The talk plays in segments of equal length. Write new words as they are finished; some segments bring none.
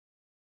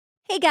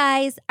Hey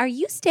guys, are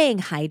you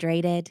staying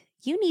hydrated?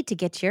 You need to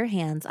get your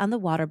hands on the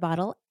water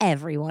bottle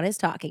everyone is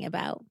talking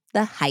about,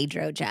 the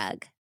Hydro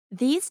Jug.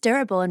 These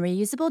durable and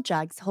reusable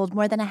jugs hold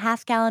more than a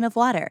half gallon of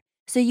water,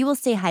 so you will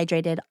stay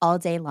hydrated all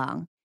day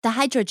long. The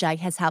Hydro Jug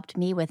has helped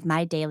me with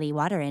my daily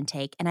water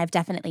intake, and I've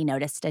definitely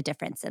noticed a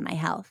difference in my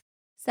health.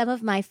 Some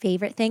of my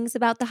favorite things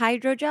about the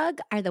Hydro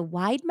Jug are the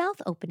wide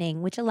mouth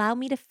opening, which allow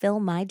me to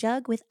fill my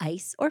jug with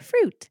ice or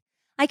fruit.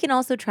 I can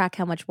also track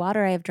how much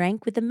water I have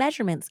drank with the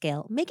measurement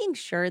scale, making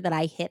sure that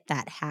I hit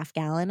that half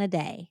gallon a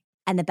day.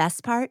 And the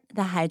best part,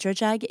 the Hydro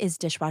Jug is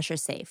dishwasher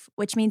safe,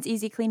 which means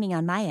easy cleaning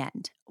on my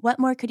end. What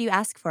more could you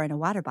ask for in a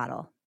water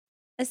bottle?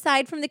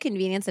 Aside from the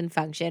convenience and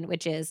function,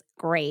 which is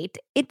great,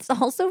 it's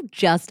also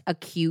just a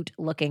cute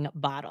looking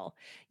bottle.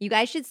 You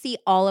guys should see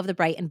all of the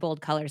bright and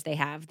bold colors they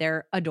have.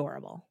 They're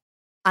adorable.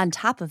 On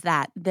top of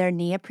that, their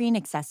neoprene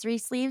accessory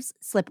sleeves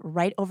slip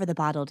right over the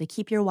bottle to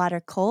keep your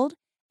water cold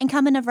and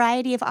come in a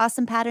variety of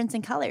awesome patterns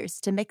and colors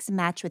to mix and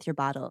match with your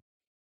bottle.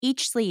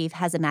 Each sleeve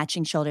has a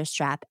matching shoulder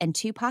strap and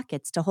 2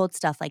 pockets to hold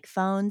stuff like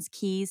phones,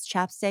 keys,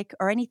 chapstick,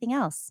 or anything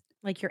else,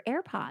 Like your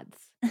AirPods.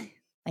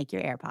 like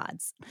your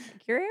AirPods.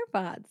 Like your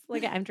AirPods.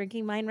 Look, I'm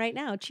drinking mine right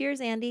now. Cheers,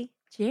 Andy.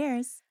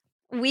 Cheers.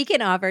 We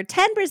can offer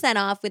 10%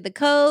 off with the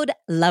code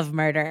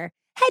LOVEMURDER.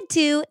 Head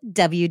to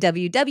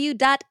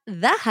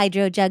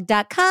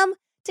www.thehydrojug.com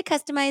to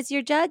customize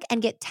your jug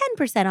and get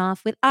 10%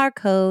 off with our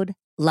code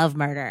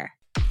LOVEMURDER.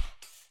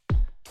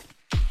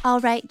 All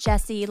right,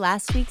 Jessie,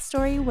 last week's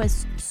story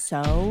was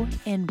so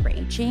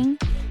enraging.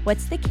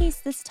 What's the case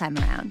this time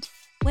around?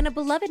 When a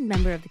beloved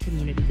member of the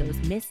community goes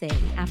missing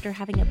after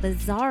having a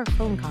bizarre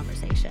phone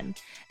conversation,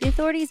 the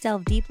authorities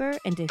delve deeper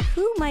into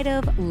who might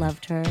have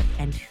loved her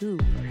and who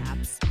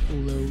perhaps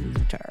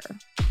loathed her.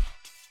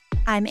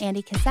 I'm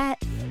Andy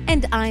Cassette.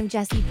 And I'm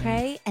Jessie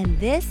Prey, and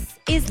this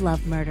is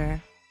Love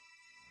Murder.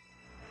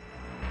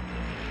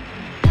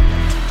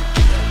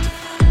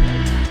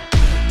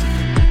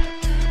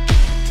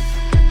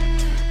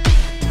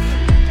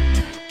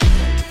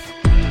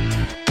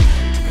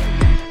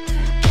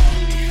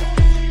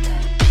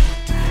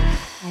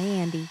 Hi,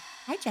 Andy.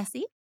 Hi,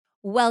 Jessie.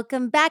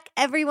 Welcome back,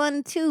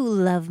 everyone, to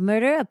Love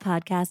Murder, a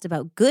podcast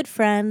about good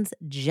friends,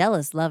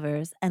 jealous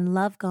lovers, and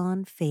love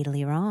gone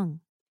fatally wrong.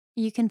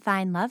 You can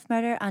find Love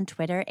Murder on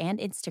Twitter and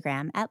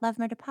Instagram at Love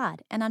Murder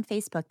Pod and on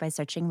Facebook by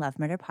searching Love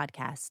Murder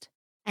Podcast.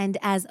 And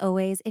as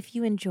always, if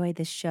you enjoy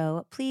this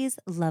show, please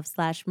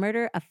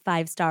love/murder a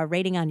 5-star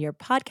rating on your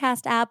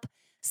podcast app,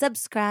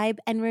 subscribe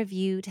and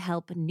review to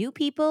help new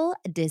people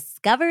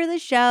discover the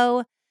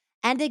show.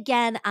 And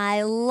again,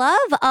 I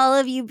love all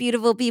of you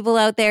beautiful people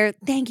out there.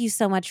 Thank you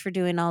so much for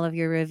doing all of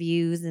your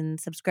reviews and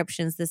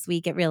subscriptions this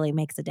week. It really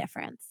makes a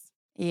difference.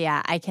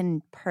 Yeah, I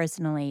can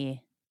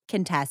personally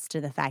contest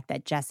to the fact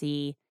that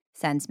Jessie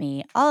sends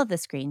me all of the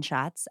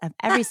screenshots of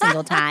every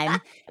single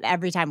time,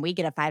 every time we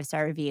get a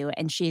 5-star review,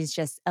 and she's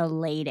just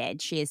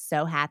elated. She is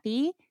so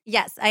happy.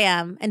 Yes, I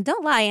am. And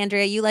don't lie,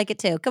 Andrea, you like it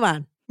too. Come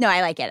on. No,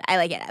 I like it.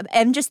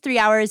 I'm just 3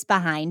 hours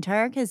behind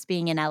her because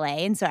being in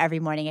LA. And so every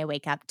morning I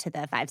wake up to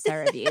the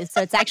 5-star reviews.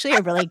 So it's actually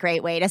a really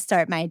great way to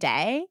start my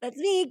day. That's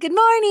me. Good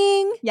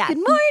morning. Yeah. Good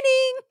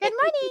morning. Good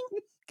morning.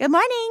 Good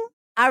morning.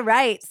 All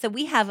right. So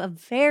we have a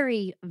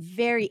very,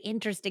 very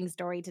interesting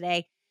story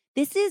today.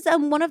 This is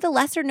one of the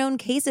lesser known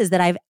cases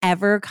that I've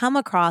ever come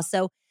across.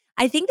 So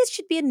I think this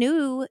should be I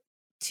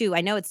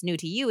know it's new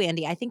to you,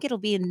 Andy. I think it'll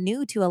be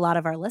new to a lot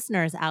of our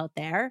listeners out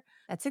there.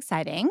 That's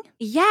exciting.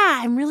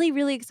 Yeah, I'm really,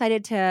 really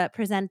excited to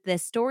present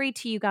this story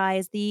to you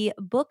guys. The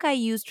book I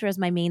used for as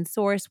my main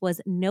source was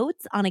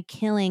Notes on a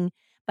Killing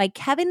by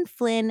Kevin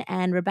Flynn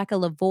and Rebecca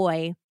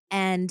Lavoie.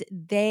 And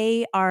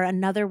they are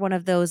another one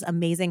of those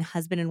amazing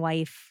husband and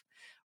wife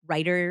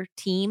writer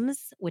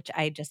teams, which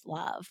I just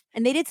love.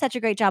 And they did such a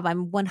great job.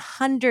 I'm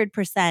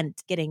 100%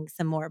 getting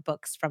some more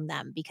books from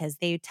them because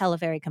they tell a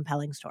very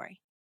compelling story.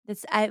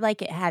 I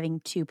like it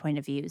having 2 point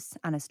of views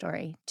on a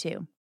story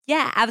too.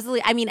 Yeah,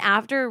 absolutely. I mean,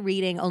 after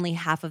reading only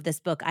half of this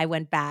book, I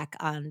went back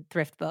on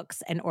Thrift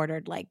Books and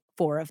ordered like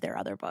 4 of their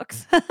other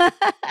books.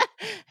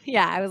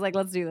 Yeah, I was like,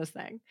 let's do this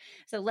thing.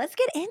 So let's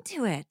get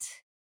into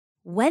it.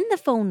 When the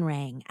phone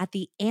rang at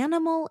the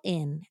Animal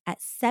Inn at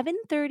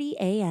 7:30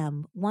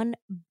 a.m. one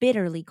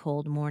bitterly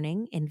cold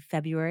morning in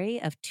February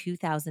of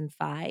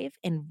 2005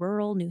 in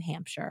rural New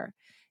Hampshire,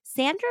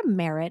 Sandra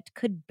Merritt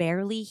could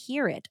barely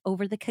hear it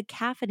over the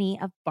cacophony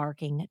of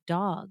barking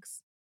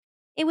dogs.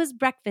 It was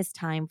breakfast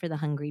time for the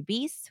hungry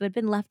beasts who had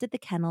been left at the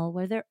kennel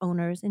where their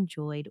owners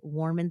enjoyed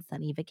warm and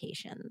sunny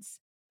vacations.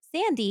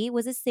 Sandy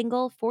was a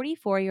single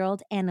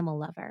 44-year-old animal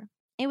lover.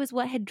 It was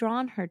what had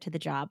drawn her to the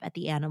job at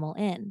the Animal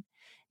Inn.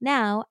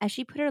 Now, as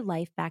she put her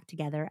life back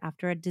together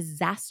after a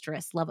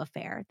disastrous love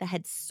affair that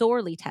had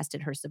sorely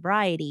tested her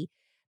sobriety,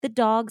 the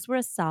dogs were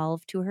a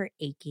salve to her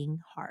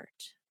aching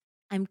heart.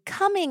 I'm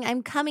coming,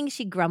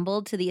 she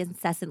grumbled to the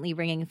incessantly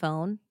ringing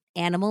phone.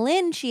 Animal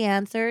Inn, she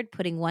answered,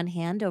 putting one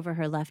hand over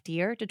her left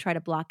ear to try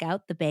to block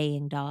out the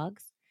baying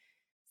dogs.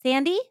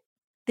 Sandy?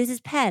 This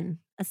is Pen,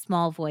 a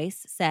small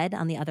voice said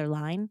on the other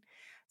line.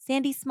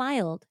 Sandy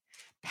smiled.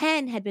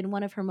 Penn had been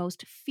one of her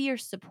most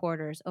fierce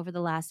supporters over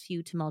the last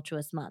few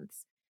tumultuous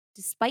months.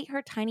 Despite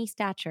her tiny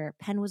stature,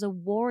 Penn was a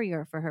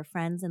warrior for her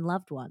friends and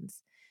loved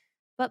ones.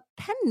 But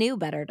Penn knew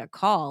better to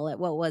call at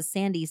what was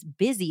Sandy's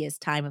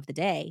busiest time of the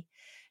day.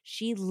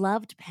 She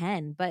loved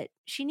Penn, but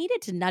she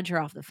needed to nudge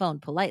her off the phone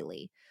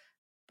politely.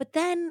 But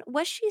then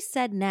what she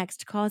said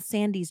next caused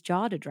Sandy's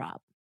jaw to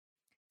drop.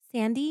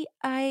 Sandy,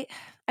 I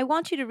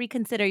want you to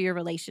reconsider your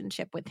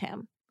relationship with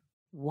him.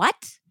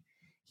 What?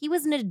 He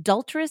was an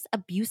adulterous,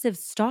 abusive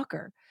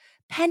stalker.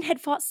 Penn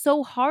had fought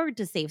so hard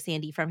to save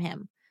Sandy from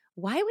him.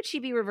 Why would she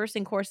be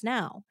reversing course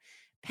now?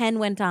 Penn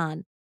went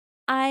on.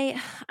 I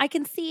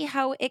can see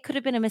how it could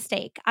have been a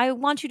mistake. I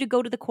want you to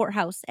go to the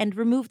courthouse and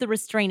remove the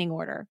restraining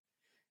order.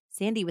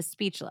 Sandy was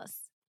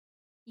speechless.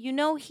 You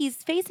know, he's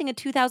facing a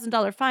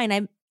 $2,000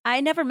 fine. I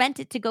never meant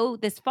it to go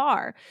this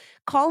far.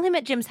 Call him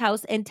at Jim's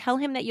house and tell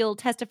him that you'll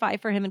testify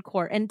for him in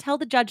court and tell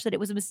the judge that it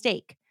was a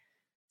mistake.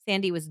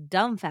 Sandy was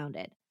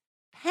dumbfounded.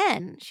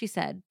 Penn, she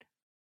said,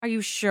 are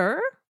you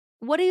sure?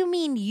 What do you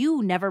mean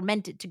you never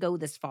meant it to go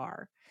this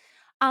far?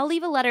 I'll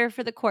leave a letter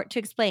for the court to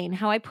explain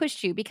how I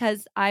pushed you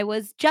because I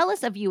was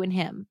jealous of you and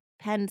him.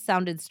 Penn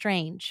sounded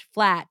strange,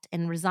 flat,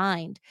 and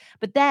resigned.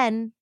 But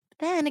then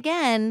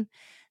again,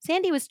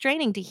 Sandy was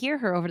straining to hear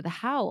her over the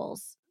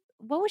howls.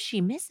 What was she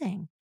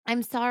missing?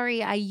 I'm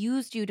sorry I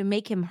used you to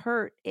make him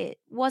hurt. It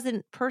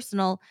wasn't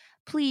personal.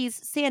 Please,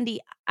 Sandy,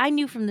 I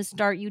knew from the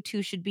start you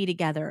two should be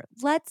together.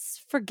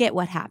 Let's forget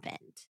what happened.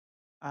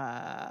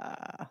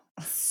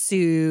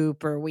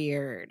 Super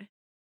weird.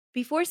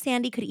 Before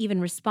Sandy could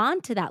even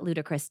respond to that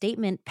ludicrous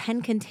statement,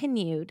 Penn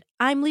continued,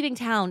 I'm leaving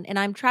town and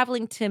I'm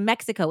traveling to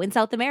Mexico in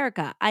South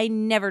America. I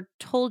never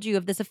told you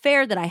of this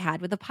affair that I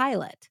had with a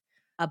pilot.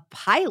 A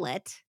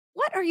pilot?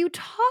 What are you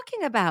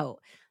talking about?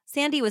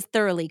 Sandy was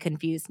thoroughly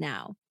confused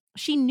now.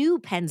 She knew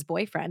Penn's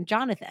boyfriend,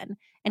 Jonathan,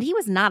 and he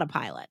was not a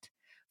pilot.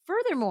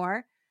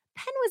 Furthermore,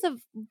 Penn was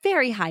of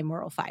very high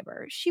moral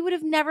fiber. She would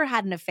have never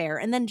had an affair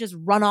and then just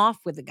run off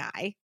with the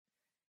guy.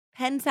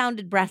 Penn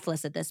sounded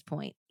breathless at this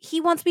point. He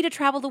wants me to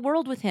travel the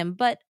world with him,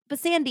 but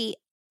Sandy,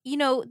 you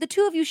know, the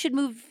two of you should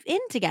move in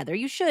together.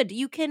 You should.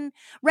 You can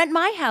rent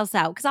my house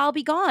out because I'll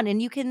be gone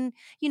and you can,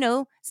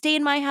 stay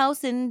in my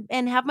house and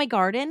have my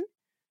garden.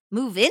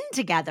 Move in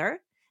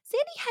together?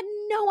 Sandy had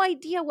no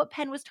idea what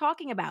Penn was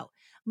talking about.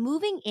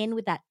 Moving in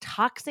with that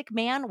toxic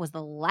man was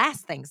the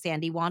last thing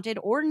Sandy wanted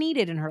or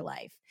needed in her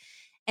life.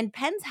 And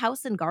Penn's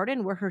house and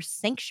garden were her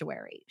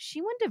sanctuary.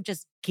 She wouldn't have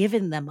just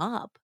given them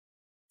up.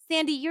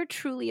 Sandy, you're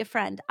truly a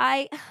friend.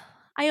 I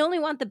only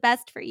want the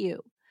best for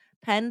you.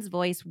 Penn's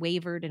voice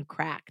wavered and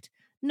cracked.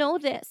 Know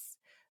this.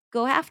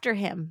 Go after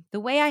him, the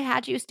way I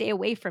had you stay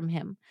away from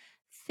him.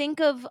 Think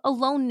of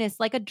aloneness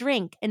like a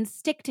drink and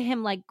stick to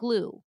him like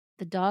glue.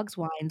 The dog's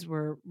whines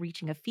were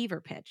reaching a fever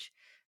pitch.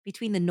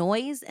 Between the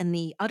noise and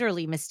the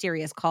utterly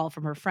mysterious call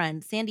from her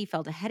friend, Sandy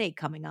felt a headache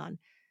coming on.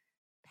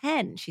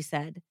 Penn, she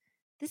said,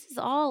 this is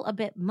all a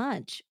bit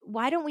much.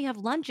 Why don't we have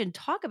lunch and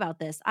talk about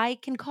this? I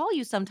can call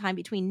you sometime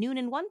between noon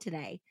and 1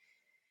 today.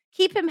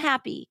 Keep him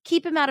happy.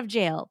 Keep him out of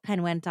jail,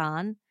 Penn went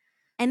on.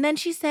 And then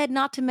she said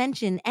not to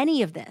mention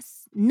any of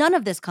this, none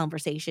of this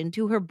conversation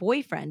to her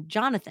boyfriend,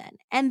 Jonathan,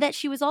 and that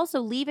she was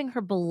also leaving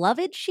her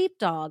beloved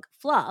sheepdog,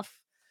 Fluff,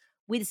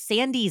 with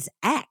Sandy's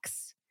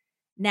ex.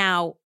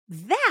 Now,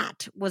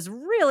 that was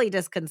really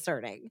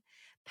disconcerting.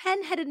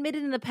 Penn had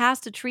admitted in the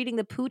past to treating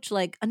the pooch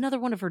like another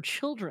one of her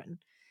children.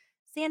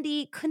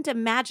 Sandy couldn't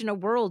imagine a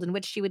world in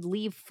which she would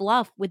leave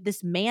Fluff with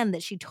this man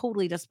that she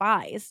totally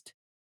despised.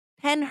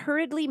 Penn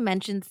hurriedly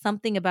mentioned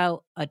something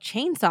about a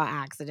chainsaw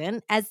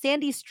accident as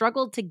Sandy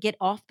struggled to get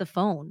off the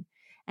phone.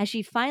 As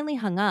she finally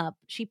hung up,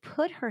 she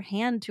put her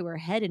hand to her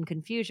head in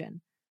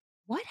confusion.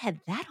 What had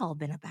that all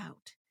been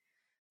about?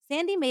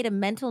 Sandy made a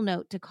mental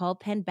note to call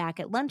Penn back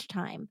at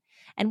lunchtime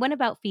and went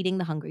about feeding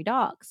the hungry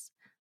dogs.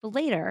 But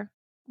later,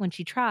 when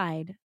she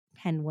tried,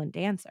 Penn wouldn't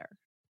answer.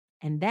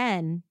 And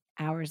then,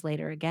 hours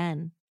later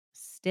again,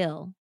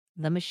 still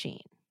the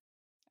machine.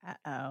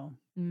 Uh-oh.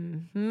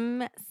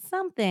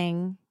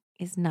 Something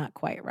is not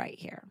quite right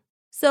here.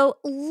 So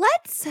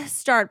let's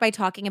start by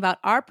talking about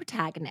our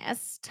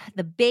protagonist,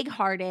 the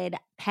big-hearted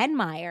Penn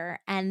Meyer,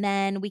 and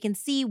then we can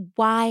see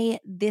why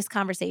this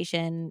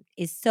conversation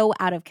is so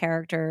out of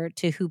character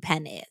to who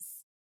Penn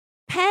is.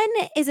 Penn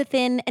is a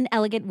thin and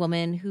elegant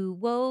woman who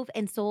wove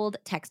and sold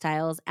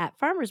textiles at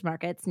farmers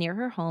markets near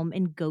her home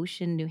in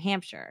Goshen, New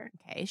Hampshire.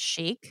 Okay,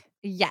 chic.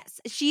 Yes,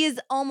 she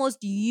is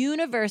almost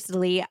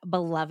universally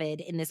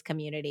beloved in this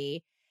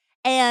community.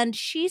 And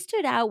she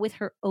stood out with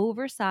her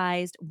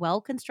oversized,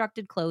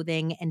 well-constructed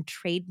clothing and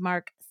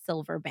trademark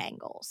silver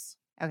bangles.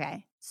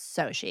 Okay,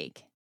 so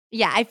chic.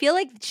 Yeah, I feel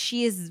like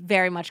she has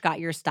very much got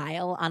your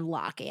style on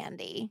lock,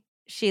 Andy.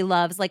 She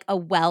loves like a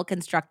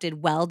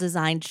well-constructed,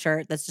 well-designed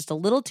shirt that's just a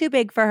little too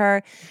big for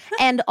her.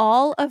 And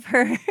all of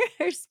her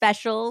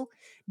special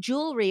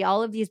jewelry,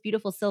 all of these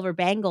beautiful silver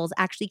bangles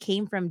actually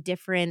came from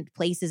different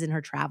places in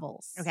her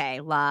travels.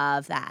 Okay,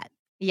 love that.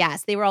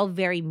 Yes, they were all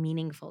very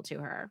meaningful to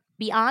her.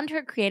 Beyond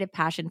her creative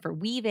passion for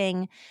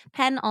weaving,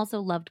 Penn also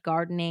loved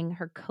gardening,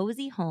 her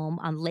cozy home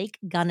on Lake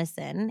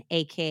Gunnison,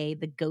 aka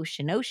the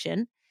Goshen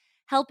Ocean,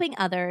 helping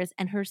others,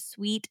 and her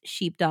sweet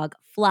sheepdog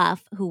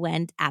Fluff, who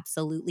went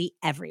absolutely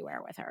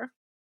everywhere with her.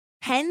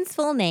 Penn's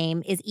full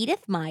name is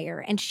Edith Meyer,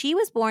 and she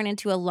was born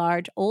into a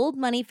large old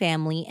money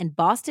family in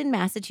Boston,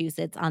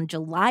 Massachusetts on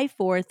July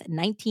 4th,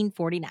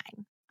 1949.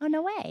 Oh,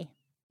 no way.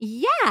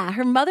 Yeah,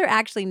 her mother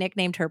actually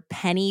nicknamed her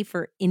Penny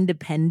for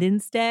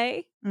Independence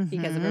Day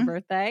because of her Mhm.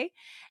 birthday,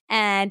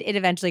 and it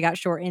eventually got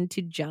shortened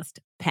to just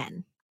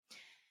Penn.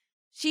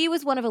 She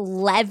was one of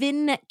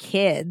 11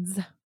 kids,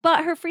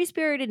 but her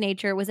free-spirited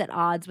nature was at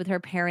odds with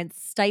her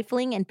parents'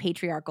 stifling and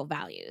patriarchal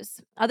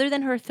values. Other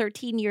than her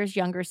 13 years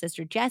younger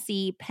sister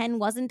Jessie, Penn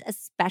wasn't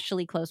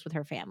especially close with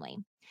her family.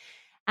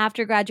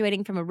 After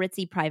graduating from a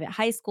ritzy private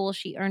high school,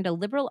 she earned a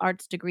liberal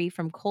arts degree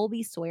from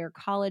Colby Sawyer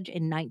College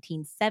in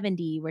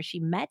 1970, where she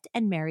met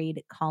and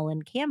married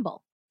Colin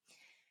Campbell.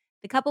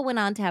 The couple went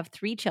on to have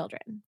 3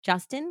 children: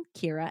 Justin,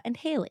 Kira, and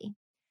Haley.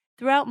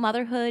 Throughout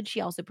motherhood,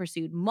 she also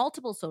pursued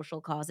multiple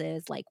social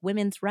causes like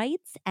women's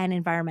rights and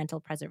environmental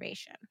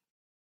preservation.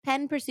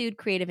 Penn pursued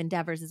creative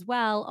endeavors as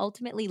well,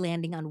 ultimately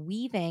landing on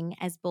weaving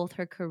as both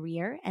her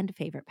career and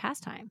favorite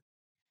pastime.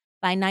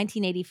 By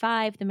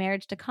 1985, the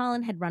marriage to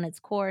Colin had run its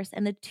course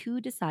and the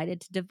two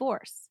decided to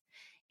divorce.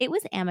 It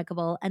was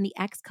amicable, and the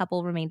ex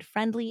couple remained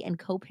friendly and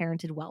co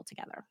parented well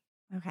together.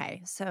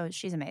 Okay, so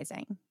she's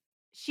amazing.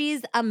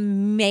 She's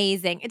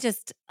amazing. It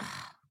just,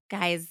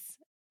 guys,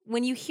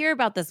 when you hear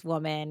about this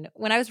woman,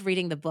 when I was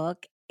reading the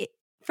book,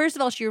 first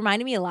of all, she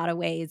reminded me a lot of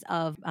ways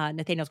of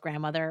Nathaniel's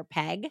grandmother,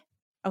 Peg.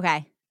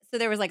 Okay. So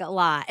there was like a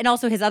lot. And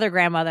also his other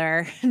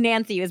grandmother,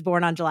 Nancy, was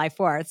born on July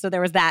 4th. So there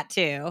was that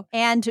too.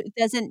 And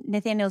doesn't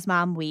Nathaniel's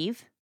mom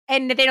weave?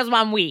 And Nathaniel's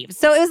mom weaves.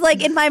 So it was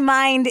like in my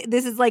mind,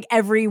 this is like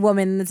every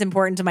woman that's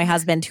important to my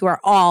husband who are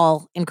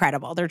all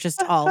incredible. They're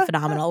just all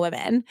phenomenal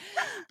women.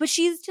 But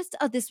she's just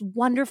this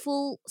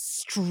wonderful,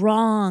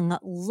 strong,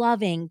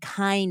 loving,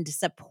 kind,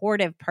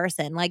 supportive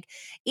person. Like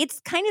it's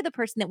kind of the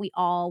person that we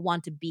all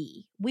want to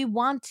be. We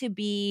want to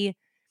be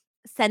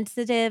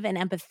sensitive and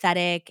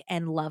empathetic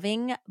and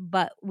loving,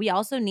 but we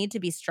also need to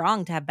be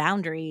strong to have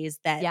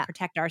boundaries that Yeah.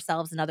 protect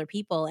ourselves and other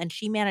people. And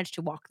she managed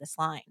to walk this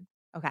line.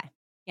 Okay.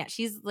 Yeah,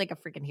 she's like a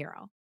freaking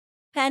hero.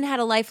 Penn had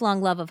a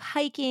lifelong love of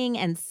hiking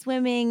and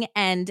swimming,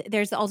 and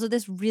there's also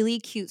this really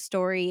cute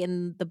story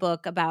in the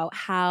book about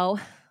how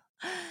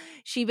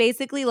she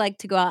basically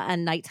liked to go out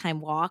on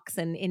nighttime walks,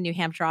 and in New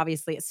Hampshire,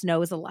 obviously, it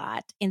snows a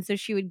lot, and so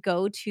she would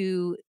go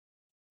to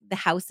the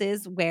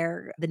houses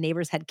where the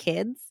neighbors had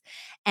kids,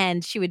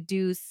 and she would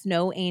do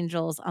snow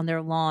angels on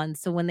their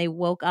lawns, so when they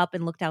woke up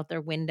and looked out their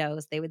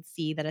windows, they would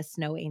see that a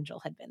snow angel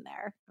had been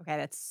there. Okay,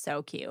 that's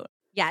so cute.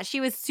 Yeah,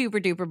 she was super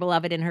duper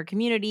beloved in her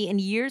community.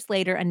 And years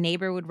later, a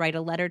neighbor would write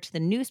a letter to the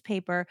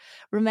newspaper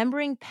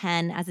remembering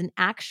Penn as an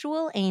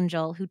actual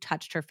angel who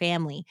touched her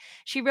family.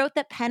 She wrote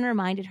that Penn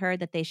reminded her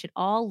that they should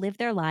all live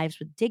their lives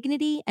with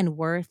dignity and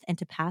worth and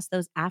to pass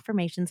those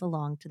affirmations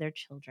along to their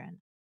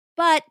children.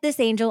 But this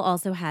angel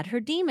also had her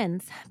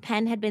demons.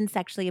 Penn had been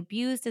sexually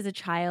abused as a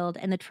child,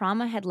 and the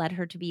trauma had led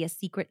her to be a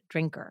secret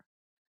drinker.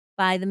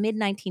 By the mid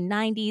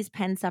 1990s,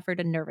 Penn suffered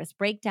a nervous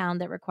breakdown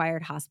that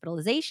required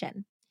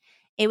hospitalization.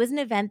 It was an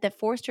event that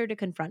forced her to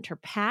confront her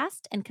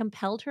past and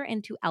compelled her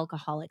into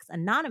Alcoholics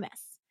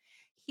Anonymous.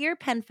 Here,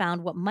 Penn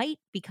found what might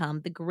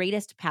become the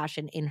greatest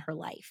passion in her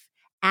life: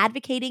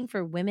 advocating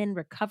for women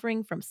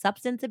recovering from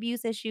substance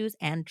abuse issues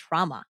and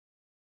trauma.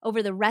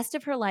 Over the rest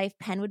of her life,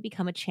 Penn would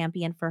become a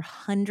champion for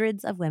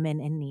hundreds of women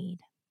in need.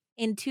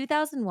 In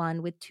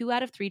 2001, with 2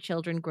 out of 3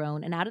 children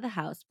grown and out of the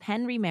house,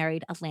 Penn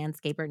remarried a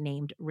landscaper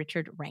named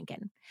Richard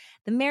Rankin.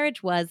 The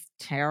marriage was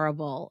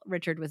terrible.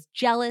 Richard was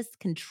jealous,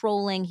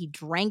 controlling, he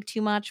drank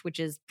too much, which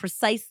is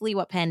precisely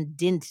what Penn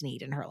didn't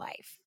need in her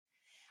life.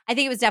 I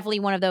think it was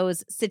definitely one of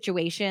those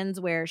situations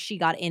where she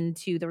got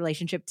into the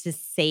relationship to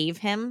save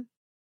him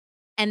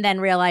and then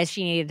realized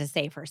she needed to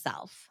save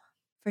herself.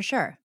 For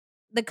sure.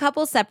 The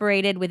couple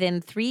separated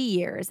within 3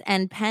 years,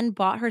 and Penn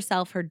bought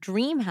herself her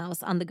dream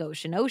house on the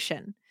Goshen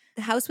Ocean.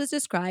 The house was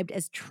described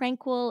as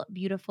tranquil,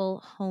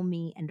 beautiful,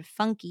 homey, and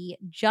funky,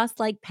 just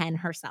like Penn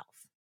herself.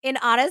 In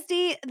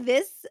honesty,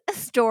 this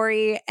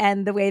story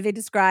and the way they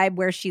describe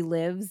where she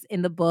lives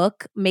in the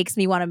book makes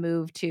me want to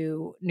move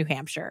to New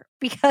Hampshire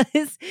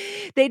because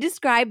they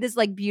describe this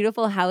like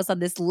beautiful house on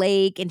this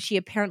lake, and she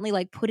apparently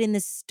like put in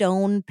this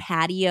stone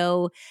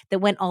patio that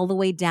went all the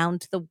way down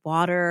to the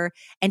water,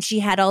 and she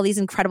had all these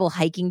incredible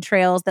hiking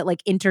trails that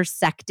like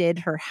intersected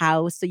her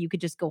house so you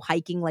could just go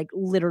hiking like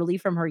literally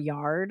from her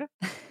yard.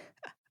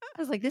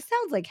 I was like, this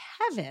sounds like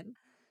heaven.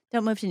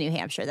 Don't move to New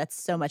Hampshire. That's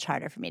so much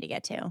harder for me to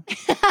get to.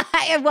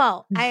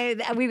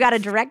 We've got a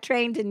direct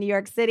train to New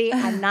York City.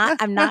 I'm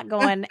not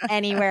going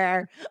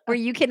anywhere where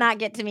you cannot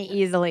get to me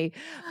easily.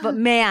 But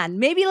man,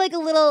 maybe like a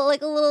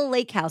little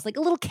lake house, like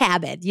a little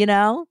cabin, you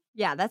know?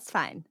 Yeah, that's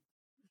fine.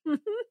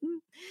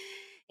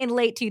 In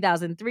late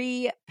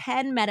 2003,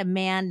 Penn met a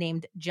man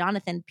named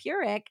Jonathan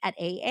Purick at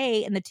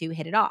AA, and the two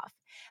hit it off.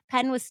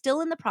 Penn was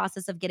still in the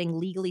process of getting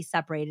legally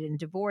separated and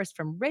divorced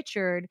from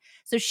Richard,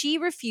 so she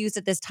refused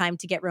at this time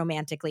to get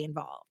romantically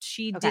involved.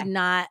 She did Okay.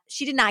 not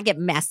get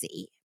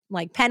messy.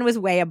 Like Penn was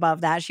way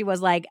above that. She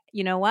was like,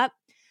 "You know what?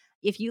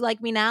 If you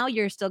like me now,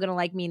 you're still going to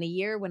like me in a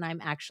year when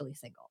I'm actually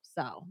single.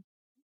 So,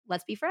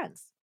 let's be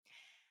friends."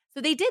 So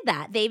they did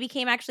that. They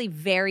became actually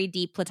very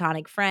deep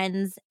platonic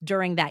friends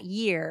during that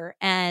year.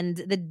 And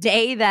the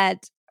day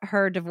that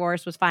her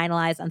divorce was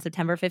finalized on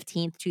September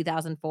 15th,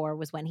 2004,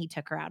 was when he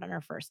took her out on her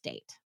first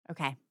date.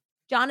 Okay.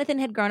 Jonathan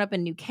had grown up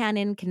in New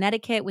Canaan,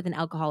 Connecticut, with an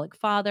alcoholic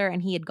father,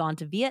 and he had gone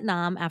to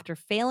Vietnam after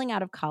failing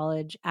out of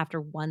college after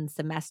one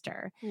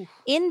semester. Oof.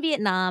 In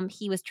Vietnam,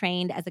 he was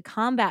trained as a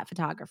combat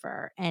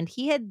photographer, and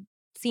he had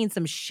seen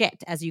some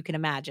shit, as you can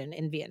imagine,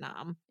 in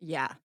Vietnam.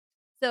 Yeah.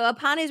 So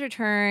upon his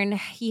return,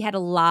 he had a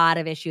lot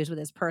of issues with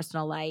his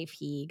personal life.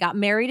 He got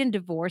married and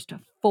divorced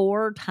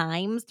 4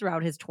 times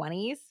throughout his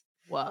 20s.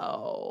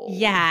 Whoa.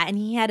 Yeah, and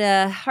he had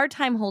a hard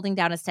time holding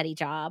down a steady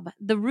job.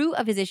 The root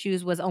of his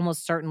issues was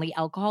almost certainly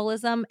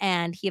alcoholism,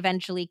 and he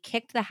eventually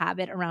kicked the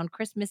habit around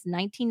Christmas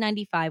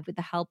 1995 with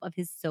the help of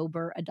his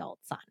sober adult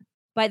son.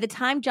 By the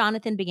time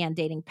Jonathan began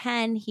dating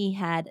Penn, he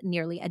had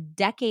nearly a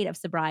decade of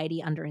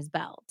sobriety under his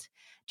belt.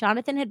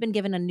 Jonathan had been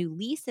given a new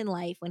lease in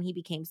life when he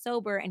became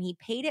sober, and he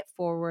paid it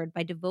forward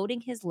by devoting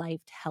his life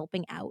to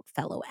helping out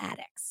fellow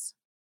addicts.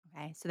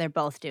 Okay. So they're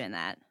both doing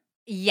that.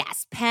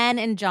 Yes, Penn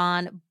and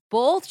John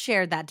both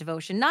shared that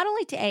devotion, not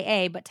only to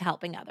AA, but to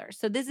helping others.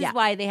 So this is Yeah.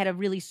 why they had a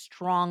really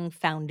strong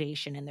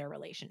foundation in their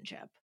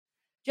relationship.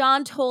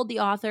 John told the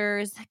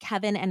authors,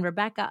 Kevin and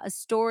Rebecca, a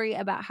story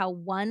about how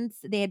once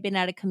they had been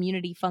at a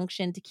community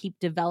function to keep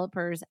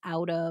developers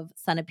out of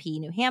Sunapee,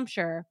 New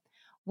Hampshire,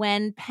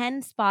 when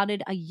Penn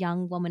spotted a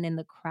young woman in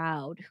the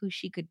crowd who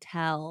she could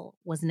tell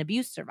was an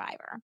abuse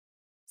survivor.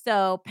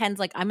 So Penn's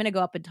like, I'm going to go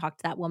up and talk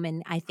to that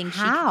woman. I think she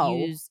could How?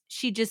 use,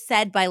 she just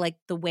said by like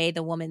the way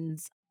the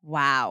woman's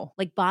Wow.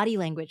 like body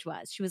language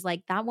was. She was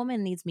like, that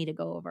woman needs me to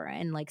go over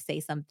and like say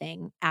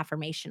something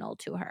affirmational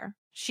to her.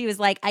 She was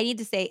like, I need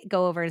to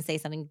go over and say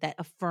something that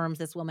affirms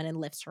this woman and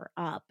lifts her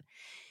up.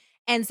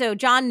 And so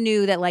John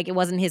knew that like it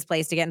wasn't his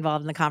place to get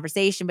involved in the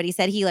conversation, but he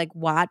said he like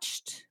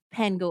watched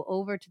Penn go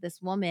over to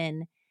this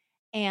woman,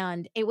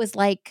 and it was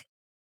like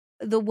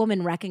the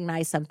woman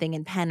recognized something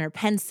in Penn, or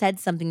Penn said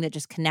something that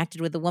just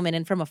connected with the woman.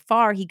 And from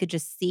afar, he could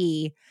just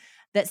see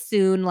that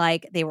soon,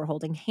 like they were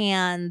holding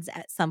hands.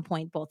 At some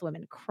point, both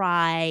women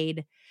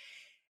cried.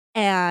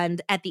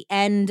 And at the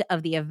end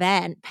of the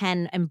event,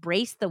 Penn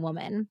embraced the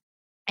woman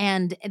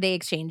and they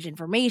exchanged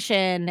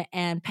information.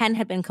 And Penn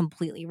had been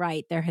completely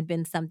right. There had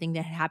been something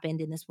that had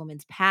happened in this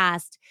woman's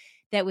past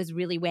that was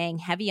really weighing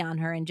heavy on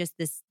her. And just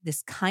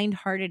this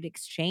kind-hearted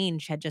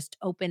exchange had just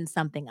opened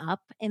something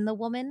up in the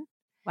woman.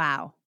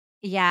 Wow.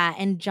 Yeah,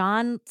 and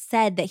John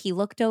said that he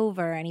looked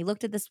over and he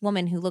looked at this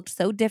woman who looked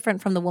so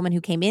different from the woman who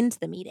came into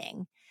the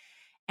meeting.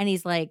 And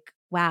he's like,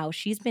 wow,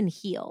 she's been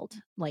healed.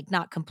 Like,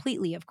 not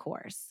completely, of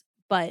course,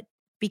 but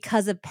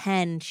because of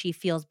Penn, she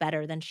feels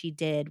better than she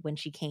did when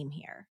she came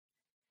here.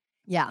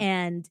 Yeah.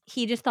 And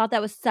he just thought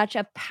that was such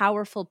a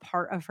powerful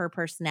part of her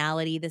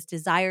personality, this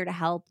desire to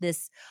help,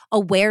 this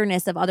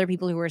awareness of other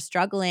people who were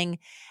struggling,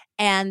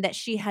 and that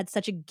she had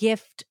such a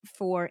gift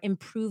for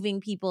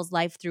improving people's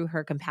life through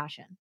her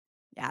compassion.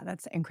 Yeah.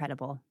 That's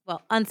incredible.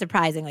 Well,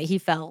 unsurprisingly, he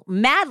fell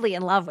madly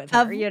in love with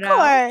her, Of you know?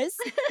 course.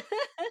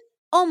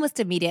 Almost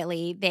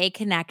immediately, they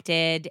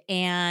connected,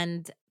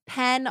 and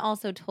Penn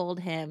also told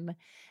him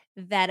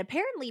that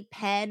apparently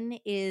Penn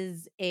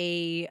is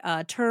a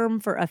term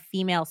for a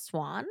female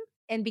swan,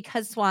 and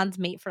because swans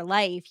mate for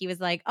life, he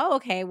was like, "Oh,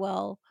 okay,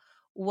 well,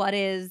 what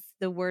is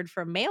the word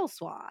for male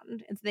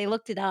swan?" And so they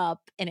looked it up,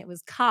 and it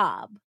was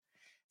cob.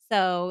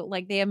 So,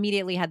 like, they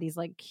immediately had these,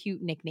 like,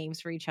 cute nicknames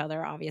for each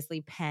other,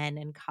 obviously, Penn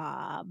and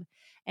Cobb.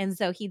 And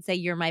so he'd say,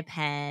 "You're my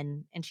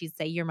Penn," and she'd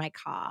say, "You're my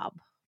Cobb,"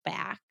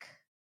 back.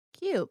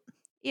 Cute.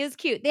 It was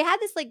cute. They had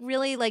this, like,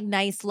 really, like,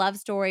 nice love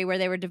story where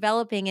they were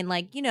developing and,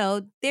 like, you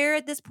know, they're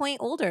at this point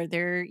older.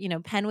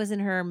 Penn was in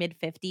her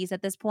mid-50s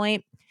at this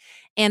point,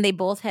 and they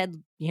both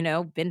had,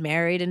 been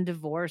married and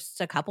divorced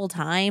a couple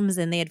times,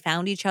 and they had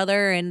found each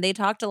other, and they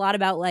talked a lot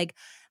about, like,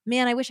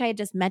 "Man, I wish I had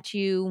just met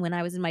you when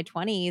I was in my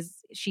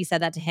 20s." She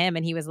said that to him,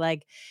 and he was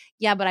like,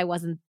 "Yeah, but I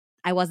wasn't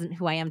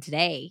who I am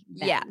today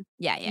Yeah. then.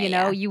 Yeah. Yeah.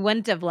 Yeah. You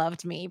wouldn't have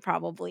loved me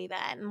probably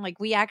then.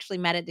 Like, we actually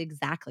met at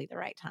exactly the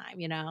right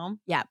time, you know?"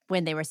 Yeah.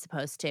 When they were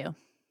supposed to.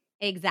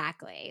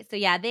 Exactly. So,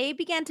 yeah, they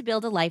began to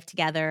build a life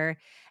together,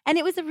 and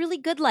it was a really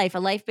good life, a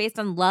life based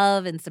on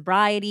love and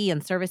sobriety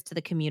and service to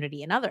the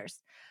community and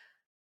others.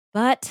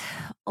 But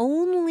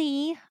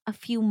only a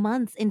few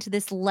months into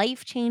this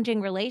life-changing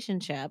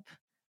relationship,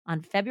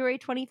 on February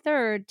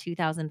 23rd,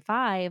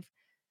 2005,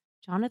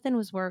 Jonathan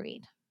was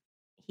worried.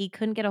 He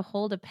couldn't get a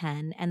hold of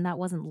Penn, and that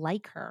wasn't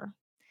like her.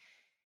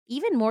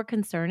 Even more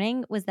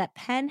concerning was that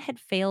Penn had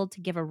failed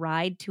to give a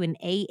ride to an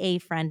AA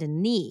friend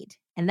in need,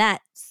 and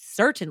that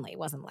certainly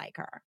wasn't like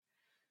her.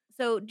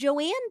 So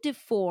Joanne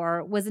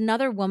DeFore was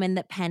another woman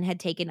that Penn had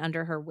taken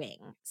under her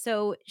wing.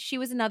 So she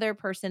was another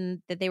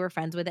person that they were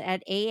friends with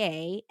at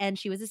AA, and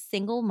she was a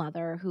single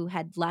mother who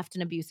had left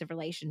an abusive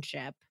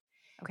relationship.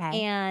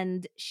 Okay.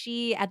 And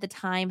she, at the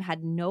time,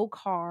 had no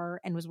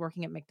car and was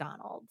working at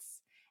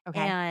McDonald's. Okay.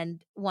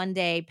 And one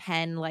day,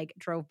 Penn, like,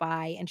 drove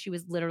by and she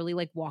was literally,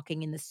 like,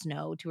 walking in the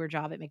snow to her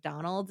job at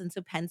McDonald's, and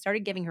so Penn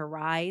started giving her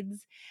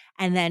rides,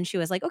 and then she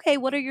was like, "Okay,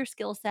 what are your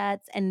skill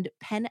sets?" And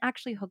Penn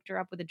actually hooked her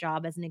up with a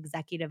job as an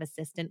executive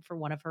assistant for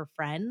one of her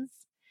friends,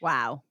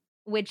 Wow.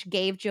 which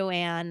gave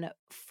Joanne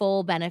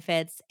full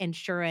benefits,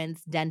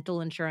 insurance, dental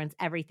insurance,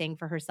 everything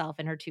for herself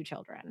and her 2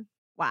 children.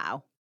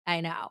 Wow. I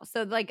know.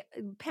 So, like,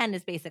 Penn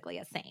is basically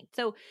a saint.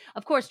 So,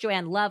 of course,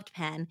 Joanne loved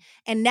Penn,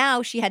 and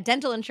now she had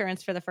dental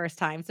insurance for the first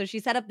time. So she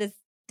set up this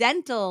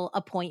dental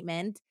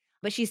appointment,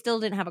 but she still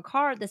didn't have a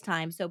car at this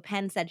time, so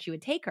Penn said she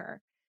would take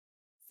her.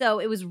 So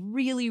it was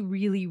really,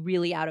 really,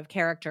 really out of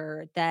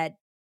character that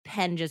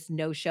Penn just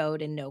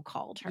no-showed and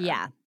no-called her.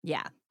 Yeah.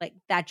 Yeah. Like,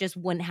 that just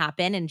wouldn't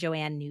happen, and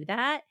Joanne knew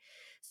that.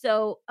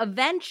 So,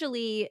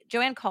 eventually,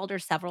 Joanne called her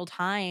several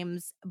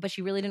times, but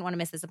she really didn't wanna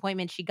miss this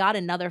appointment. She got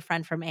another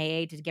friend from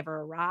AA to give her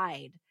a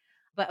ride,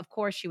 but, of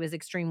course, she was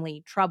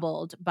extremely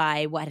troubled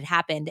by what had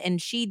happened,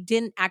 and she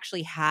didn't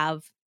actually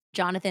have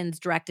Jonathan's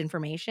direct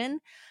information,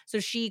 so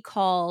she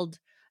called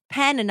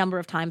Penn a number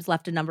of times,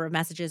 left a number of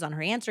messages on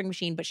her answering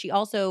machine, but she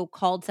also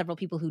called several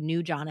people who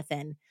knew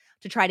Jonathan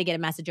to try to get a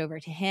message over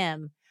to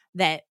him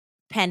that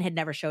Penn had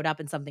never showed up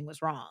and something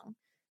was wrong.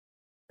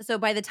 So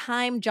by the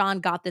time John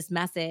got this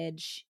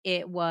message,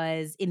 it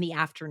was in the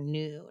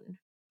afternoon.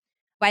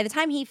 By the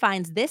time he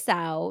finds this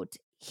out,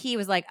 he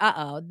was like,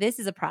 "Uh-oh, this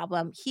is a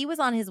problem." He was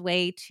on his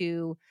way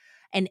to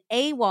an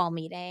AWOL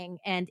meeting,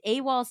 and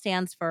AWOL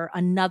stands for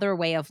Another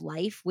Way of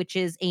Life, which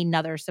is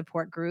another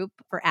support group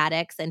for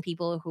addicts and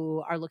people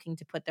who are looking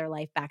to put their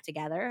life back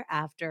together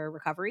after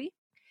recovery.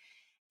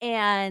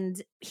 And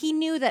he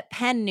knew that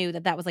Penn knew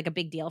that that was, like, a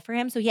big deal for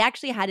him, so he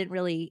actually hadn't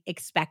really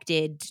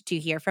expected to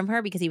hear from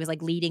her because he was,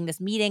 like, leading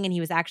this meeting, and he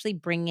was actually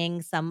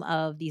bringing some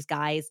of these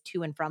guys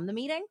to and from the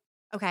meeting.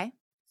 Okay.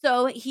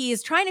 So, he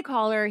is trying to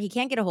call her, he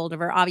can't get a hold of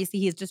her, obviously,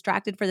 he is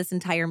distracted for this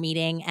entire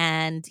meeting,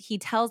 and he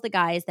tells the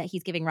guys that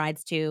he's giving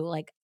rides to,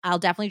 like, "I'll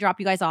definitely drop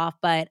you guys off,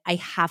 but I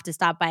have to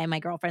stop by my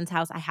girlfriend's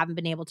house, I haven't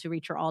been able to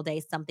reach her all day,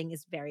 something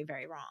is very,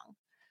 very wrong."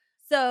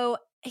 So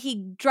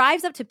he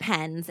drives up to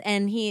Penn's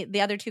and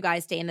the other 2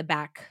 guys stay in the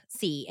back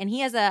seat, and he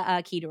has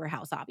a key to her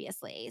house,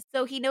 obviously.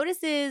 So he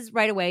notices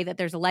right away that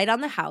there's a light on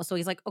the house, so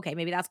he's like, "Okay,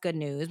 maybe that's good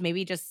news.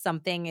 Maybe just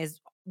something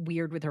is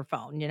weird with her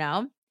phone," you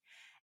know?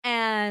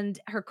 And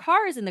her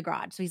car is in the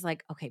garage, so he's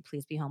like, "Okay,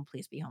 please be home,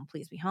 please be home,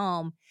 please be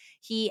home."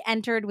 He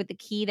entered with the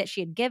key that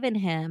she had given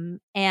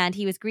him, and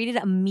he was greeted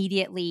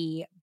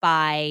immediately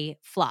by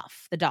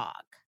Fluff, the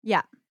dog.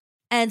 Yeah.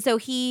 And so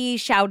he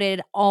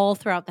shouted all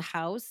throughout the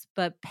house,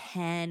 but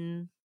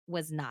Penn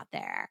was not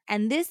there.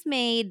 And this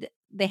made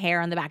the hair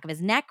on the back of his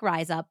neck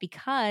rise up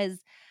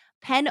because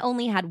Penn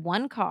only had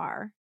one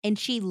car and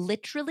she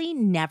literally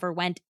never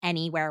went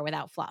anywhere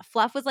without Fluff.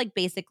 Fluff was like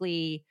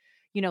basically,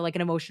 like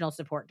an emotional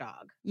support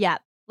dog. Yeah.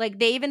 Like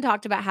they even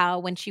talked about how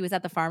when she was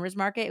at the farmer's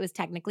market, it was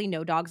technically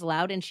no dogs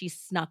allowed and she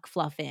snuck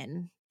Fluff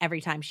in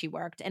every time she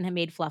worked and had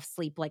made Fluff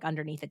sleep like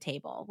underneath a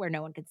table where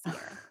no one could see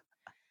her.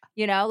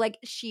 Like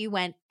she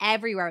went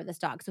everywhere with this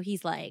dog. So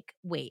he's like,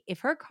 wait,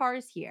 if her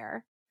car's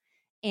here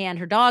and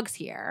her dog's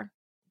here,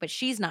 but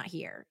she's not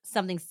here,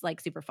 something's like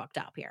super fucked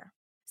up here.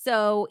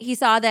 So he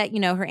saw that,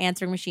 her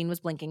answering machine was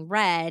blinking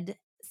red.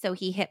 So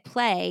he hit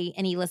play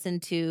and he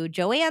listened to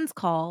Joanne's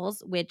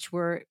calls, which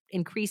were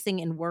increasing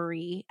in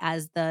worry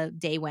as the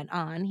day went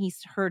on.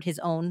 He's heard his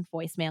own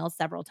voicemails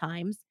several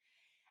times.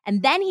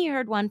 And then he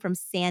heard one from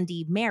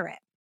Sandy Merritt.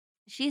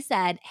 She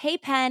said, "Hey,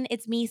 Penn,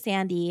 it's me,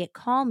 Sandy.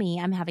 Call me.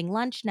 I'm having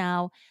lunch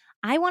now.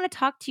 I want to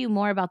talk to you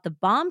more about the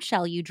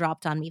bombshell you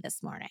dropped on me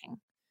this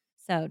morning."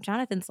 So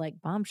Jonathan's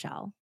like,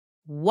 "Bombshell?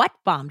 What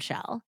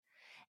bombshell?"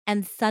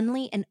 And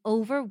suddenly an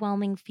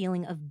overwhelming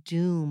feeling of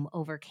doom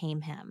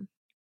overcame him.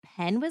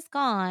 Penn was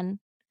gone,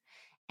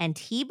 and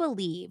he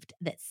believed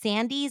that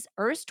Sandy's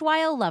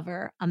erstwhile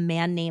lover, a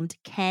man named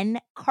Ken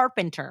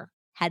Carpenter,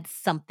 had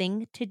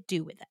something to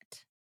do with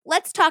it.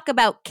 Let's talk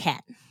about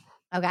Ken.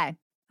 Okay.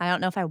 I don't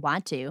know if I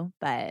want to,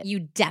 but You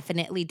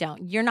definitely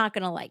don't. You're not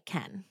going to like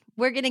Ken.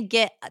 We're going to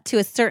get to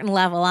a certain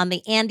level on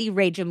the Andy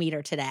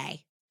Rageometer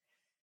today.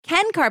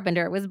 Ken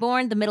Carpenter was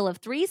born the middle of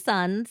 3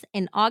 sons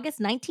in August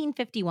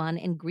 1951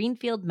 in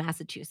Greenfield,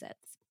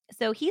 Massachusetts.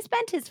 So he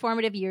spent his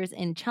formative years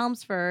in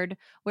Chelmsford,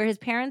 where his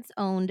parents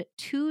owned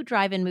 2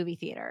 drive-in movie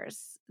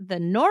theaters, the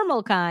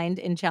normal kind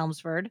in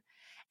Chelmsford,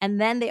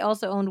 and then they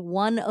also owned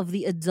one of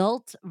the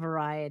adult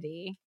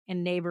variety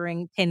in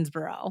neighboring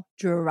Tinsboro.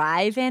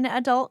 drive-in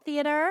adult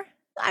theater?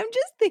 I'm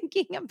just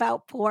thinking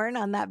about porn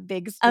on that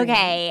big screen.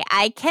 Okay,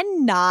 I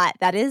cannot.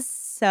 That is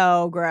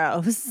so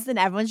gross. And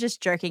everyone's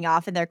just jerking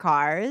off in their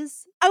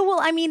cars. Oh, well,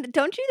 I mean,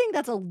 don't you think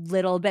that's a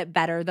little bit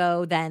better,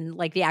 though, than,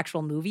 like, the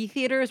actual movie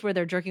theaters where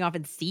they're jerking off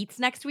in seats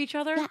next to each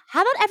other? Yeah.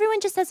 How about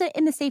everyone just does it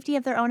in the safety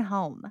of their own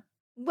home?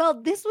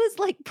 Well, this was,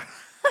 like,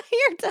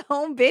 prior to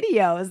home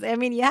videos. I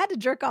mean, you had to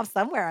jerk off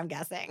somewhere, I'm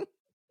guessing.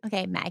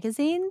 Okay,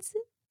 magazines?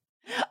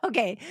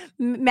 Okay,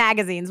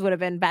 magazines would have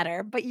been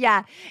better, but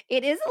yeah,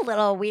 it is a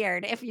little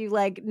weird if you,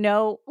 like,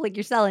 know like,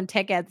 you're selling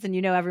tickets and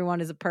you know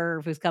everyone is a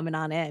perv who's coming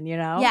on in, you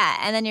know? Yeah,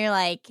 and then you're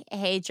like,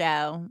 "Hey,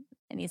 Joe."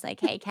 And he's like,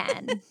 "Hey,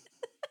 Ken.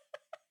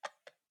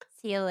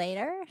 See you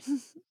later." See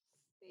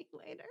you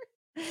later.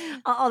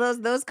 All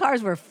those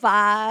cars were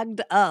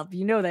fogged up,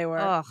 you know they were.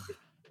 Oh,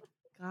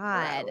 Gross.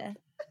 God.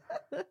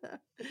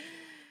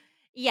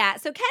 Yeah,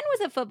 so Ken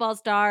was a football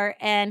star,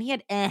 and he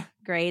had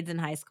grades in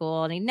high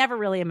school, and he never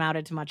really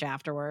amounted to much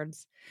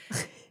afterwards.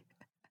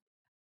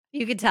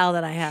 You could tell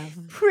that I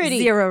have Pretty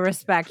 0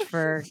 respect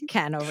for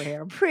Ken over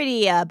here.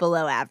 pretty,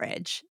 below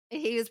average.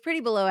 He was pretty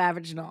below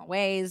average in all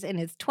ways. In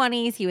his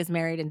 20s, he was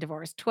married and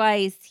divorced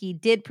twice. He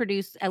did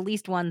produce at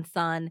least one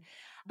son,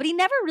 but he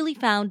never really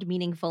found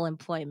meaningful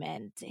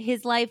employment.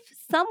 His life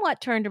somewhat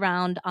turned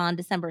around on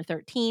December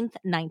 13th,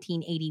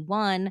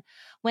 1981,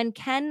 when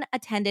Ken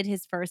attended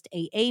his first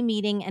AA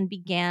meeting and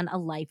began a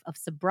life of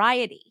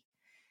sobriety.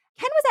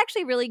 Ken was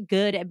actually really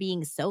good at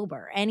being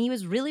sober, and he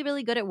was really,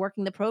 really good at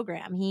working the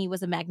program. He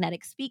was a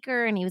magnetic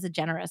speaker and he was a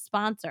generous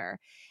sponsor.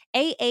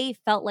 AA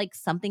felt like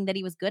something that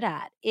he was good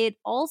at. It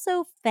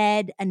also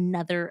fed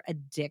another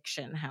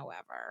addiction,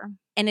 however,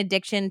 an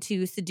addiction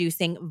to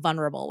seducing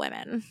vulnerable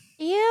women.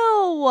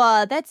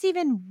 Ew, that's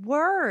even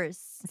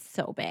worse.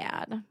 So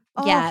bad.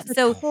 Oh, Yeah. that's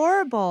So,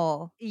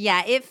 horrible.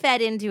 yeah, it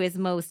fed into his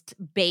most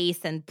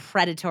base and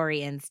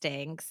predatory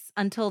instincts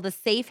until the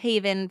safe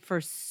haven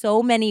for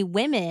so many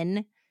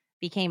women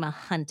became a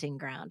hunting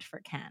ground for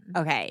Ken.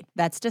 Okay,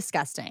 that's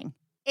disgusting.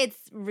 It's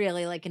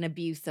really like an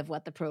abuse of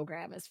what the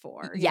program is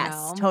for, you Yes,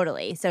 know?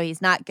 totally. So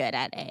he's not good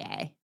at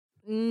AA.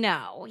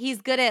 No,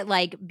 he's good at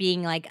like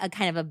being like a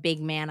kind of a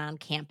big man on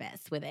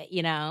campus with it,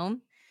 you know?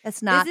 That's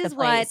This not the is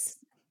what place.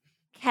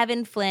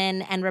 Kevin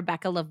Flynn and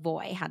Rebecca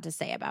Lavoie had to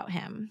say about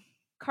him.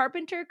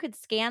 Carpenter could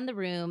scan the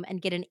room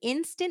and get an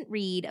instant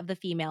read of the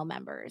female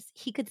members.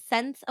 He could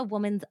sense a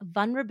woman's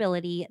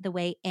vulnerability the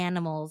way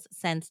animals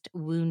sensed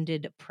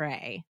wounded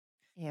prey.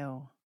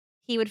 Ew.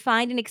 He would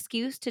find an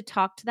excuse to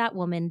talk to that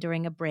woman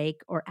during a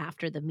break or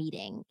after the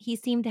meeting. He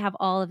seemed to have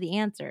all of the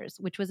answers,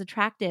 which was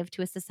attractive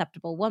to a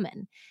susceptible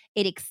woman.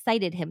 It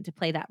excited him to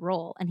play that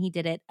role, and he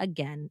did it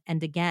again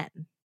and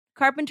again.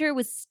 Carpenter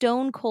was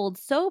stone cold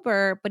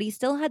sober, but he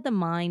still had the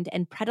mind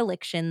and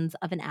predilections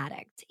of an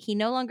addict. He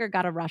no longer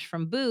got a rush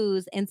from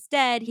booze.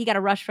 Instead, he got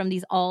a rush from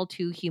these all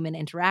too human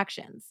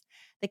interactions.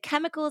 The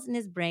chemicals in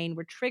his brain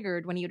were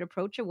triggered when he would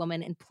approach a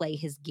woman and play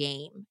his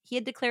game. He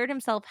had declared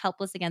himself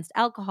helpless against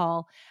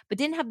alcohol, but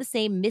didn't have the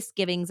same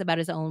misgivings about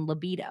his own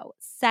libido.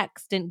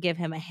 Sex didn't give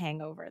him a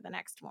hangover the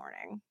next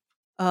morning.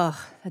 Ugh,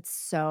 that's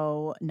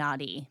so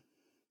naughty.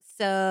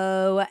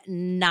 So,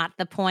 not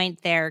the point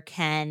there,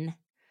 Ken.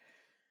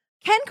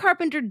 Ken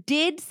Carpenter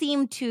did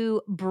seem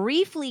to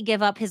briefly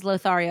give up his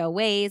Lothario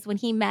ways when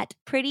he met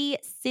pretty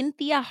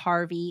Cynthia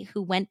Harvey,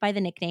 who went by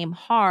the nickname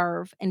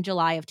Harv in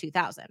July of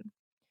 2000.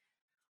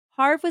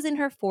 Harv was in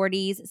her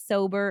 40s,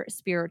 sober,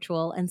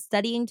 spiritual, and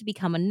studying to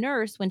become a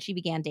nurse when she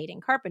began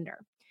dating Carpenter.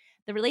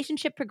 The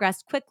relationship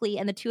progressed quickly,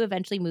 and the two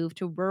eventually moved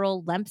to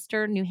rural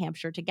Lempster, New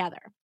Hampshire together.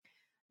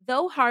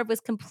 Though Harv was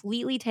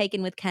completely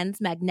taken with Ken's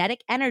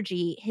magnetic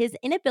energy, his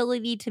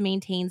inability to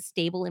maintain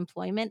stable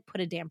employment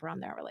put a damper on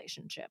their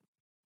relationship.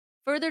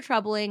 Further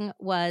troubling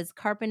was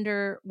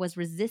Carpenter was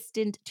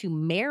resistant to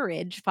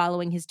marriage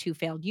following his two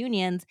failed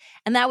unions,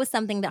 and that was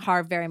something that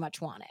Harv very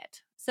much wanted.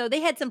 So they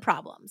had some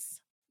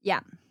problems.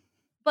 Yeah.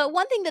 But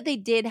one thing that they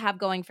did have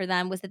going for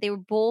them was that they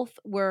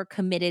were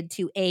committed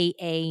to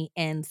AA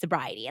and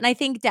sobriety. And I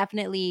think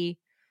definitely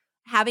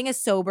having a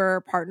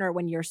sober partner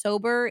when you're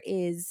sober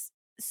is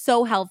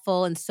so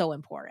helpful and so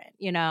important,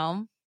 you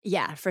know?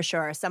 Yeah, for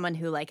sure. Someone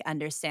who, like,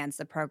 understands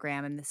the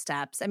program and the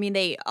steps. I mean,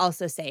 they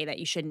also say that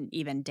you shouldn't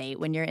even date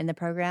when you're in the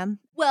program.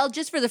 Well,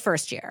 just for the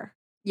first year.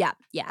 Yeah,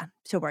 yeah,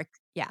 to work.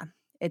 Yeah,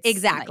 it's like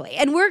Exactly.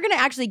 And we're going to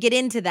actually get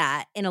into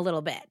that in a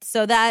little bit.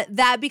 So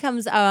that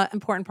becomes an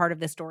important part of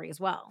this story as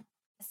well.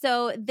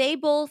 So they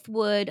both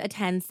would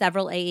attend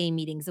several AA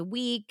meetings a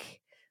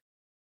week,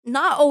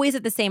 not always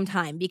at the same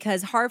time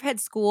because Harv had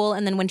school.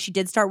 And then when she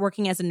did start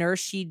working as a nurse,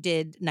 she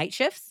did night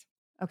shifts.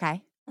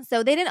 okay.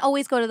 So they didn't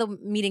always go to the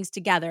meetings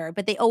together,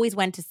 but they always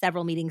went to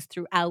several meetings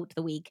throughout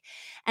the week.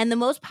 And the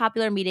most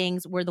popular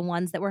meetings were the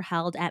ones that were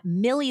held at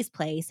Millie's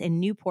place in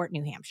Newport,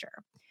 New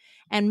Hampshire.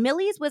 And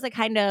Millie's was a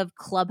kind of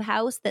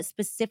clubhouse that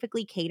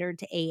specifically catered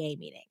to AA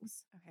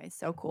meetings. Okay,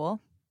 so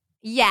cool.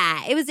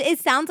 Yeah, it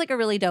sounds like a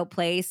really dope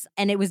place,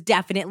 and it was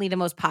definitely the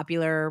most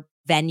popular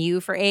venue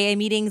for AA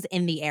meetings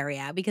in the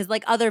area because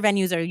like other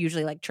venues are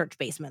usually like church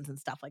basements and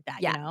stuff like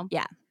that, Yeah, you know?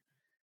 yeah.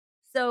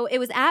 So it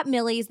was at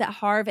Millie's that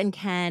Harv and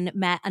Ken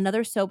met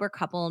another sober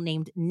couple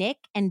named Nick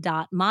and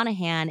Dot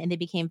Monahan, and they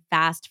became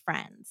fast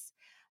friends.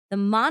 The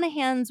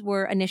Monahans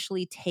were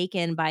initially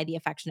taken by the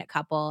affectionate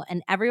couple,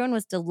 and everyone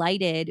was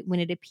delighted when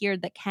it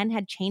appeared that Ken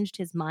had changed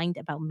his mind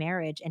about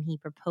marriage and he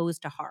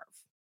proposed to Harv.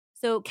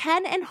 So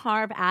Ken and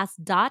Harv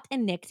asked Dot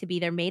and Nick to be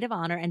their maid of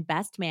honor and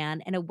best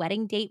man, and a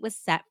wedding date was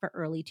set for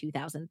early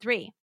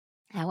 2003.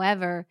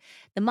 However,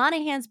 the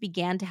Monahans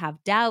began to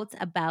have doubts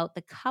about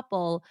the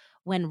couple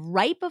when,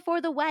 right before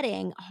the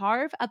wedding,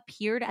 Harv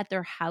appeared at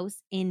their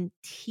house in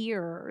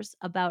tears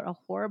about a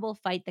horrible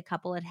fight the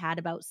couple had had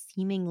about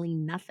seemingly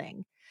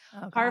nothing.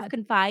 Oh, Harv God.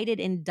 confided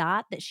in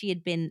Dot that she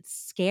had been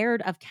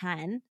scared of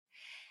Ken,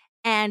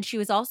 and she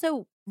was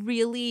also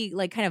really,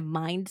 like, kind of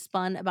mind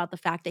spun about the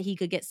fact that he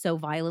could get so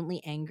violently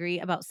angry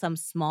about some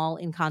small,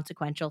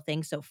 inconsequential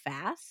thing so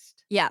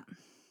fast. Yeah.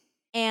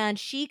 And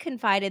she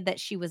confided that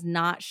she was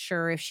not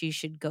sure if she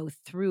should go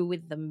through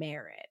with the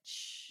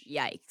marriage.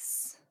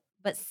 Yikes.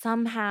 But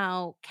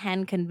somehow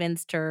Ken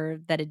convinced her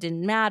that it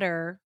didn't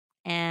matter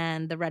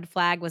and the red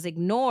flag was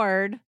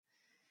ignored.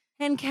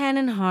 And Ken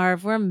and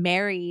Harv were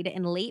married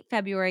in late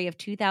February of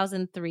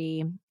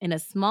 2003 in a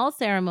small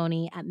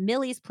ceremony at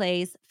Millie's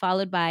place,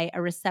 followed by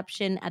a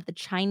reception at the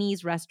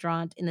Chinese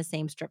restaurant in the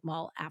same strip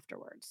mall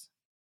afterwards.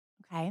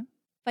 Okay.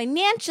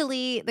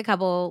 Financially, the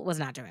couple was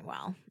not doing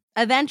well.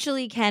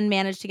 Eventually, Ken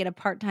managed to get a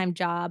part-time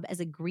job as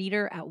a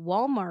greeter at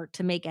Walmart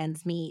to make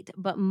ends meet,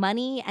 but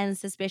money and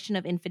suspicion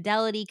of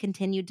infidelity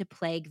continued to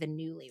plague the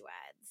newlyweds.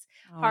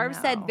 Oh, Harv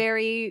said no.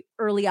 very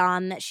early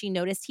on that she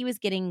noticed he was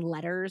getting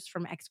letters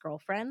from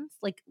ex-girlfriends,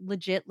 like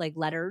legit like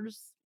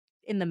letters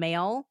in the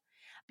mail,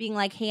 being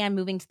like, "Hey, I'm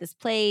moving to this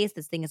place.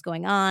 This thing is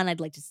going on. I'd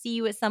like to see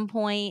you at some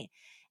point."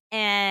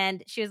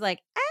 And she was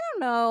like, "I don't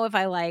know if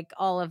I like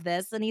all of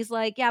this." And he's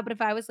like, "Yeah, but if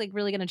I was like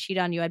really gonna cheat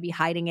on you, I'd be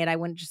hiding it. I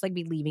wouldn't just like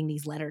be leaving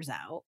these letters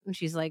out." And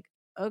she's like,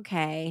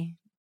 "Okay,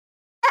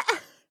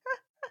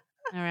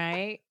 all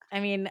right." I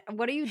mean,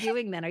 what are you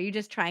doing then? Are you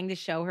just trying to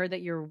show her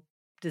that you're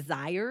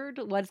desired?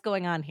 What's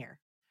going on here?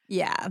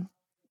 Yeah.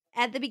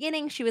 At the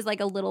beginning, she was like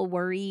a little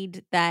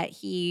worried that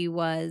he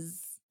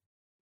was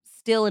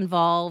still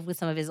involved with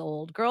some of his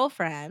old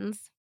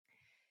girlfriends.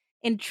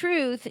 In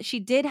truth, she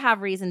did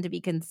have reason to be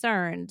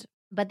concerned,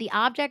 but the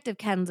object of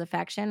Ken's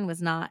affection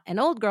was not an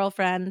old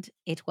girlfriend,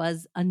 it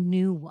was a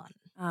new one.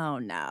 Oh,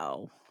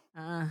 no.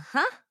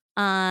 Uh-huh.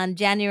 On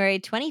January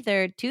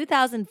 23rd,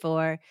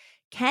 2004,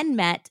 Ken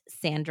met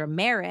Sandra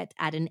Merritt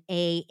at an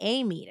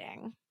AA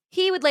meeting.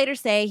 He would later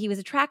say he was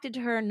attracted to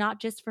her not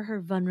just for her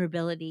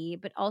vulnerability,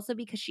 but also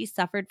because she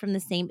suffered from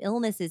the same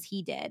illnesses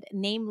he did,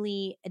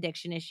 namely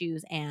addiction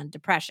issues and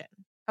depression.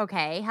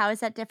 Okay. How is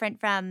that different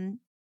from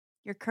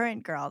your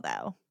current girl,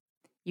 though?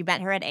 You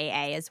met her at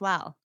AA as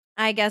well.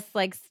 I guess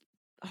like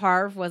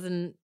Harv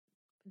wasn't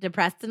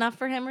depressed enough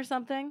for him or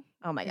something?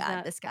 Oh, my Is God.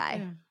 that This guy.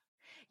 yeah.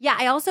 Yeah,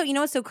 I also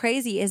what's so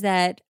crazy is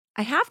that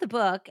I have the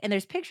book and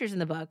there's pictures in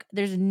the book.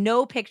 There's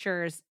no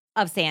pictures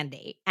of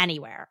Sandy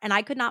anywhere, and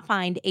I could not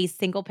find a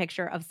single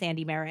picture of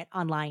Sandy Merritt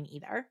online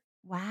either.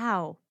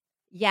 Wow.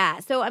 Yeah,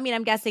 so, I mean,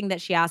 I'm guessing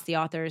that she asked the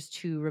authors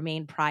to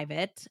remain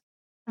private,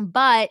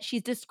 but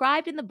she's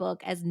described in the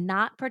book as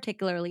not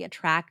particularly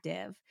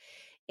attractive.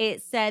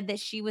 It said that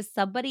she was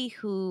somebody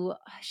who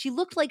she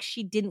looked like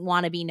she didn't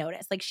wanna be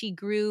noticed, like, she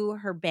grew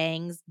her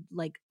bangs,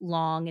 like,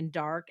 long and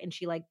dark, and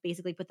she, like,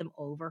 basically put them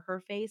over her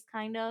face,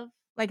 kind of.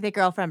 Like the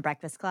girl from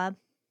Breakfast Club?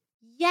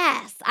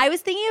 Yes, I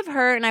was thinking of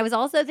her, and I was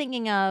also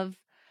thinking of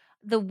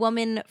the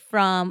woman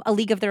from A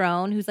League of Their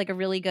Own, who's, like, a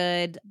really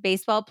good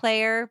baseball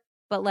player,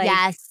 but, like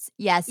Yes.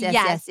 Yes, yes,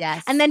 yes, yes,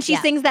 yes. and then she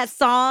Yeah. sings that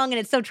song, and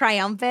it's so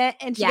triumphant,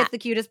 and she Yeah. gets the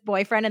cutest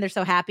boyfriend, and they're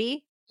so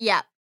happy.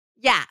 Yeah.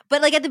 Yeah,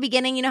 but, like, at the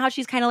beginning, you know how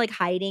she's kinda, like,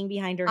 hiding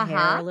behind her hair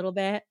Uh-huh. a little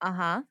bit?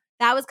 Uh-huh.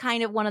 That was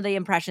kind of one of the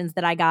impressions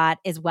that I got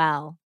as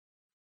well.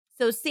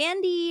 So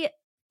Sandy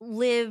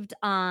lived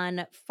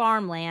on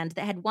farmland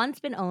that had once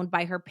been owned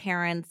by her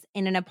parents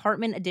in an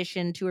apartment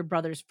addition to her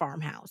brother's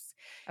farmhouse.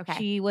 Okay.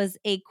 She was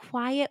a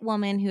quiet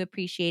woman who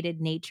appreciated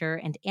nature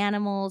and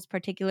animals,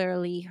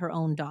 particularly her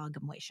own dog,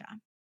 Moisha.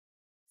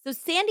 So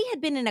Sandy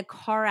had been in a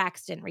car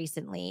accident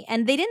recently,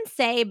 and they didn't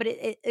say, but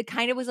it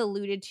kind of was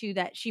alluded to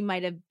that she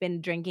might have been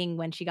drinking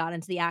when she got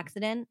into the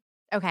accident.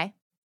 Okay.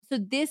 So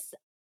this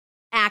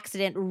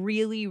accident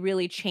really,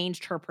 really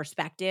changed her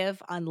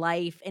perspective on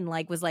life and,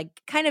 like, was,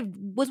 like, kind of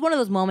was one of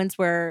those moments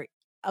where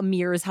a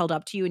mirror is held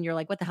up to you and you're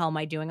like, "What the hell am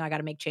I doing? I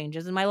gotta make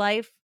changes in my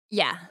life."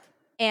 Yeah.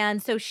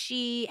 And so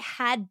she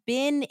had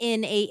been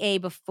in AA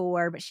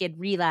before, but she had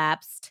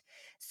relapsed.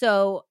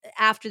 So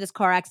after this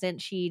car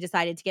accident, she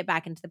decided to get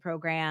back into the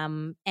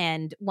program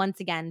and once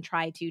again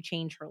try to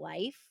change her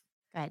life.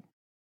 Good.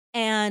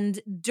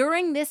 And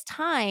during this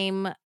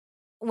time,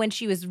 when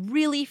she was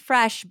really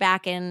fresh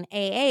back in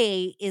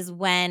AA is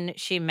when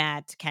she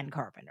met Ken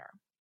Carpenter.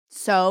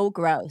 So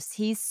gross.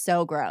 He's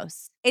so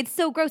gross. It's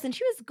so gross, and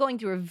she was going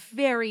through a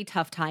very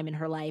tough time in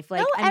her life, No,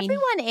 like, I mean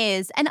everyone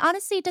is. And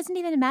honestly, it doesn't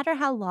even matter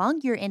how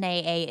long you're in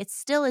AA. It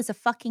still is a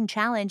fucking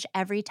challenge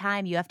every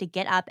time you have to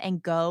get up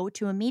and go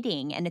to a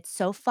meeting. And it's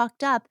so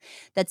fucked up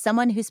that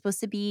someone who's supposed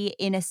to be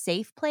in a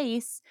safe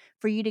place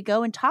for you to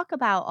go and talk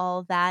about all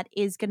of that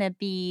is going to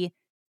be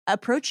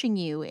approaching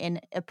you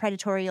in a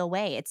predatorial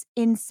way. It's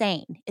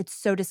insane. It's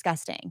so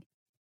disgusting.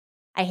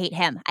 I hate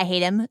him. I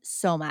hate him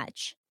so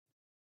much.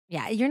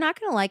 yeah, you're not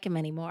gonna like him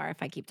anymore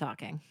if I keep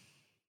talking.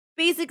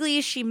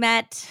 Basically, she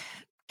met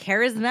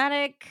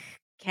charismatic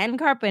Ken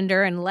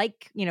Carpenter. And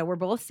we're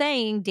both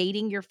saying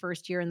dating your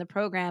first year in the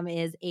program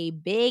is a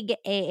big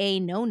AA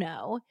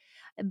no-no.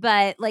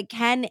 But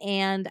Ken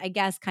and I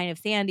guess kind of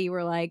Sandy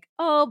were like,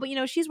 oh, but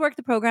she's worked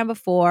the program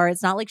before.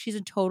 It's not like she's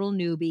a total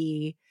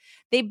newbie.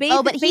 They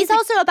Oh, but he's basic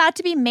also about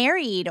to be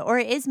married or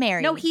is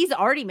married. No, he's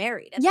already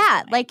married at this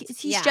Yeah, point.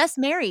 he's just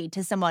married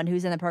to someone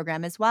who's in the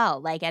program as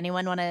well.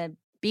 Anyone want to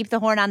beep the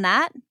horn on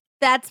that?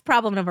 That's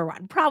problem number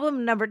 1.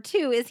 Problem number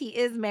 2 is he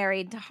is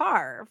married to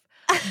Harv.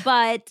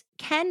 But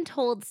Ken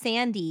told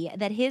Sandy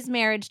that his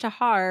marriage to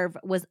Harv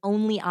was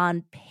only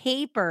on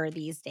paper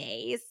these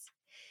days.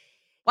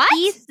 What?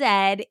 He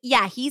said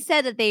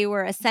that they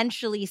were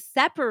essentially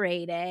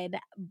separated,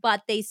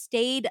 but they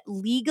stayed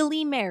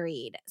legally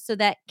married so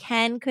that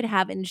Ken could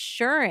have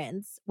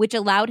insurance, which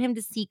allowed him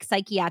to seek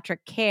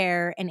psychiatric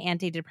care and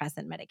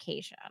antidepressant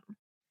medication.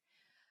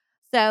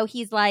 So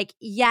he's like,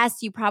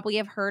 yes, you probably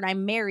have heard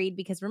I'm married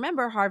because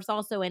remember, Harv's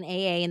also in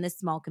AA in this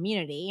small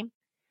community.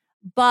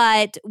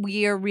 But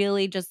we are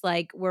really just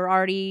we're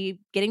already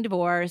getting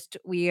divorced.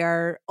 We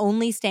are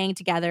only staying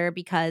together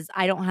because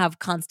I don't have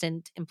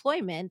constant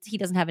employment. He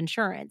doesn't have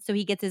insurance. So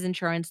he gets his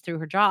insurance through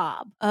her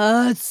job.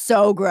 It's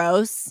so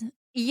gross.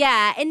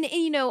 Yeah. And,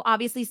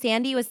 obviously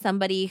Sandy was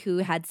somebody who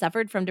had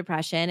suffered from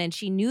depression and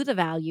she knew the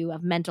value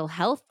of mental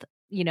health,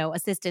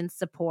 assistance,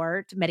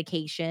 support,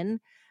 medication.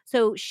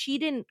 So she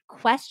didn't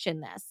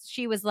question this.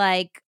 She was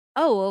like,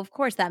 oh, of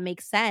course, that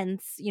makes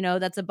sense.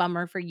 That's a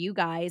bummer for you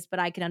guys, but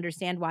I can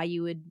understand why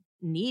you would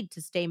need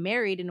to stay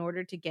married in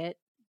order to get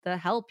the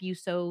help you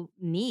so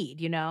need.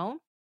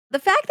 The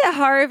fact that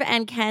Harv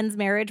and Ken's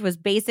marriage was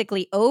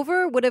basically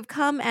over would have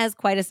come as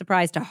quite a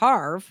surprise to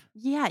Harv.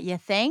 Yeah, you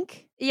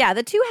think? Yeah,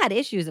 the two had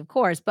issues, of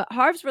course, but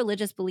Harv's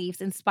religious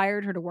beliefs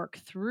inspired her to work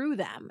through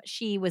them.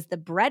 She was the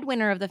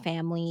breadwinner of the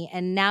family,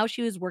 and now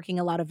she was working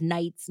a lot of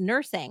nights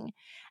nursing.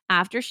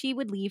 After she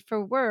would leave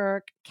for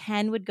work,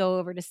 Ken would go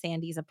over to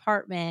Sandy's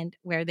apartment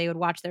where they would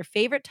watch their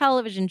favorite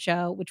television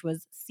show, which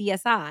was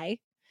CSI,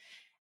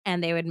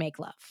 and they would make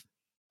love.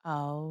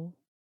 Oh,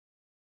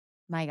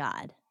 my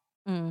God.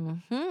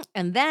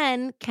 And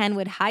then Ken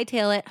would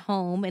hightail it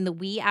home in the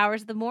wee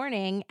hours of the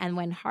morning. And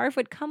when Harv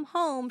would come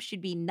home,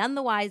 she'd be none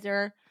the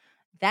wiser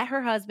that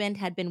her husband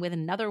had been with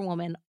another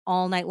woman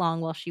all night long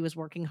while she was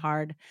working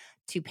hard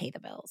to pay the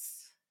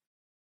bills.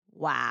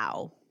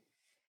 Wow.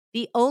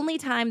 The only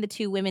time the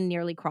two women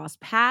nearly crossed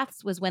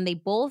paths was when they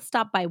both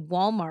stopped by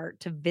Walmart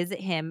to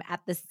visit him at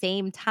the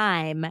same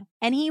time,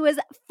 and he was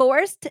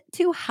forced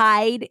to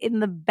hide in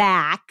the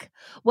back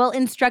while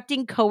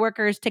instructing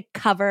coworkers to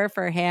cover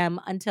for him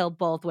until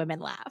both women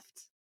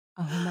left.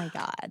 Oh my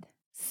God.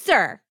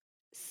 Sir,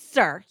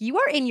 you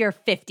are in your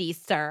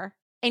 50s, sir,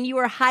 and you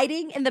are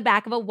hiding in the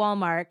back of a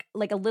Walmart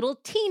like a little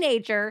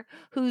teenager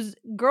whose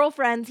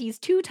girlfriends he's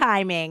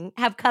two-timing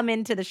have come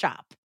into the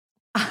shop.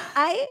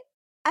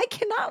 I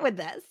cannot with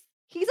this.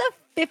 He's a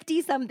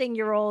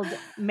 50-something-year-old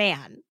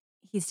man.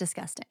 He's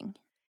disgusting.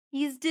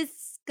 He's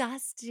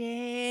disgusting.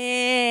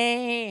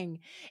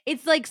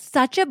 It's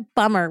such a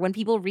bummer when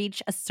people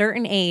reach a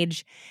certain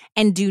age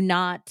and do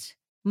not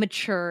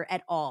mature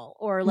at all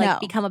or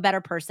become a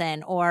better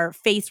person or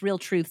face real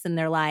truths in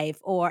their life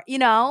or.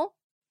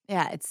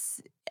 Yeah,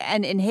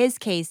 and in his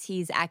case,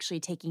 he's actually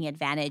taking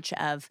advantage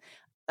of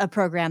a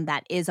program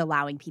that is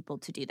allowing people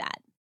to do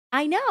that.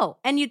 I know.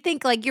 And you'd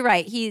think you're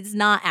right. He's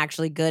not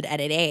actually good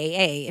at it.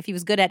 AAA. If he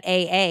was good at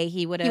AA,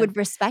 he would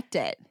respect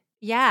it.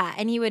 Yeah.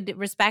 And he would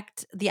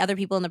respect the other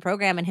people in the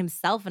program and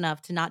himself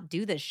enough to not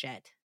do this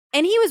shit.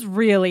 And he was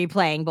really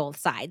playing both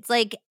sides.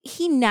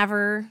 He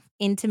never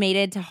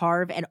intimated to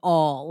Harv at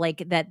all,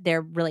 that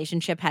their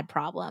relationship had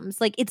problems.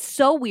 It's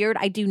so weird.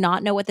 I do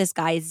not know what this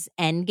guy's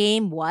end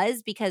game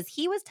was because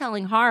he was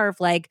telling Harv,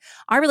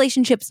 our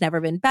relationship's never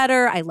been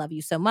better. I love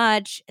you so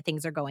much.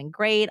 Things are going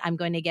great. I'm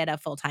going to get a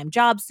full-time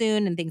job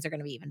soon and things are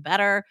going to be even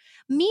better.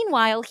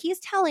 Meanwhile,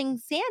 he's telling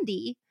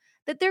Sandy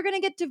that they're going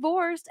to get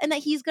divorced and that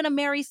he's going to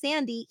marry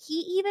Sandy.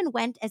 He even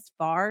went as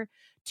far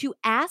to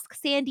ask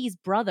Sandy's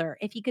brother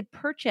if he could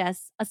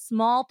purchase a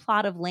small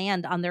plot of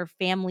land on their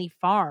family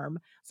farm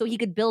so he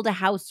could build a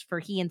house for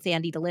he and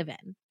Sandy to live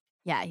in.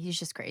 Yeah, he's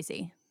just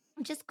crazy.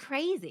 Just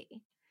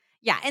crazy.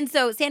 Yeah, and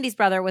so Sandy's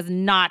brother was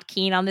not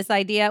keen on this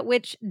idea,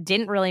 which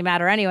didn't really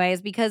matter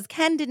anyways because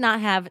Ken did not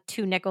have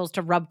 2 nickels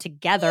to rub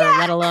together,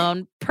 let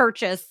alone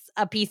purchase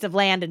a piece of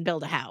land and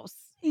build a house.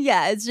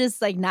 Yeah, it's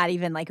just not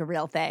even a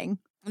real thing.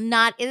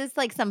 It is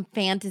some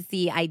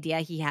fantasy idea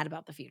he had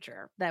about the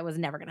future that was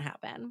never going to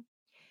happen.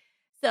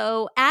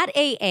 So at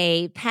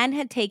AA, Penn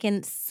had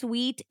taken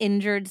sweet,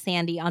 injured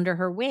Sandy under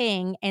her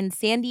wing, and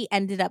Sandy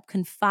ended up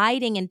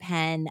confiding in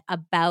Penn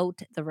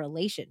about the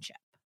relationship.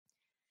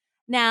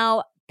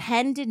 Now,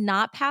 Penn did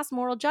not pass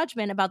moral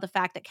judgment about the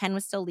fact that Ken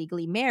was still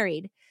legally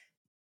married,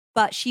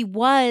 but she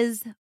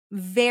was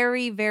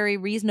very, very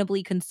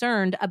reasonably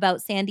concerned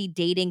about Sandy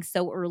dating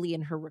so early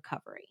in her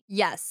recovery.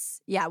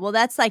 Yes. Yeah, well,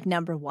 that's, like,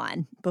 number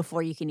 1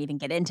 before you can even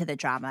get into the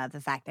drama of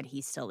the fact that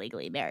he's still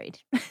legally married.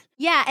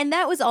 Yeah, and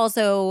that was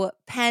also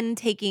Penn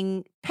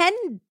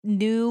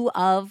knew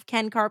of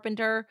Ken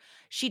Carpenter.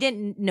 She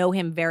didn't know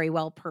him very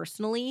well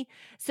personally.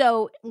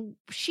 So,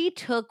 she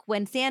took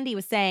when Sandy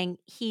was saying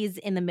he's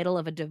in the middle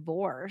of a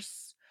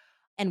divorce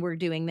and we're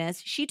doing this,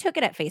 she took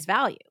it at face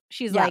value.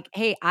 She's Yep, like,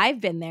 "Hey, I've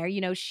been there."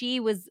 She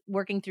was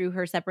working through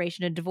her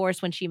separation and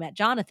divorce when she met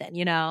Jonathan.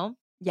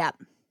 yep.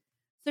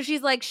 So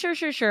she's like, "Sure,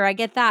 sure, sure, I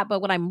get that, but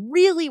what I'm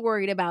really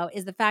worried about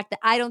is the fact that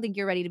I don't think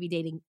you're ready to be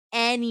dating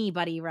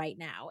anybody right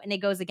now, and it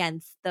goes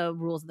against the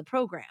rules of the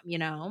program?"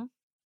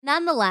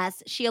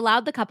 Nonetheless, she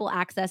allowed the couple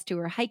access to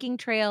her hiking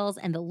trails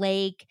and the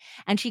lake,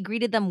 and she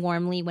greeted them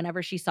warmly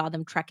whenever she saw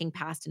them trekking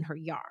past in her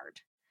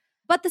yard.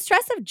 But the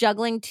stress of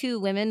juggling two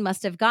women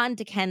must have gotten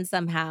to Ken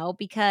somehow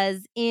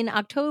because in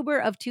October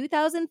of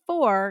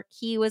 2004,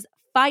 he was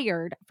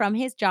fired from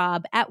his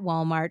job at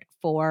Walmart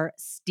for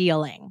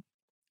stealing.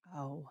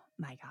 Oh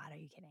my god, are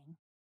you kidding?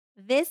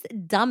 This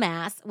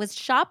dumbass was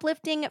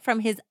shoplifting from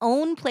his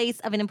own place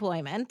of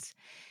employment.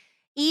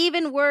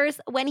 Even worse,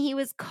 when he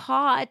was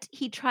caught,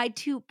 he tried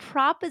to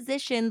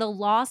proposition the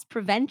loss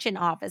prevention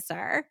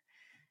officer.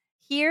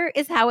 Here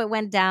is how it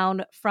went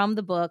down from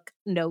the book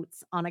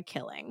Notes on a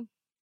Killing.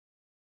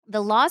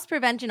 The loss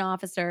prevention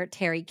officer,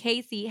 Terry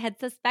Casey, had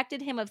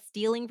suspected him of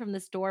stealing from the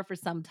store for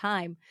some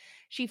time.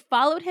 She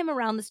followed him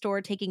around the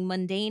store, taking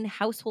mundane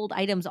household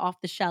items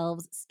off the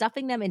shelves,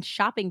 stuffing them in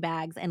shopping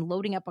bags, and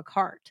loading up a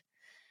cart.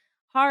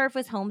 Harv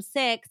was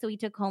homesick, so he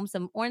took home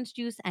some orange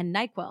juice and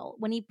NyQuil.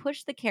 When he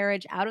pushed the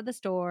carriage out of the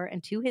store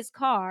and to his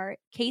car,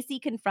 Casey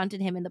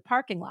confronted him in the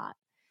parking lot.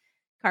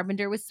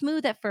 Carpenter was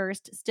smooth at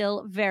first,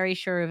 still very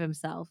sure of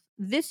himself.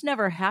 "This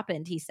never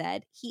happened," he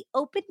said. He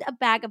opened a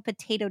bag of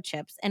potato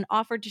chips and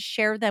offered to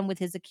share them with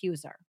his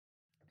accuser.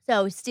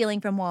 So,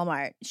 stealing from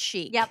Walmart,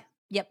 Yep, chic.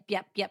 yep,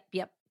 yep, yep,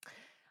 yep.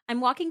 "I'm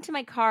walking to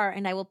my car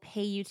and I will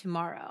pay you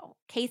tomorrow."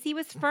 Casey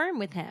was firm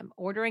with him,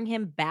 ordering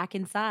him back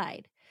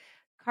inside.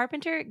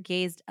 Carpenter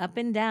gazed up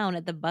and down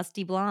at the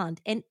busty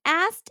blonde and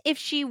asked if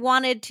she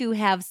wanted to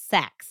have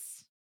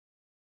sex.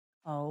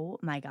 Oh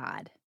my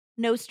god.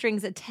 "No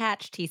strings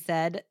attached," he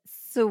said,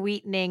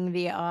 sweetening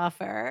the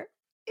offer.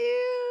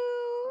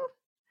 Ew.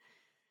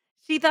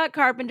 She thought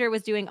Carpenter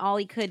was doing all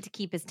he could to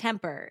keep his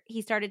temper.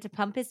 He started to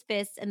pump his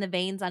fists, and the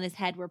veins on his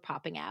head were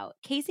popping out.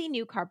 Casey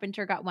knew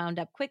Carpenter got wound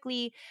up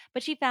quickly,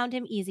 but she found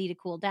him easy to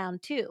cool down,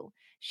 too.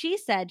 She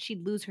said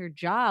she'd lose her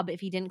job if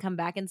he didn't come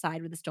back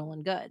inside with the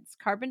stolen goods.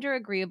 Carpenter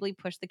agreeably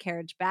pushed the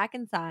carriage back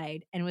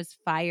inside and was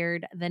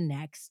fired the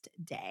next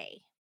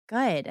day.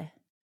 Good.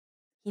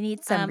 He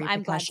needs some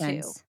I'm glad too.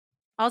 repercussions.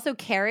 Also,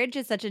 carriage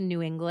is such a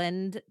New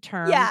England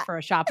term Yeah, for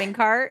a shopping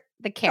cart.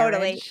 The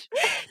totally. carriage.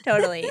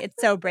 Totally. It's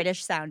so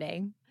British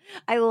sounding.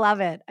 I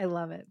love it. I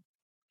love it.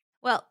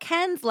 Well,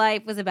 Ken's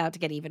life was about to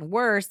get even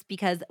worse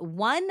because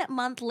 1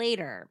 month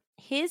later,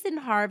 his and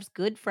Harv's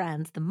good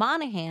friends, the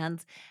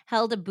Monahans,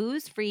 held a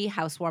booze free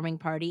housewarming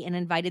party and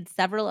invited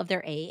several of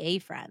their AA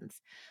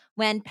friends.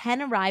 When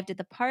Penn arrived at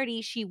the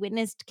party, she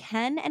witnessed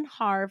Ken and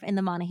Harv in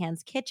the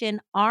Monahans' kitchen,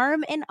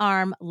 arm in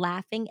arm,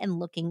 laughing and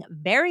looking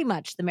very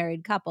much the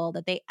married couple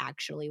that they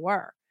actually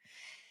were.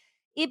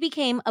 It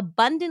became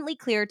abundantly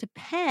clear to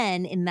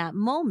Penn in that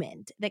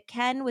moment that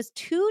Ken was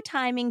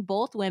two-timing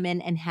both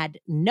women and had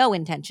no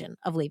intention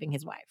of leaving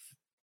his wife.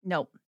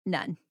 Nope,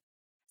 none.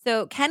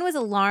 So Ken was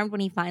alarmed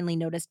when he finally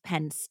noticed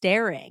Penn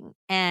staring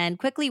and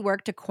quickly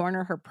worked to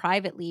corner her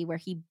privately, where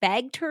he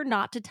begged her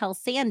not to tell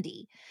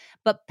Sandy.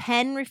 But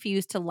Penn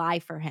refused to lie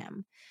for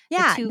him. The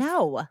Yeah, two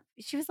no.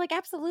 She was like,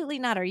 "Absolutely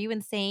not. Are you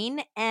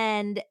insane?"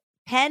 And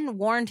Penn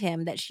warned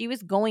him that she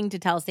was going to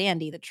tell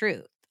Sandy the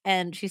truth.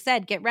 And she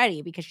said, "Get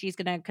ready because she's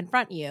going to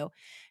confront you."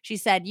 She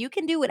said, "You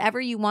can do whatever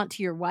you want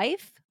to your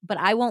wife, but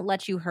I won't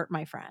let you hurt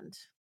my friend."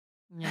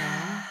 You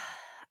know?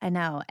 I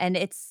know, and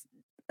it's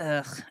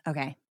ugh,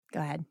 okay, go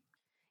ahead.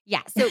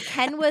 Yeah. So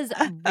Ken was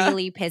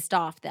really pissed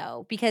off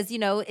though, because,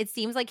 it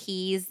seems like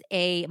he's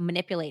a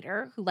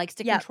manipulator who likes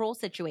to Yep, control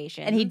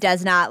and he situations.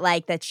 does not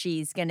like that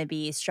she's gonna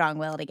be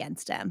strong-willed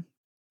against him.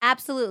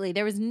 Absolutely.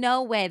 There was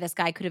no way this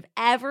guy could have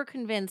ever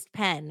convinced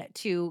Penn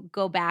to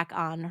go back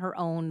on her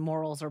own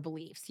morals or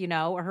beliefs,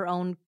 or her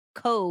own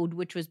code,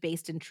 which was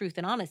based in truth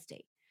and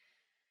honesty.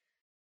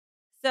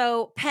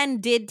 So Penn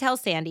did tell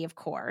Sandy, of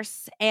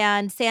course,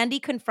 and Sandy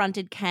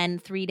confronted Ken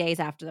 3 days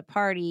after the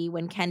party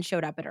when Ken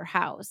showed up at her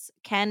house.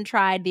 Ken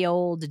tried the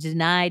old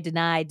deny,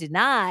 deny,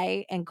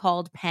 deny and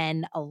called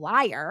Penn a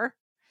liar,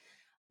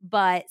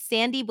 but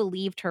Sandy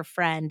believed her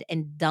friend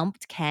and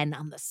dumped Ken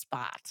on the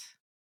spot.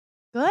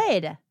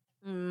 Good.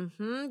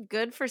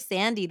 Good for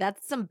Sandy.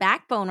 That's some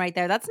backbone right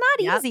there. That's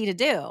not Yep. easy to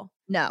do.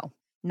 No,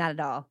 not at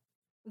all.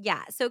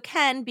 Yeah, so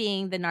Ken,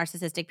 being the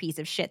narcissistic piece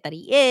of shit that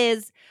he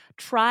is,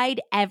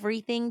 tried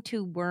everything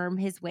to worm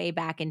his way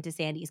back into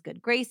Sandy's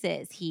good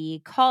graces.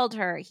 He called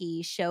her,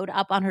 he showed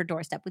up on her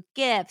doorstep with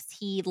gifts,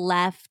 he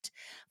left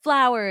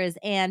flowers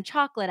and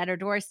chocolate at her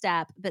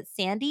doorstep, but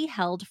Sandy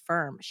held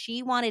firm.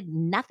 She wanted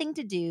nothing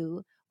to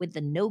do with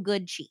the no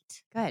good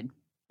cheat. Good.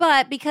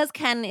 But because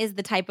Ken is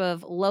the type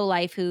of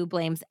lowlife who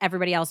blames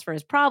everybody else for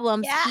his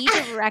problems, Yeah. he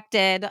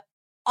directed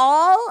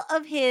all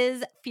of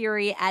his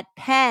fury at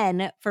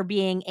Penn for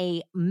being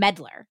a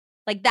meddler.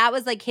 Like, that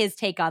was, like, his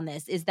take on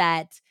this, is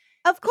that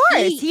Of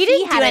course. He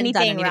didn't do hadn't done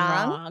anything anything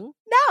wrong. wrong.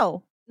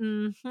 No.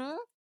 Mhm.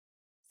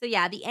 So,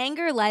 yeah, the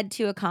anger led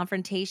to a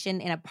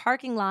confrontation in a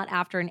parking lot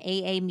after an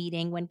AA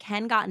meeting when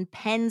Ken got in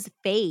Penn's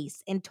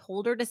face and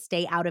told her to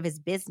stay out of his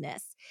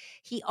business.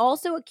 He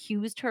also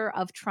accused her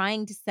of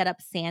trying to set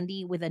up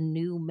Sandy with a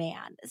new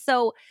man.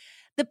 So,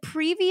 the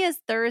previous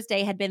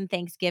Thursday had been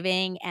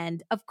Thanksgiving,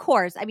 and of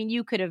course, I mean,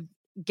 you could have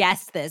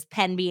guessed this,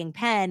 Penn being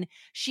Penn,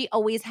 she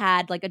always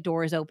had, like, a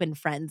doors open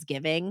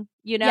Friendsgiving,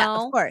 you Yeah, of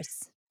know?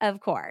 course. Of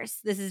course.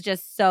 This is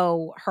just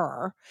so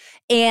her.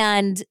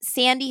 And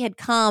Sandy had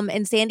come,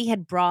 and Sandy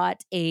had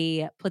brought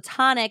a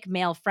platonic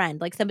male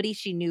friend, like somebody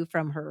she knew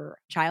from her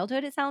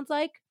childhood, it sounds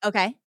like.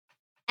 Okay.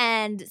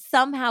 And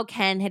somehow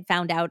Ken had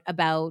found out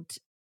about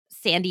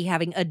Sandy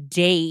having a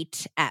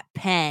date at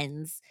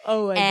Penn's,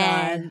 Oh my God.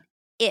 and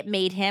it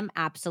made him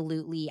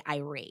absolutely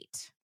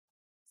irate.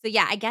 So,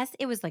 yeah, I guess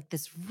it was, like,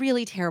 this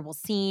really terrible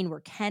scene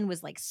where Ken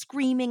was, like,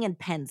 screaming in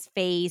Penn's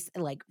face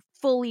and, like,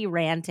 fully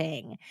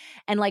ranting,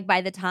 and, like,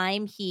 by the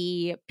time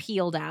he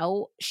peeled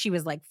out, she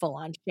was, like, full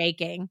on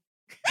shaking.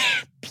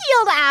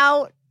 Peeled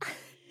out.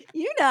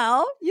 You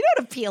know what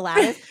a peel out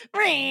is. No,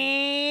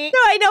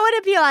 I know what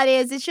a peel out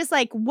is. It's just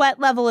like, what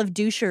level of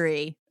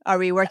douchery are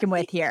we working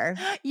with here?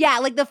 Yeah,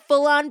 like, the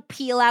full on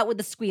peel out with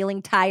the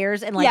squealing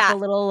tires and, like, Yeah. the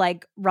little,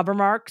 like, rubber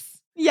marks.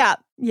 Yeah.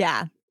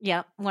 Yeah.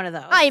 Yep, one of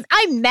those.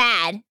 I'm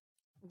mad.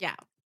 Yeah.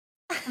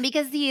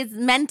 Because he is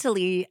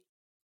mentally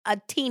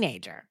a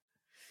teenager.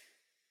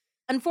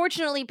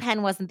 Unfortunately,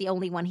 Penn wasn't the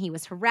only one he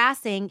was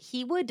harassing.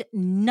 He would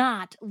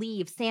not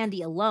leave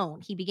Sandy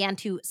alone. He began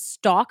to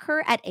stalk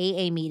her at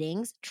AA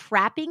meetings,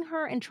 trapping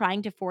her and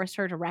trying to force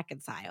her to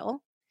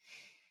reconcile.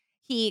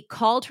 He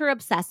called her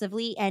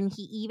obsessively, and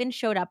he even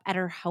showed up at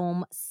her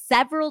home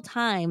several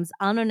times,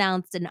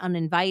 unannounced and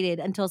uninvited,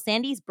 until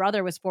Sandy's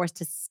brother was forced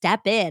to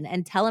step in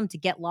and tell him to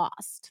get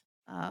lost.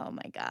 Oh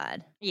my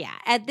God. Yeah,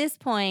 at this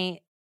point,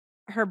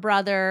 her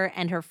brother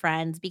and her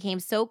friends became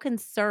so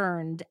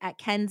concerned at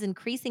Ken's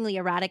increasingly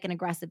erratic and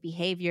aggressive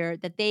behavior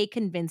that they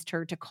convinced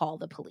her to call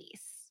the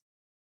police.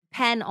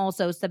 Penn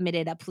also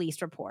submitted a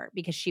police report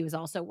because she was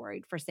also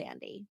worried for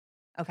Sandy.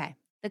 Okay.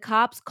 The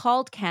cops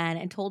called Ken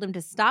and told him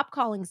to stop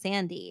calling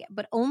Sandy,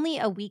 but only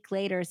a week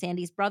later,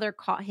 Sandy's brother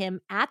caught him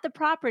at the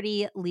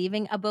property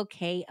leaving a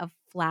bouquet of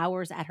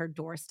flowers at her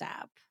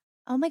doorstep.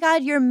 Oh my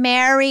God, you're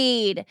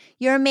married.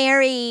 You're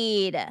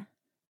married.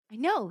 I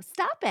know.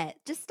 Stop it.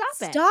 Just stop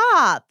it.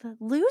 Stop.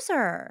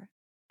 Loser.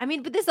 I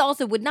mean, but this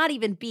also would not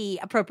even be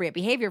appropriate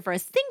behavior for a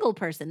single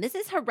person. This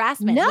is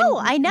harassment. No,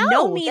 when I know.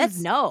 No means That's-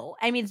 no.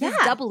 I mean, this is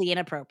Yeah. doubly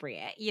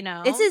inappropriate, you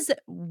know? This is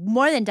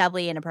more than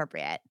doubly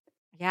inappropriate.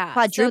 yeah.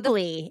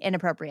 Quadruply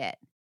inappropriate.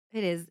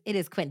 It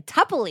is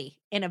quintuply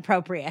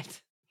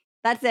inappropriate.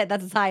 That's it.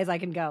 That's as high as I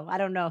can go. I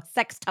don't know.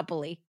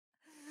 Sextuply.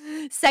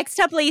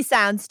 Sextuply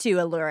sounds too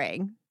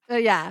alluring.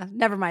 Yeah.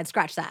 Never mind.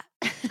 Scratch that.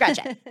 Scratch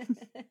it.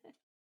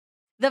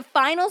 The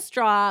final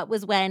straw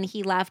was when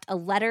he left a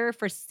letter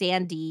for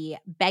Sandy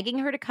begging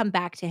her to come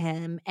back to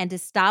him and to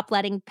stop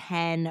letting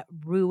Penn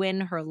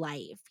ruin her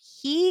life.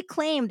 He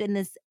claimed in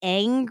this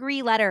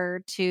angry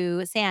letter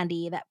to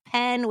Sandy that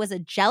Penn was a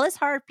jealous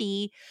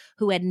harpy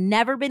who had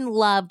never been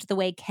loved the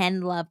way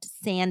Ken loved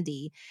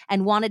Sandy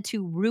and wanted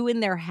to ruin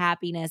their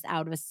happiness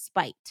out of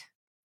spite.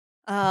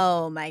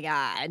 Oh my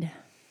God.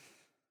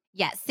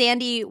 Yeah,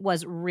 Sandy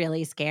was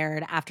really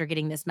scared after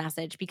getting this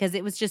message because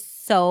it was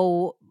just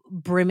so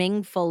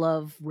brimming full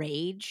of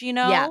rage, you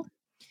know? Yeah.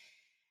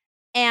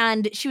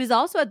 And she was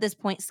also at this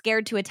point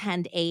scared to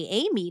attend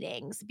AA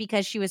meetings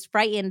because she was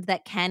frightened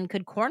that Ken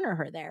could corner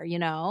her there, you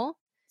know?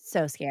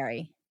 So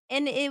scary.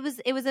 And it was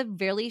a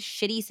really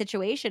shitty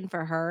situation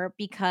for her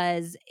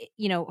because,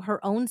 you know,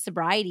 her own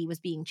sobriety was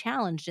being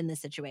challenged in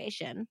this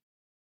situation.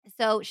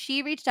 So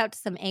she reached out to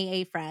some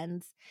AA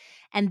friends,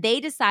 and they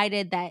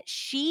decided that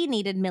she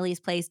needed Millie's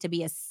place to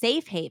be a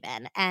safe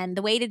haven. And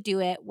the way to do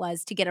it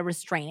was to get a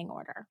restraining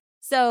order.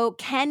 So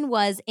Ken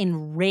was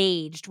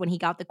enraged when he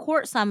got the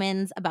court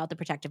summons about the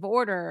protective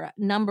order.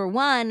 Number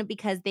one,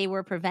 because they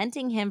were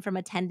preventing him from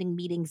attending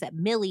meetings at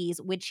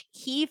Millie's, which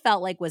he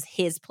felt like was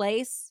his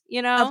place,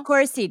 you know? Of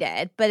course he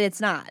did, but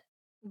it's not.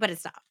 But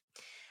it's not.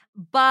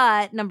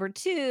 But number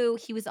two,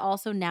 he was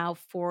also now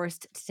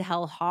forced to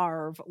tell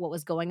Harv what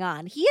was going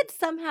on. He had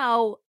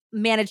somehow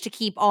managed to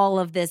keep all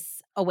of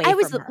this away I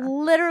was from her.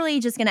 literally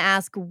just going to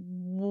ask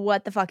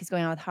what the fuck is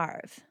going on with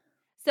Harv.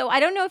 So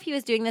I don't know if he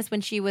was doing this when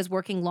she was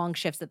working long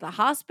shifts at the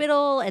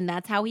hospital and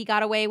that's how he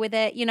got away with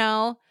it, you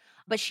know?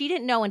 But she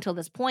didn't know until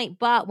this point,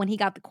 but when he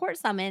got the court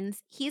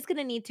summons, he's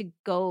gonna need to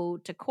go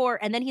to court,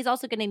 and then he's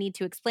also gonna need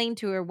to explain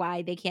to her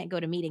why they can't go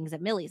to meetings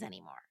at Millie's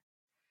anymore.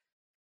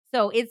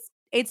 So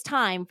it's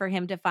time for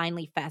him to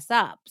finally fess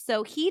up.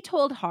 So he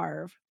told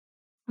Harv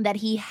that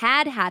he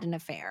had had an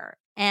affair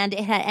and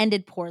it had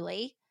ended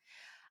poorly.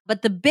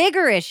 But the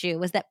bigger issue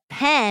was that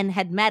Penn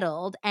had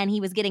meddled and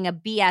he was getting a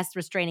BS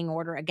restraining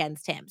order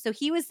against him. So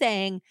he was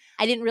saying,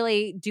 I didn't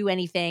really do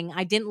anything.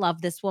 I didn't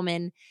love this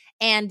woman.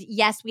 And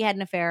yes, we had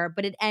an affair,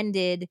 but it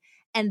ended.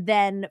 And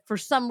then for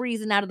some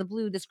reason, out of the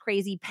blue, this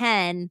crazy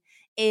Penn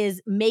is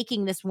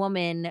making this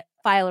woman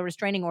file a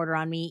restraining order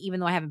on me, even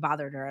though I haven't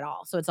bothered her at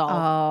all. So it's all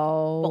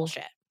Oh,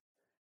 bullshit.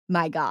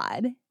 my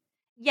God.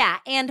 Yeah,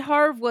 and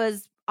Harv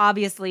was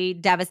obviously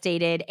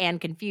devastated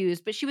and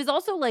confused, but she was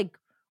also, like,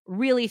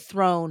 really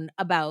thrown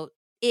about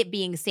it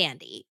being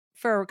Sandy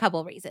for a couple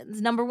of reasons.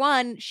 Number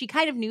 1, she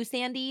kind of knew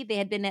Sandy, they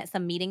had been at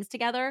some meetings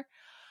together,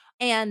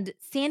 and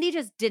Sandy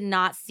just did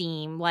not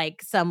seem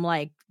like some,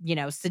 like,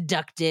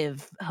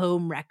 seductive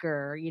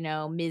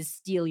homewrecker, Ms.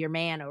 Steal Your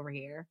Man over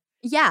here.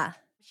 Yeah.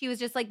 She was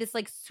just, like, this,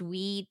 like,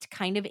 sweet,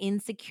 kind of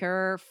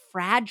insecure,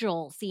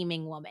 fragile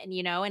seeming woman,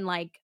 and,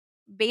 like,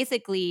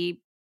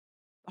 basically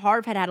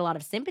Harv had a lot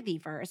of sympathy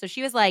for her. So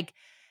she was like,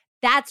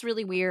 that's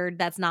really weird.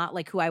 That's not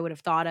like who I would have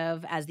thought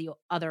of as the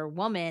other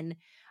woman.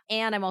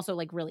 And I'm also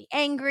like really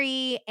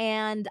angry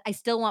and I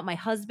still want my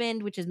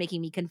husband, which is making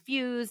me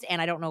confused.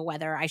 And I don't know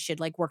whether I should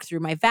like work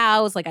through my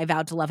vows. Like I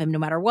vowed to love him no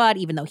matter what,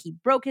 even though he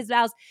broke his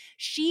vows.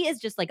 She is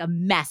just like a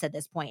mess at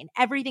this point.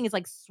 Everything is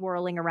like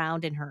swirling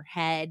around in her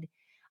head.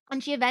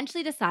 And she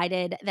eventually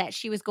decided that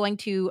she was going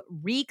to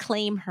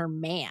reclaim her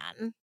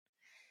man.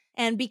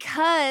 And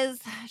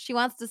because she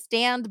wants to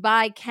stand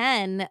by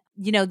Ken,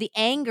 the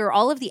anger,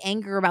 all of the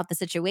anger about the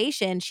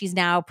situation, she's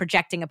now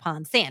projecting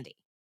upon Sandy.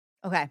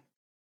 Okay.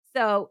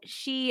 So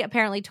she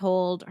apparently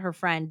told her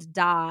friend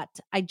Dot,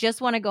 I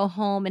just want to go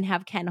home and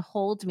have Ken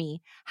hold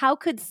me. How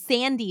could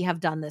Sandy have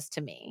done this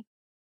to me?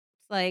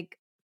 It's like,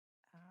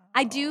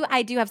 I do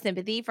have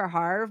sympathy for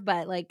Harv,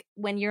 but like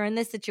when you're in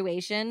this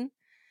situation,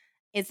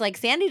 it's like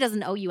Sandy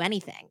doesn't owe you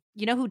anything.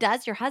 You know who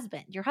does? Your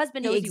husband. Your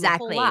husband owes you a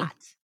whole Exactly. lot,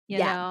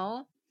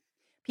 Yeah.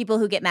 People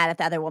who get mad at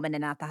the other woman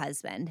and not the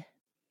husband.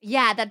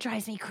 Yeah, that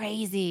drives me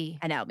crazy.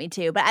 I know, me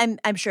too. But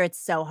I'm sure it's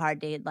so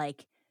hard to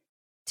like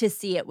to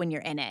see it when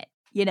you're in it,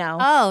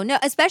 Oh, no,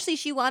 especially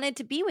she wanted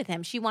to be with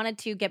him. She wanted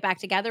to get back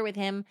together with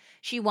him.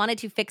 She wanted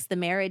to fix the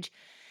marriage.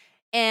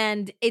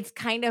 And it's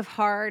kind of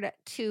hard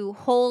to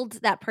hold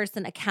that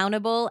person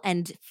accountable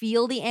and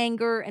feel the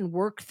anger and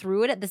work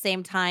through it at the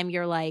same time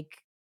you're like,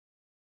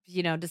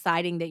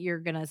 deciding that you're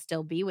going to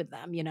still be with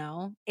them,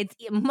 It's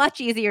much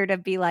easier to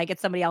be like,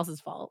 it's somebody else's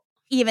fault.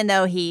 Even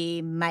though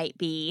he might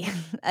be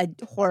a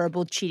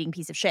horrible cheating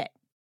piece of shit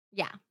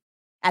Yeah.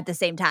 at the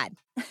same time.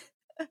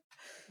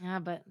 Yeah,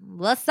 but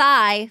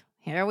Lasai,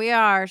 here we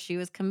are. She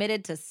was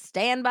committed to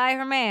stand by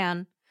her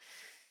man.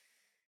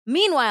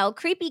 Meanwhile,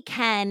 creepy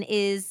Ken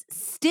is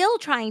still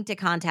trying to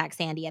contact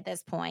Sandy at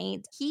this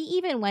point. He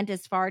even went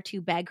as far to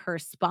beg her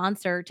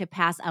sponsor to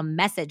pass a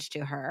message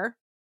to her,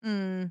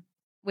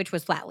 which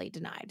was flatly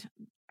denied.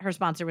 Her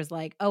sponsor was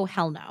like, oh,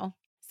 hell no.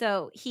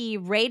 So he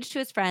raged to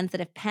his friends that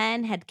if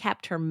Penn had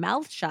kept her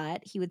mouth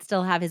shut, he would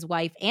still have his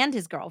wife and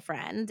his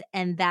girlfriend,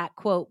 and that,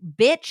 quote,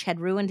 bitch had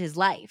ruined his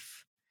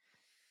life.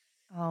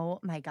 Oh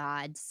my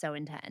God, so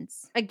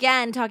intense.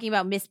 Again, talking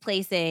about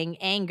misplacing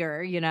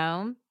anger,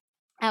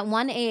 At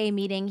one AA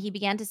meeting, he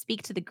began to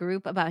speak to the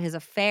group about his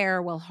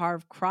affair while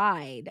Harv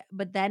cried,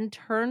 but then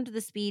turned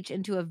the speech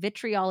into a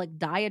vitriolic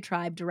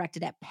diatribe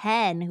directed at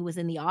Penn, who was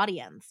in the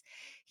audience.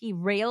 He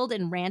railed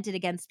and ranted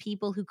against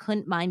people who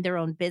couldn't mind their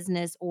own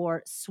business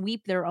or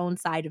sweep their own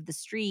side of the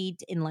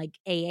street in like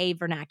AA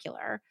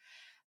vernacular.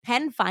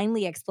 Penn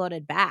finally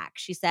exploded back.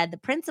 She said, the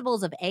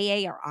principles of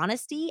AA are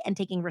honesty and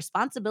taking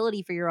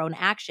responsibility for your own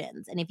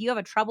actions. And if you have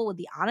a trouble with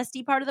the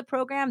honesty part of the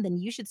program, then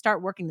you should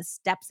start working the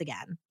steps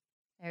again.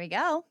 There we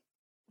go.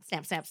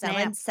 Snap, snap,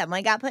 snap.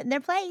 Someone got put in their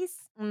place.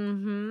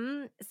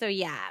 So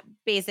yeah,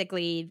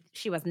 basically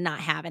she was not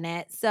having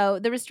it. So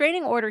the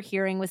restraining order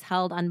hearing was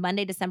held on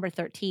Monday, December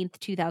 13th,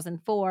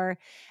 2004,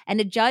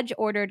 and a judge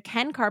ordered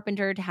Ken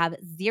Carpenter to have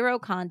zero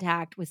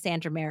contact with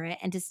Sandra Merritt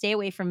and to stay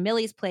away from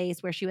Millie's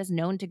place where she was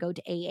known to go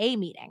to AA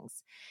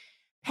meetings.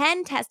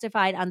 Penn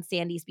testified on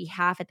Sandy's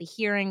behalf at the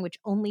hearing, which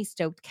only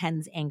stoked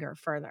Ken's anger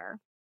further.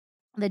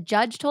 The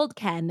judge told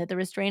Ken that the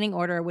restraining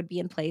order would be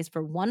in place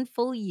for 1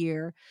 full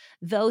year,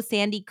 though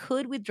Sandy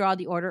could withdraw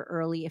the order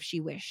early if she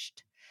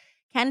wished.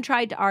 Ken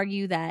tried to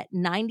argue that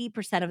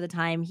 90% of the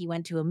time he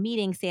went to a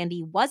meeting,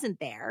 Sandy wasn't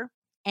there,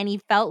 and he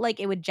felt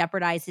like it would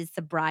jeopardize his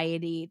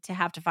sobriety to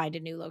have to find a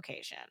new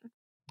location.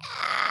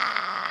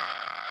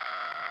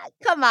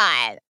 Come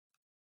on.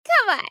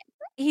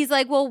 He's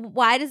like, well,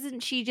 why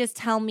doesn't she just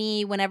tell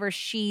me whenever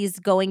she's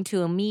going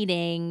to a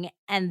meeting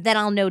and then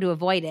I'll know to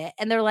avoid it?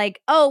 And they're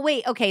like, oh,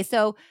 wait, okay,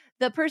 so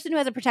the person who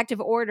has a protective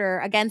order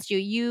against you,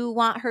 you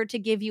want her to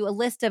give you a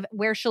list of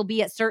where she'll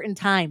be at certain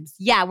times.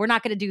 Yeah, we're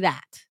not going to do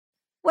that.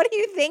 What are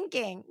you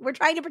thinking? We're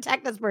trying to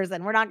protect this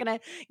person. We're not going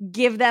to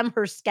give them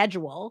her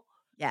schedule.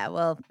 Yeah,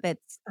 well,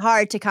 it's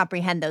hard to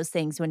comprehend those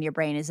things when your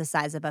brain is the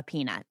size of a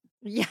peanut.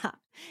 Yeah.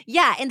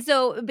 Yeah, and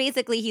so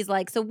basically he's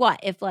like, "So what?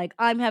 If, like,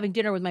 I'm having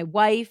dinner with my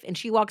wife and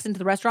she walks into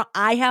the restaurant,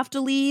 I have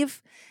to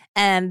leave?"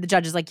 And the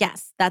judge is like,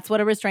 "Yes, that's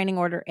what a restraining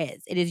order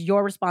is. It is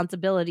your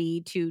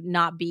responsibility to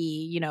not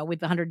be,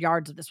 with 100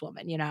 yards of this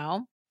woman, you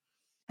know?"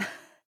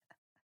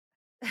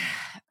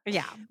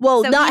 Yeah.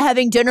 Well, So not he's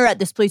having dinner at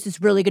this place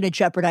is really gonna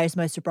jeopardize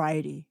my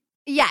sobriety.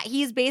 Yeah,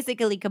 he's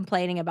basically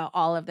complaining about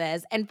all of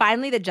this, and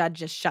finally the judge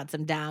just shuts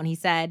him down. He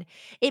said,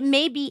 "It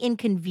may be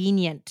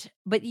inconvenient,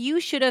 but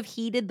you should have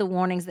heeded the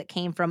warnings that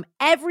came from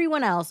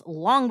everyone else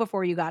long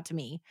before you got to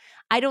me.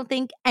 I don't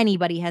think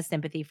anybody has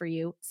sympathy for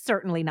you,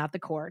 certainly not the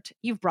court.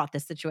 You've brought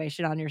this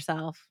situation on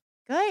yourself."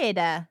 Good.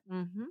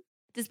 Mhm.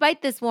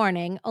 Despite this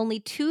warning, only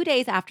 2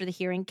 days after the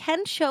hearing,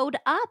 Ken showed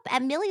up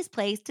at Millie's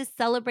place to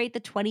celebrate the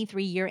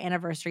 23-year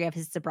anniversary of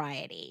his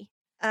sobriety.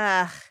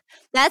 Ugh,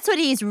 that's what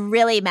he's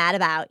really mad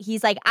about.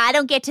 He's like, "I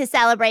don't get to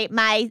celebrate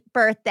my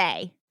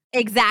birthday."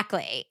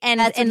 Exactly,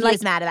 That's what he like,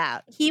 was mad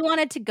about. he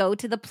wanted to go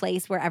to the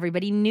place where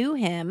everybody knew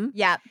him,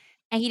 Yep.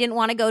 and he didn't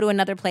wanna go to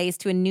another place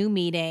to a new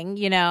meeting,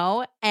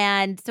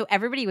 and so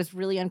everybody was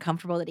really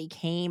uncomfortable that he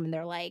came, and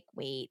they're like,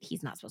 "Wait,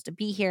 he's not supposed to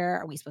be here.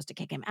 Are we supposed to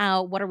kick him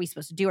out? What are we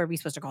supposed to do? Are we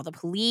supposed to call the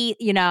police?"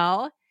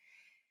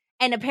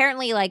 And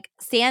apparently, like,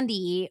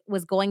 Sandy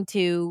was going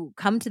to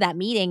come to that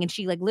meeting, and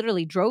she, like,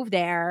 literally drove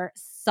there,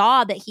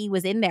 saw that he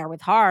was in there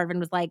with Harv,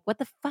 and was like, "What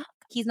the fuck?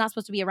 He's not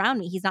supposed to be around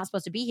me. He's not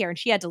supposed to be here," and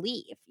she had to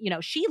leave.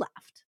 She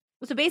left.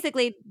 So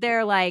basically,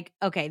 they're like,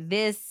 "Okay,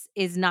 this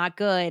is not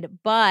good,"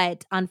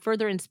 but on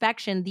further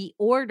inspection, the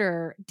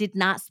order did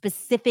not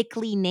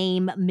specifically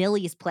name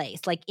Millie's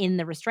place, like, in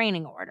the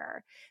restraining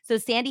order. So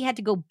Sandy had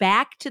to go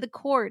back to the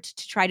court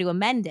to try to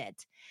amend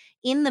it.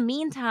 In the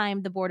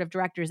meantime, the board of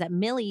directors at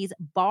Millie's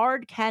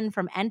barred Ken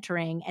from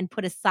entering and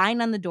put a sign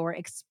on the door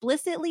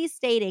explicitly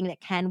stating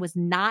that Ken was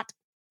not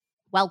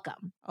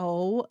welcome.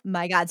 Oh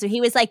my god. So he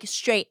was, like,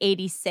 straight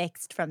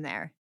 86th from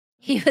there.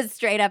 He was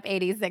straight up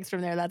 86 from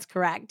there, that's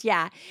correct,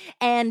 yeah.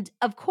 And,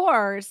 of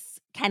course,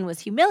 Ken was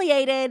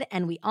humiliated,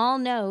 and we all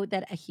know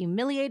that a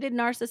humiliated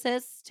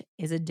narcissist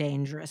is a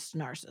dangerous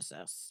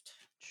narcissist.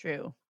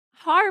 True.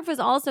 Harv was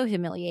also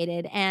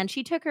humiliated, and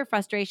she took her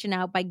frustration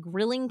out by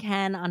grilling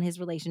Ken on his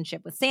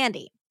relationship with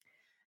Sandy.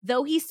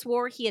 Though he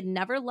swore he had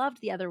never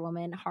loved the other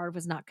woman, Harv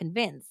was not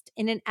convinced.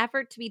 In an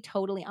effort to be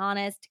totally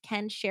honest,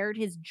 Ken shared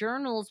his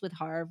journals with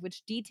Harv,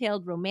 which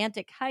detailed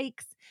romantic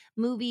hikes,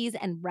 movies,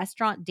 and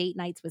restaurant date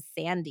nights with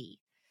Sandy.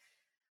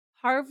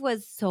 Harv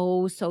was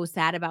so, so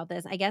sad about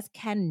this. I guess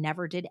Ken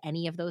never did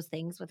any of those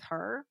things with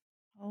her.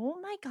 Oh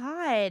my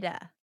god.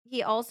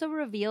 He also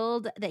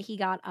revealed that he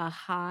got a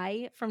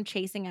high from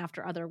chasing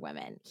after other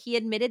women. He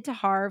admitted to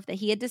Harv that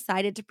he had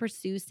decided to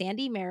pursue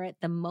Sandy Merritt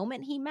the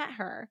moment he met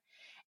her.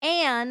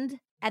 And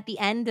at the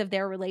end of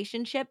their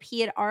relationship,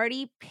 he had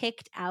already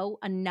picked out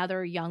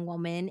another young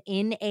woman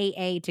in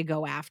AA to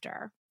go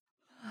after.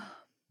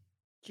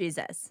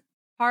 Jesus.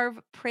 Harv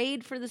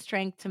prayed for the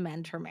strength to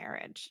mend her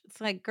marriage.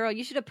 It's like, girl,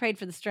 you should have prayed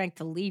for the strength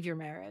to leave your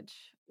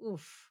marriage.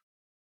 Oof.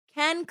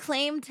 Ken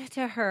claimed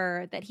to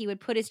her that he would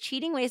put his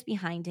cheating ways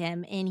behind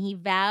him, and he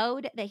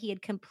vowed that he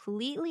had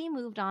completely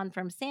moved on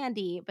from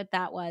Sandy, but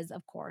that was,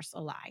 of course,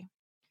 a lie.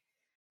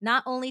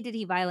 Not only did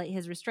he violate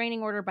his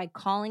restraining order by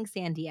calling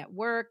Sandy at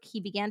work, he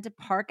began to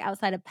park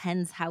outside of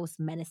Penn's house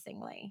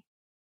menacingly.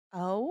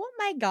 Oh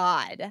my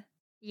god.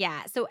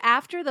 Yeah, so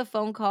after the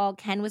phone call,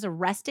 Ken was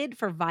arrested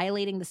for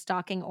violating the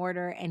stalking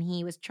order, and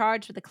he was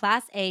charged with a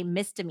Class A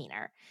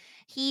misdemeanor.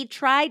 He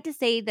tried to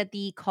say that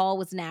the call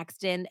was an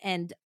accident,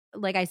 and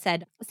like I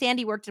said,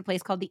 Sandy worked at a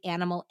place called the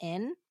Animal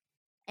Inn,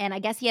 and I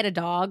guess he had a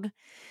dog,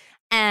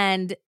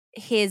 and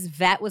his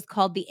vet was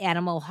called the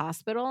Animal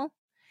Hospital.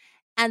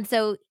 And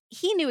so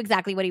he knew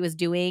exactly what he was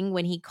doing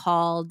when he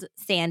called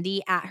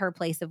Sandy at her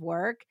place of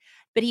work,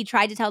 but he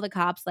tried to tell the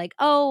cops like,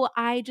 "Oh,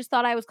 I just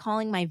thought I was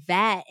calling my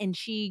vet and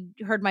she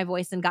heard my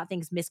voice and got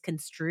things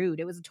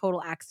misconstrued. It was a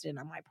total accident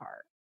on my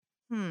part."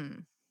 Hmm.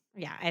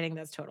 Yeah, I think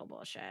that's total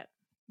bullshit.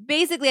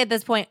 Basically, at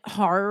this point,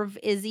 Harv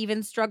is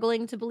even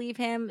struggling to believe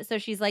him. So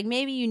she's like,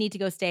 "Maybe you need to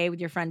go stay with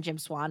your friend Jim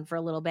Swan for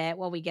a little bit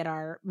while we get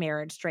our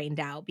marriage straightened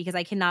out because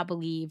I cannot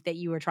believe that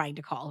you were trying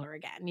to call her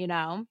again?"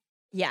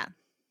 Yeah.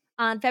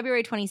 On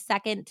February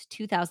 22nd,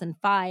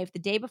 2005, the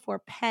day before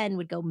Penn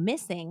would go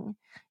missing,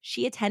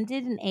 she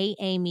attended an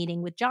AA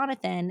meeting with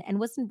Jonathan and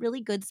was in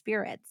really good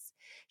spirits.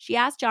 She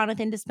asked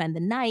Jonathan to spend the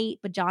night,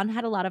 but John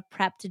had a lot of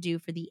prep to do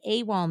for the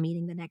AWOL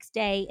meeting the next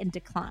day and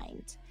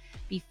declined.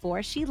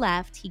 Before she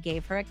left, he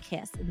gave her a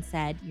kiss and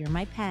said, "You're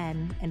my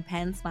Penn," and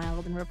Penn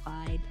smiled and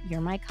replied,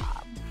 "You're my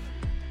Cobb."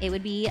 It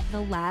would be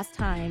the last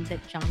time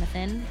that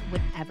Jonathan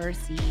would ever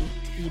see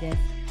Edith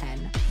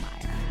Penn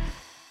Meyer.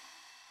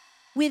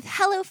 With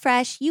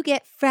HelloFresh, you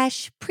get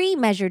fresh,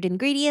 pre-measured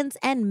ingredients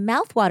and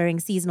mouth-watering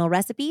seasonal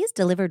recipes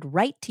delivered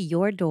right to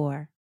your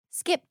door.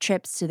 Skip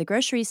trips to the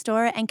grocery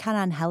store and count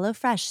on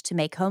HelloFresh to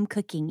make home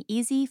cooking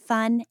easy,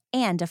 fun,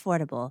 and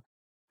affordable.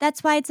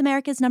 That's why it's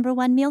America's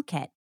 #1 meal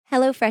kit.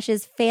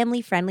 HelloFresh's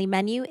family-friendly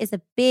menu is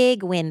a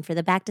big win for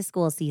the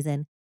back-to-school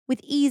season. with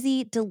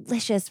easy,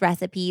 delicious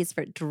recipes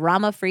for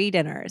drama-free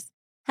dinners.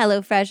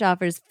 HelloFresh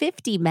offers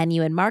 50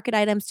 menu and market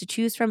items to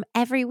choose from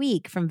every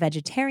week, from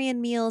vegetarian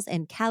meals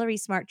and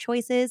calorie-smart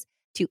choices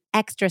to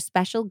extra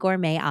special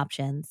gourmet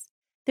options.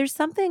 There's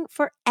something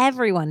for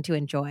everyone to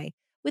enjoy,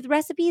 with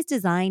recipes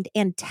designed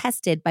and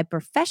tested by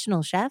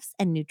professional chefs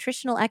and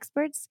nutritional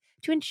experts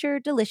to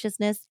ensure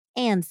deliciousness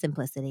and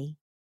simplicity.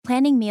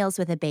 Planning meals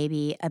with a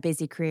baby, a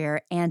busy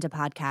career, and a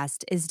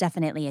podcast is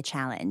definitely a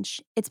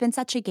challenge. It's been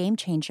such a game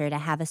changer to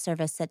have a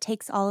service that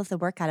takes all of the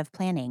work out of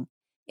planning.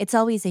 It's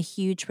always a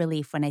huge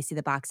relief when I see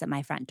the box at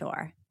my front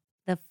door.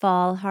 The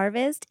fall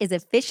harvest is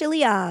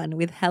officially on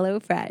with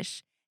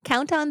HelloFresh.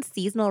 Count on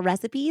seasonal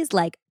recipes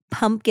like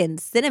pumpkin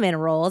cinnamon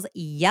rolls,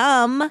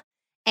 yum,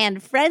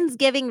 and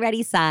Friendsgiving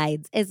ready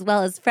sides, as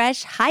well as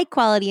fresh, high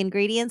quality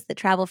ingredients that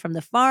travel from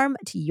the farm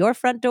to your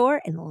front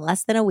door in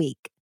less than a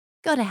week.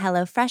 Go to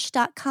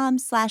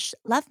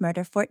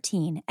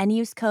HelloFresh.com/lovemurder14 and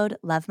use code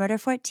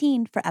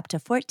LoveMurder14 for up to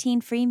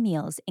 14 free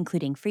meals,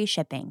 including free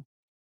shipping.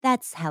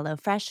 That's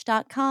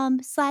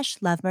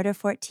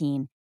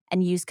HelloFresh.com/lovemurder14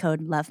 and use code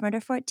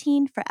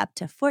LoveMurder14 for up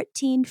to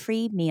 14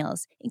 free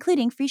meals,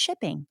 including free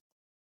shipping.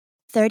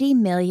 30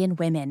 million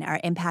women are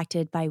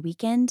impacted by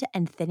weakened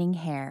and thinning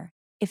hair.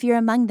 If you're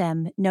among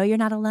them, know you're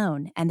not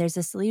alone, and there's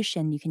a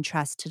solution you can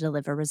trust to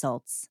deliver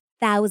results.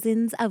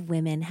 Thousands of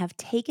women have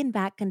taken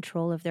back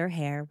control of their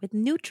hair with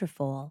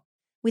Nutrafol,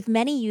 with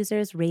many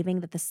users raving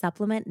that the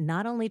supplement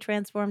not only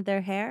transformed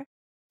their hair,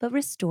 but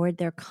restored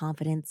their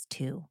confidence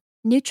too.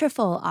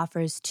 Nutrafol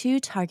offers 2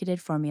 targeted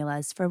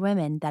formulas for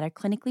women that are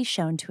clinically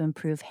shown to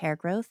improve hair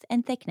growth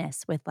and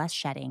thickness with less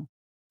shedding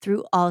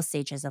through all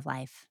stages of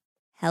life.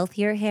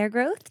 Healthier hair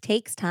growth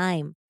takes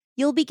time.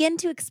 You'll begin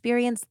to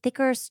experience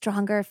thicker,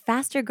 stronger,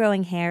 faster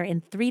growing hair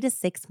in 3 to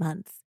 6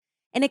 months.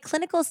 In a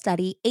clinical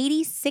study,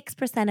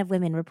 86% of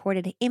women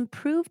reported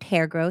improved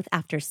hair growth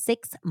after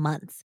 6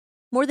 months.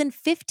 More than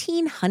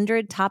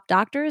 1,500 top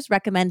doctors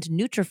recommend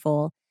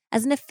Nutrafol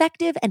as an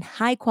effective and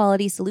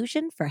high-quality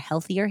solution for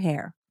healthier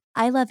hair.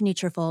 I love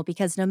Nutrafol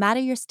because no matter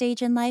your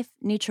stage in life,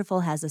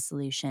 Nutrafol has a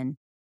solution.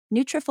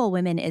 Nutrafol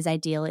Women is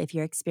ideal if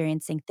you're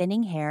experiencing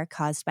thinning hair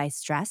caused by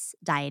stress,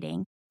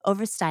 dieting,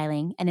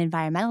 overstyling, and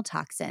environmental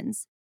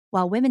toxins,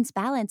 while Women's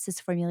Balance is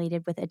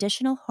formulated with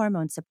additional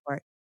hormone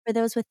support for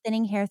those with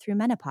thinning hair through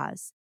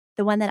menopause.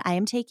 The one that I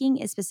am taking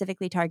is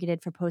specifically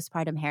targeted for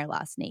postpartum hair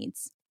loss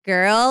needs.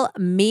 Girl,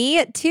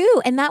 me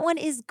too. And that one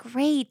is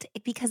great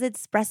because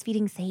it's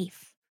breastfeeding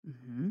safe.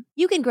 Mm-hmm.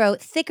 You can grow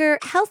thicker,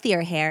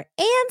 healthier hair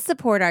and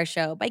support our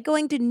show by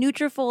going to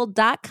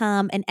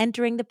Nutrafol.com and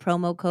entering the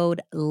promo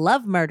code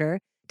LOVEMURDER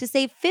to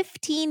save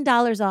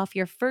 $15 off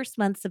your first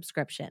month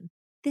subscription.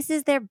 This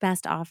is their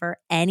best offer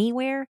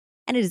anywhere,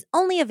 and it is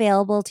only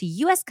available to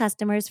U.S.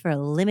 customers for a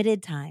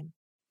limited time.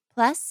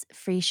 Plus,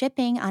 free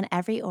shipping on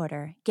every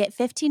order. Get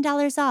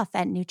 $15 off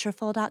at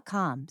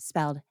Nutrafol.com,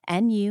 spelled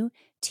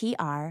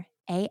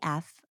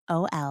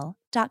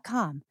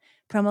Nutrafol.com.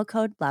 Promo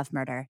code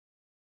LOVEMURDER.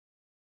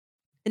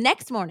 The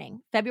next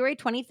morning, February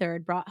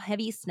 23rd, brought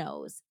heavy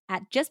snows.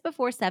 At just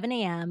before 7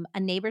 a.m., a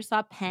neighbor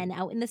saw Penn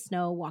out in the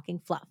snow walking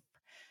Fluff.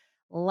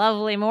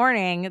 Lovely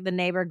morning, the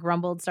neighbor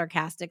grumbled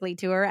sarcastically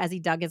to her as he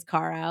dug his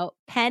car out.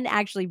 Penn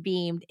actually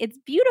beamed. It's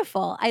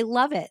beautiful. I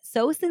love it.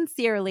 So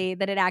sincerely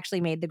that it actually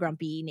made the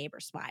grumpy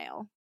neighbor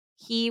smile.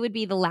 He would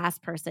be the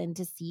last person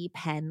to see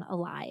Penn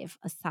alive,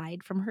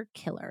 aside from her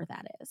killer,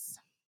 that is.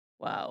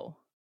 Whoa.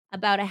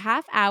 About a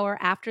half hour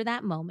after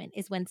that moment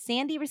is when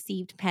Sandy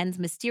received Penn's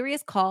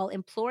mysterious call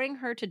imploring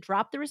her to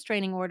drop the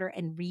restraining order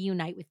and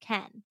reunite with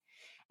Ken.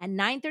 At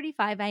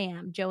 9:35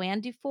 a.m., Joanne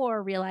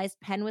Dufour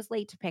realized Penn was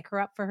late to pick her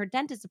up for her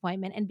dentist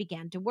appointment and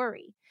began to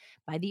worry.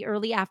 By the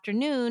early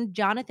afternoon,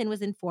 Jonathan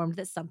was informed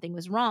that something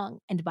was wrong,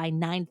 and by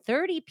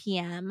 9:30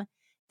 p.m.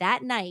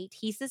 that night,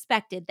 he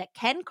suspected that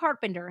Ken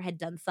Carpenter had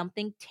done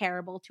something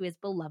terrible to his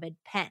beloved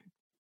Penn.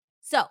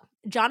 So,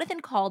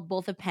 Jonathan called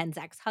both of Penn's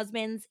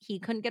ex-husbands. He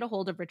couldn't get a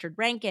hold of Richard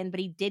Rankin, but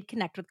he did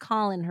connect with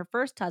Colin, her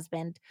first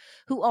husband,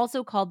 who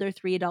also called their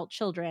 3 adult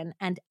children,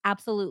 and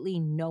absolutely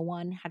no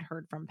one had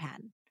heard from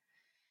Penn.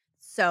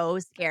 So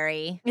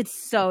scary. It's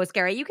so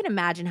scary. You can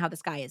imagine how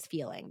this guy is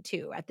feeling,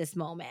 too, at this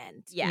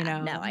moment. Yeah, you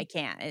know? no, I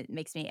can't. It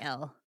makes me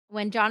ill.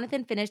 When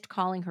Jonathan finished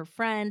calling her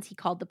friends, he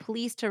called the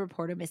police to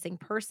report a missing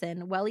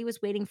person. While he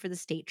was waiting for the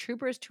state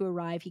troopers to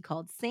arrive, he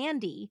called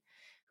Sandy,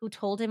 who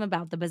told him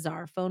about the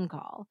bizarre phone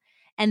call.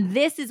 And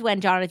this is when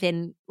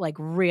Jonathan,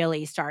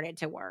 really started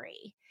to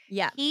worry.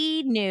 Yeah.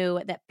 He knew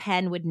that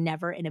Penn would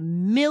never in a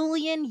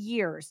million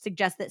years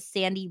suggest that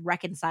Sandy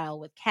reconcile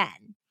with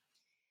Ken.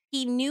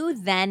 He knew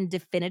then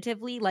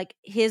definitively,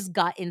 his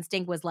gut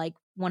instinct was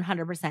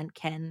 100%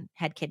 Ken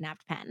had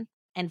kidnapped Penn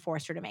and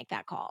forced her to make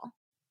that call.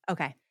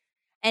 Okay.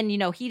 And,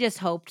 he just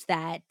hoped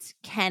that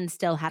Ken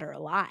still had her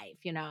alive,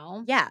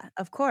 Yeah,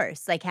 of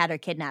course. Had her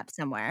kidnapped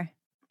somewhere.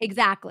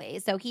 Exactly.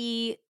 So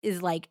he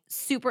is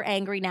super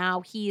angry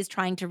now. He is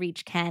trying to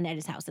reach Ken at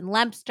his house in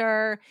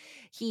Lempster.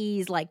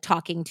 He's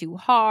talking to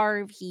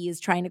Harv. He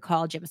is trying to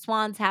call Jim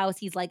Swan's house.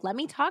 He's let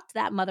me talk to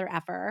that mother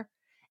effer.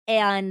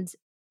 And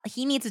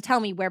He needs to tell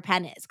me where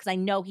Penn is because I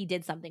know he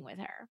did something with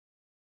her.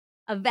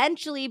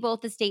 Eventually,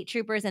 both the state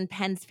troopers and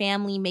Penn's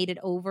family made it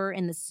over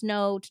in the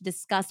snow to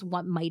discuss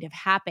what might have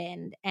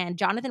happened. And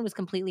Jonathan was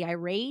completely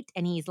irate.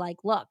 And he's like,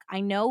 look, I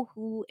know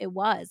who it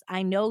was.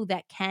 I know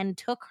that Ken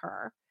took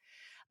her.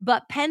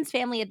 But Penn's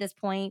family at this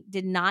point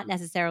did not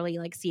necessarily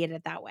like see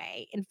it that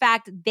way. In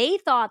fact, they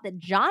thought that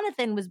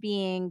Jonathan was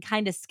being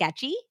kind of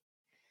sketchy.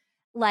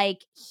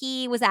 Like,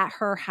 he was at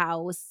her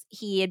house.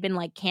 He had been,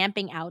 like,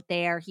 camping out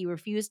there. He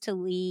refused to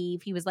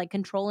leave. He was, like,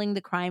 controlling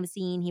the crime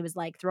scene. He was,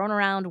 like, throwing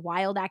around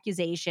wild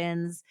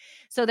accusations.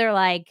 So they're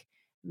like,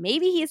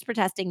 maybe he's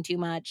protesting too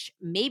much.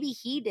 Maybe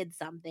he did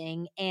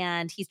something,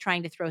 and he's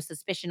trying to throw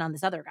suspicion on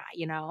this other guy,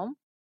 you know?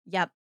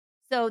 Yep.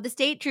 So the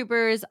state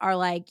troopers are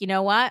like, you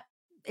know what?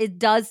 It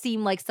does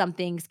seem like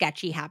something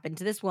sketchy happened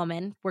to this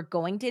woman. We're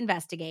going to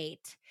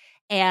investigate.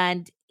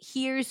 And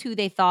here's who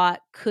they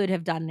thought could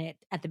have done it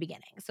at the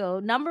beginning. So,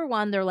 number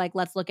one, they're like,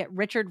 let's look at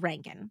Richard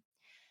Rankin.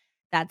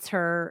 That's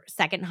her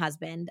second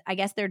husband. I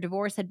guess their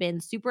divorce had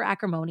been super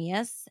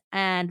acrimonious,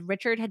 and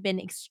Richard had been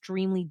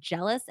extremely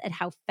jealous at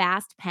how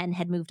fast Penn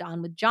had moved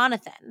on with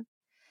Jonathan.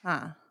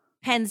 Huh.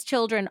 Penn's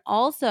children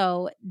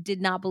also did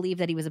not believe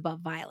that he was above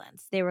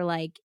violence. They were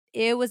like,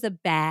 it was a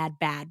bad,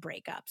 bad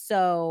breakup.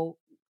 So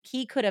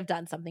he could have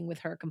done something with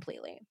her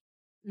completely.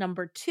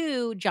 Number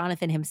two,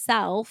 Jonathan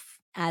himself,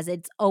 as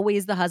it's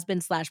always the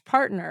husband slash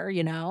partner,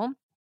 you know?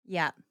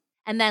 Yeah.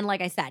 And then,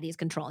 like I said, he's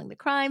controlling the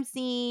crime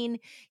scene.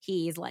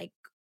 He's like,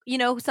 you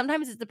know,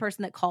 sometimes it's the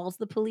person that calls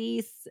the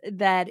police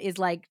that is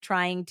like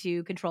trying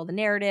to control the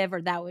narrative,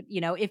 or that would,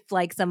 you know, if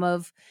like some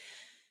of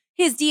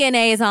his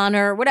DNA is on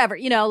her, whatever,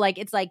 you know, like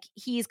it's like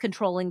he's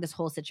controlling this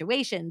whole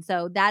situation.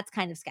 So that's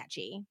kind of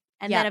sketchy.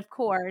 And then, Yep. of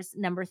course,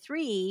 number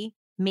three,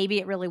 maybe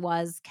it really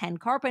was Ken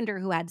Carpenter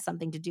who had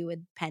something to do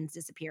with Penn's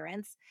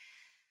disappearance.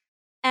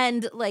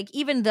 And, like,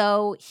 even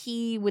though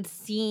he would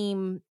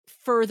seem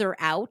further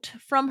out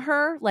from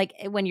her, like,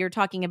 when you're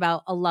talking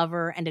about a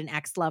lover and an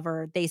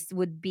ex-lover, they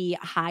would be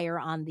higher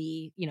on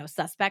the, you know,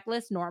 suspect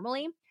list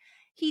normally.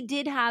 He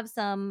did have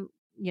some,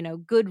 you know,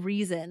 good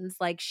reasons.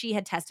 Like, she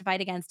had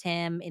testified against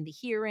him in the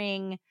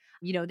hearing.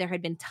 You know, there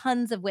had been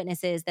tons of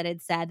witnesses that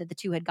had said that the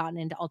two had gotten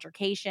into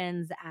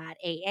altercations at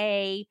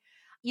AA.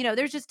 You know,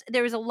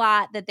 there was a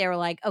lot that they were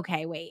like,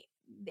 "Okay, wait,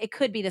 it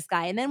could be this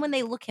guy." And then when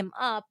they look him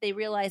up, they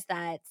realize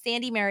that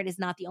Sandy Merritt is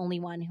not the only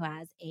one who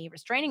has a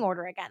restraining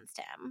order against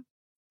him.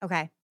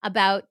 Okay.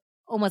 About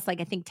almost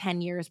like I think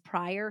 10 years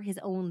prior, his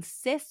own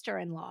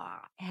sister-in-law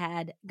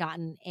had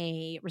gotten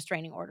a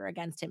restraining order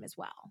against him as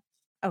well.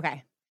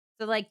 Okay.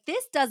 So, like,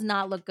 this does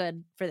not look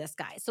good for this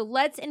guy. So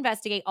let's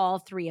investigate all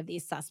three of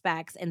these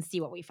suspects and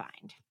see what we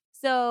find.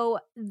 So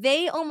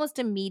they almost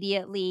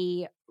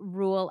immediately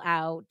rule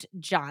out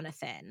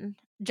Jonathan.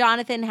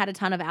 Jonathan had a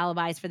ton of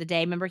alibis for the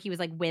day. Remember, he was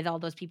like with all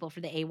those people for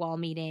the AWOL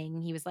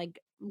meeting. He was like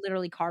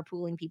literally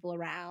carpooling people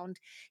around.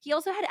 He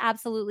also had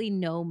absolutely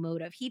no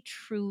motive. He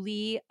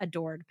truly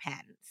adored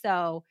Penn.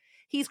 So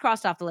he's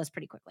crossed off the list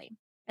pretty quickly.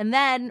 And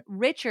then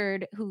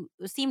Richard, who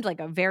seemed like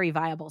a very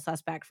viable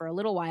suspect for a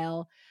little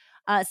while,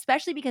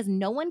 especially because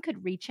no one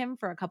could reach him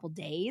for a couple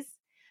days.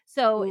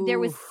 So there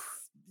was Ooh.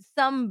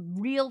 some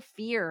real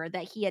fear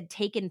that he had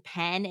taken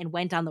Penn and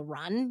went on the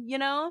run, you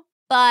know?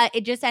 But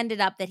it just ended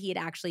up that he had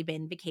actually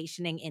been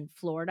vacationing in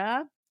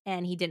Florida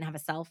and he didn't have a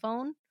cell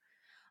phone.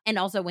 And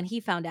also, when he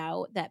found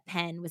out that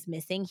Penn was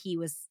missing, he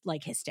was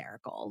like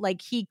hysterical.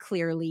 Like, he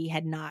clearly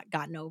had not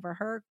gotten over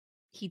her.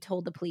 He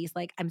told the police,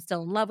 like, I'm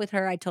still in love with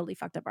her. I totally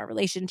fucked up our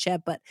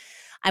relationship, but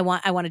I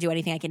want to do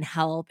anything I can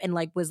help. And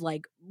like was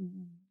like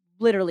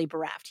literally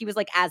bereft. He was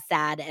like as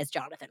sad as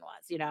Jonathan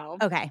was, you know?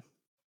 Okay.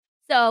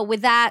 So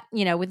with that,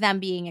 you know, with them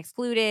being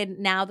excluded,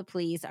 now the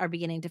police are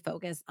beginning to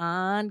focus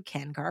on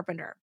Ken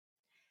Carpenter.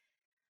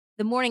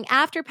 The morning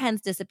after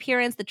Penn's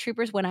disappearance, the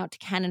troopers went out to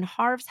Ken and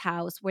Harv's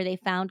house where they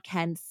found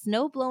Ken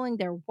snow blowing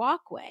their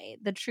walkway.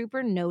 The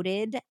trooper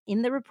noted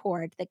in the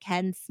report that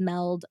Ken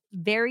smelled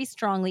very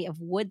strongly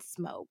of wood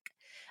smoke.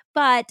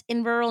 But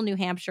in rural New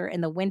Hampshire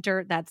in the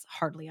winter, that's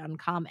hardly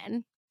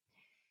uncommon.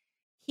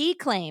 He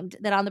claimed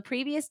that on the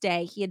previous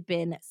day, he had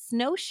been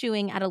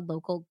snowshoeing at a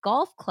local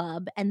golf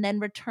club and then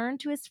returned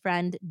to his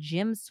friend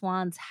Jim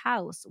Swan's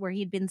house where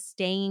he'd been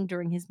staying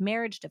during his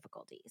marriage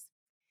difficulties.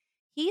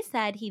 He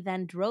said he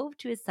then drove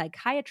to his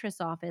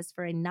psychiatrist's office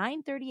for a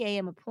 9:30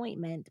 a.m.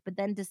 appointment, but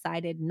then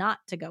decided not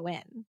to go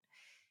in.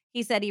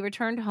 He said he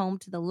returned home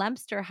to the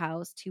Lempster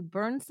house to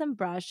burn some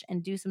brush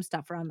and do some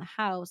stuff around the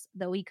house,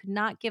 though he could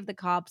not give the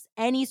cops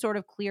any sort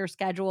of clear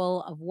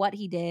schedule of what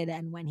he did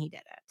and when he did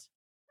it.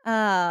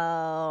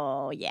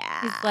 Oh, He's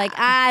like,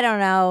 yeah. I don't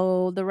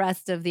know. The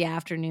rest of the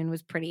afternoon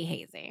was pretty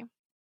hazy.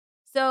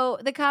 So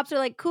the cops are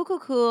like, cool, cool,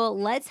 cool.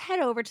 Let's head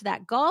over to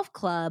that golf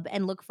club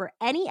and look for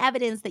any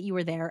evidence that you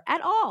were there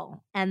at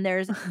all. And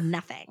there's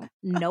nothing.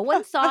 No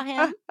one saw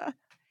him.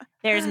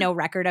 There's no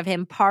record of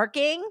him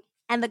parking.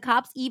 And the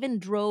cops even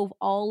drove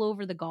all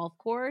over the golf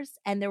course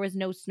and there was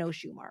no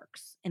snowshoe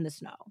marks in the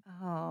snow.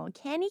 Oh,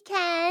 Kenny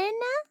Ken.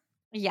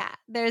 Yeah,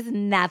 there's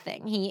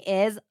nothing. He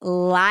is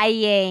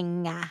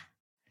lying.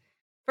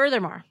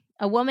 Furthermore,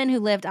 A woman who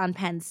lived on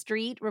Penn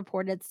Street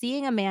reported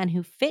seeing a man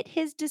who fit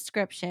his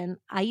description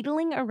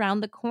idling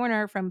around the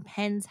corner from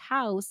Penn's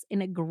house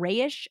in a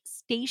grayish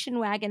station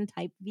wagon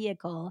type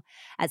vehicle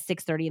at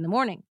 6:30 in the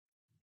morning.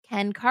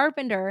 Ken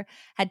Carpenter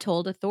had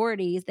told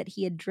authorities that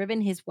he had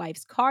driven his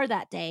wife's car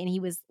that day, and he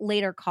was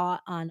later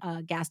caught on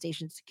a gas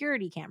station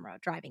security camera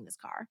driving this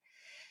car.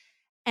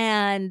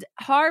 And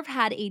Harv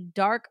had a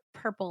dark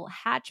purple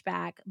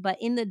hatchback, but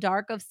in the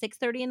dark of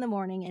 6:30 in the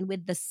morning and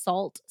with the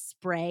salt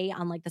spray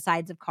on like the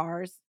sides of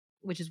cars,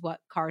 which is what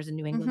cars in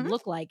New England Mhm.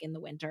 look like in the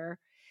winter,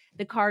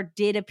 the car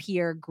did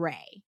appear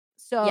gray.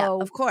 Yeah,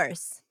 So, of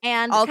course.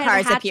 and All kind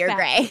of the cars appear hatchback.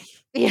 gray.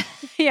 Yeah,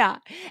 yeah.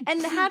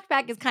 And the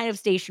hatchback is kind of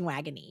station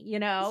wagony, you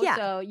know? Yeah.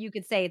 So you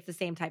could say it's the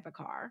same type of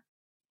car.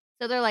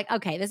 So they're like,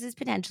 okay, this is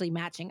potentially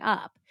matching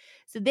up.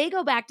 So they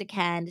go back to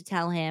Ken to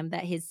tell him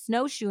that his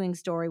snowshoeing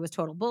story was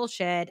total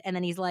bullshit. And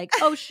then he's like,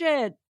 oh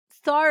shit,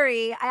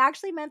 sorry. I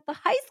actually meant the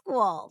high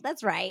school.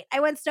 That's right.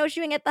 I went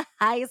snowshoeing at the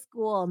high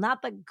school,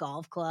 not the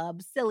golf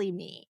club. Silly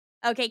me.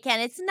 Okay, Ken,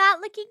 it's not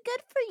looking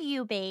good for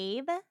you,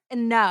 babe.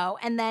 And no.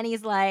 And then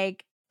he's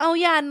like, oh,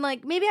 yeah. And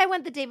like, maybe I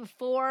went the day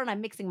before and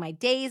I'm mixing my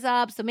days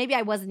up. So maybe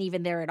I wasn't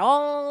even there at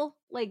all.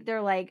 Like,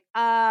 they're like,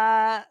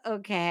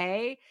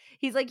 okay.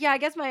 He's like, yeah, I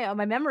guess my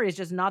memory is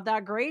just not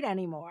that great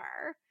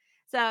anymore.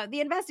 So the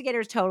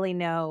investigators totally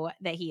know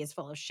that he is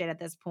full of shit at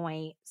this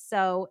point.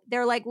 So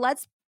they're like,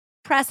 let's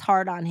press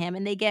hard on him.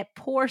 And they get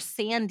poor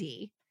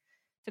Sandy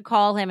to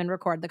call him and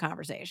record the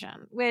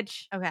conversation,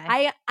 which Okay.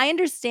 I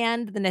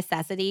understand the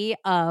necessity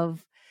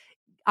of.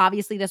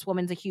 Obviously, this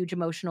woman's a huge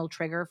emotional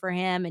trigger for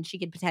him, and she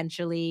could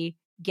potentially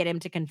get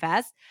him to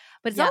confess.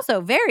 But it's Yeah. also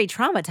very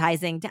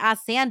traumatizing to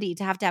ask Sandy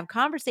to have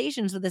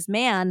conversations with this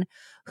man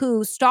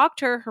who stalked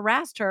her,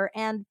 harassed her,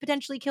 and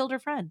potentially killed her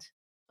friend.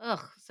 Ugh.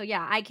 So,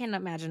 yeah, I can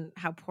imagine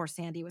how poor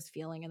Sandy was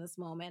feeling in this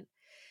moment.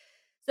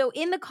 So,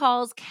 in the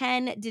calls,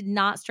 Ken did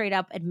not straight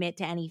up admit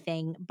to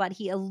anything, but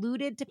he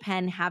alluded to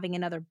Penn having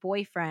another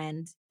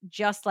boyfriend,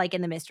 just like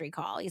in the mystery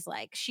call. He's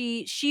like,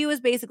 she was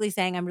basically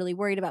saying, I'm really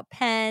worried about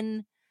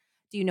Penn.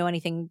 Do you know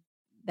anything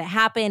that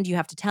happened? You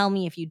have to tell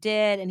me if you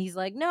did. And he's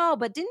like, no,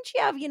 but didn't she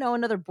have,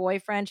 another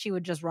boyfriend she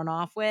would just run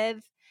off with?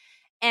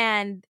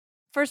 And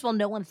first of all,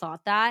 no one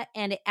thought that.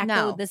 And it echoed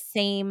No. the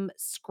same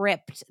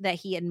script that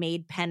he had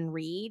made Penn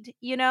read.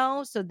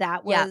 So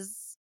that Yeah.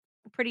 was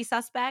pretty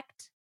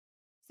suspect.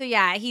 So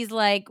yeah, he's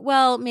like,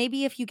 well,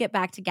 maybe if you get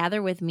back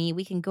together with me,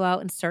 we can go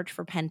out and search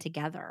for Penn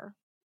together.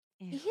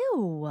 Ew.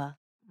 Ew.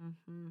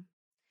 Mhm.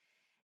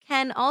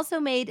 Ken also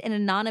made an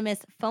anonymous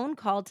phone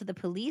call to the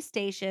police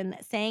station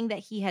saying that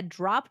he had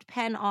dropped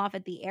Penn off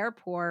at the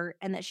airport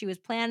and that she was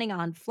planning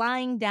on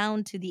flying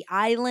down to the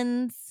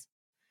islands.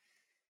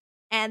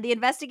 And the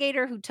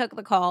investigator who took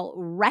the call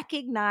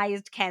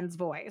recognized Ken's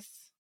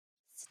voice.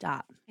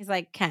 Stop. He's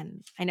like,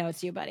 Ken, I know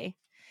it's you, buddy.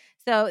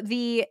 So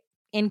the,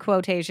 in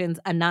quotations,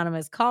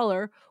 anonymous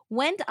caller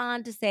went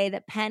on to say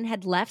that Penn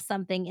had left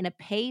something in a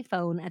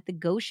payphone at the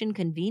Goshen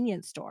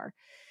convenience store.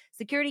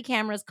 Security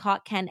cameras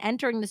caught Ken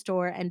entering the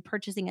store and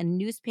purchasing a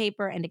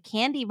newspaper and a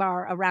candy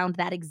bar around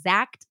that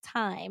exact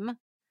time.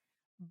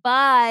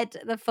 But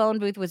the phone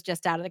booth was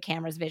just out of the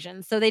camera's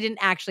vision. So they didn't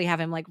actually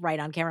have him like right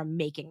on camera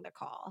making the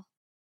call.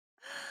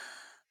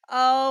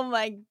 Oh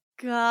my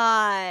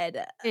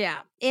God. Yeah.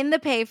 In the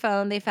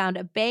payphone, they found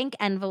a bank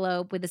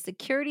envelope with a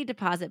security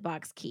deposit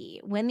box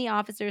key. When the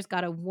officers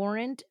got a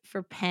warrant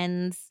for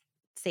Penn's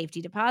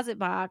safety deposit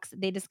box,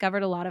 they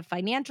discovered a lot of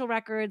financial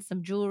records,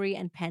 some jewelry,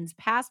 and Penn's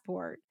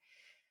passport.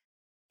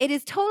 It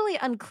is totally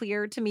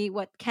unclear to me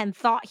what Ken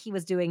thought he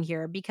was doing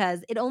here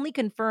because it only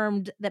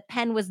confirmed that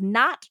Penn was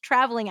not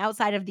traveling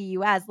outside of the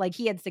US like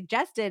he had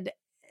suggested.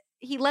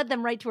 He led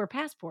them right to her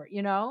passport.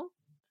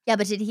 Yeah,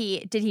 but did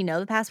he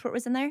know the passport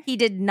was in there? He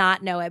did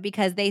not know it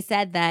because they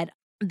said that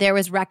there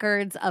was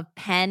records of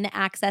Penn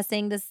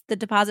accessing the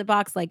deposit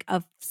box like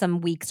of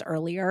some weeks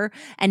earlier,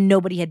 and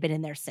nobody had been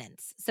in there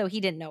since. So he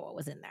didn't know what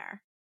was in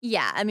there.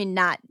 Yeah, I mean,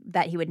 not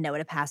that he would know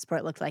what a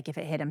passport looked like if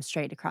it hit him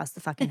straight across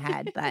the fucking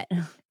head, but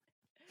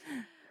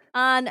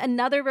On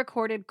another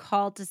recorded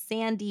call to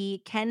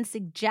Sandy, Ken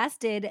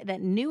suggested that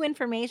new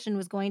information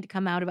was going to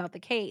come out about the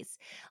case,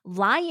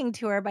 lying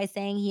to her by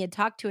saying he had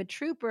talked to a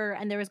trooper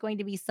and there was going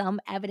to be some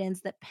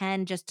evidence that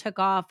Penn just took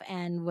off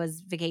and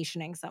was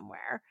vacationing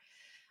somewhere.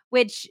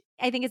 Which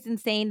I think it's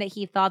insane that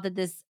he thought that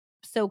this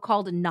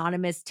so-called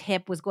anonymous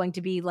tip was going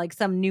to be like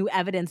some new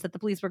evidence that the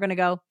police were going to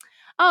go,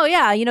 oh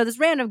yeah, this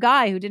random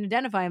guy who didn't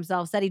identify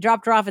himself said he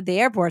dropped her off at the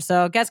airport,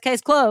 so guess case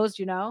closed.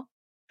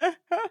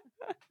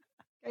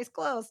 Case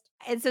closed.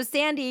 And so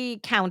Sandy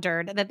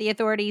countered that the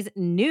authorities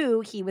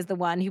knew he was the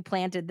one who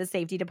planted the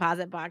safety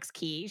deposit box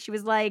key. She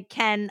was like,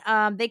 Ken,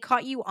 they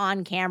caught you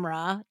on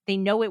camera. They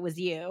know it was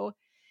you.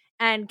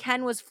 And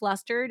Ken was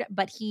flustered,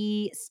 but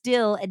he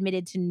still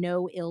admitted to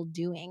no ill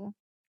doing.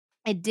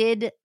 It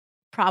did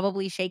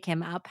probably shake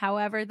him up,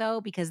 however, though,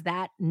 because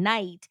that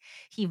night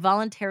he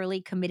voluntarily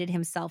committed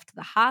himself to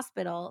the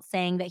hospital,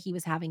 saying that he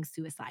was having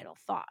suicidal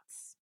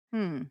thoughts.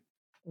 hmm.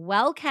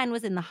 While Ken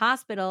was in the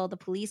hospital, the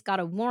police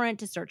got a warrant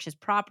to search his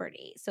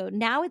property. So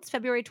now it's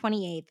February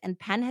 28th, and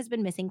Penn has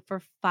been missing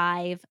for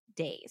 5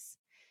 days.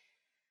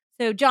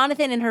 So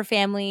Jonathan and her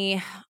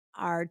family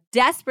are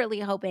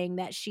desperately hoping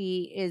that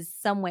she is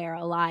somewhere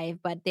alive,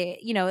 but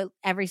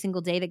every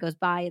single day that goes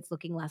by, it's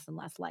looking less and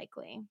less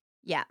likely.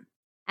 Yeah.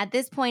 At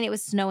this point, it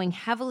was snowing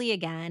heavily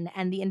again,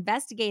 and the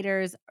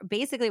investigators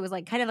basically it was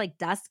like kind of like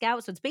dusk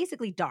out, so it's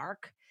basically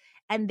dark,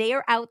 and they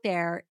are out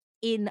there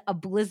in a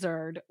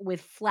blizzard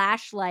with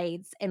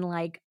flashlights and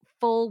like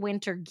full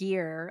winter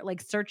gear,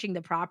 like searching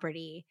the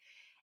property.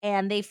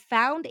 And they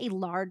found a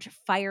large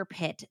fire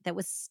pit that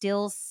was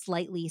still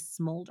slightly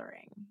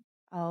smoldering.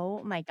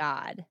 Oh my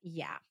God.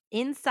 Yeah.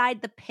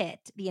 Inside the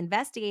pit, the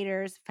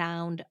investigators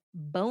found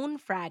bone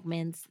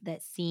fragments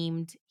that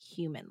seemed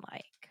human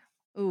like.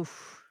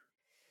 Oof.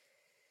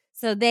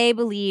 So they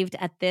believed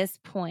at this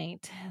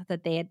point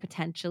that they had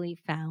potentially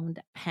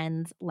found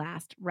Penn's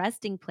last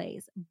resting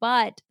place.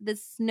 But the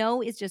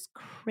snow is just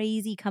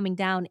crazy coming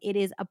down. It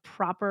is a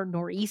proper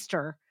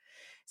nor'easter.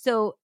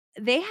 So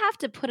they have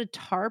to put a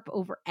tarp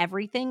over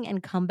everything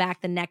and come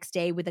back the next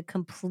day with a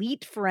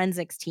complete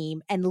forensics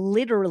team and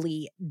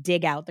literally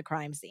dig out the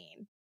crime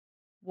scene.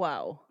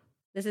 Whoa.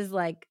 This is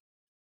like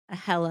a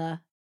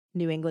hella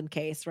New England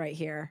case right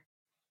here.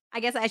 I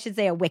guess I should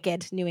say a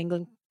wicked New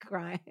England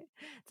crime.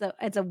 So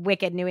it's a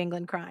wicked New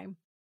England crime.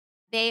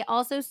 They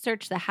also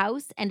searched the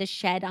house and a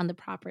shed on the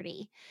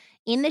property.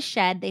 In the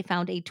shed, they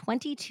found a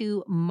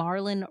 .22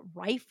 Marlin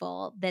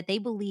rifle that they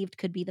believed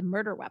could be the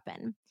murder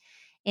weapon.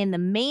 In the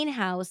main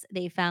house,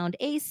 they found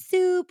a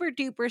super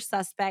duper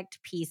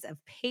suspect piece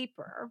of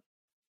paper.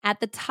 At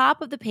the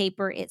top of the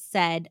paper, it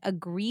said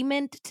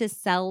agreement to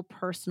sell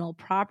personal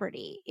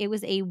property. It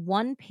was a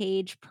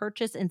one-page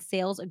purchase and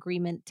sales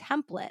agreement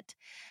template,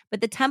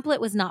 but the template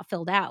was not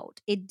filled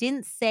out. It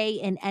didn't say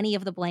in any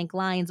of the blank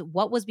lines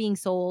what was being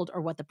sold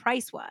or what the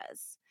price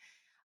was.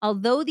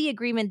 Although the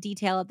agreement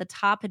detail at the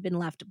top had been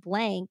left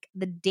blank,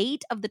 the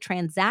date of the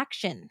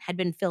transaction had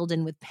been filled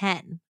in with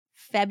pen.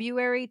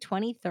 February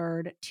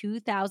 23rd,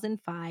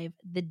 2005,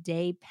 the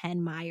day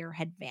Penn Meyer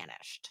had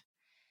vanished.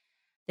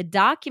 The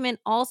document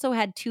also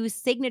had 2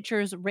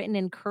 signatures written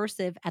in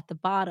cursive at the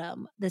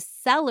bottom. The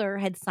seller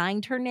had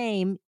signed her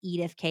name,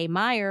 Edith K.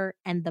 Meyer,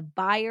 and the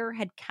buyer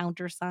had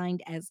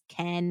countersigned as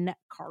Ken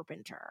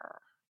Carpenter.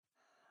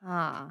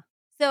 Huh.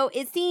 So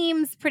it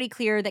seems pretty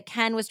clear that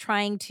Ken was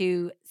trying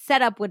to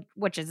set up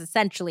which is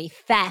essentially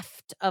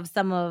theft of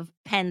some of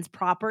Penn's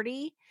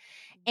property.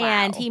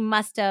 And Wow. he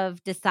must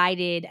have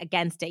decided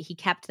against it. He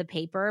kept the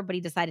paper, but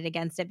he decided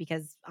against it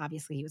because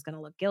obviously he was going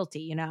to look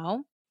guilty.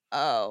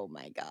 Oh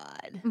my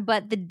God.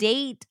 But the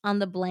date on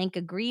the blank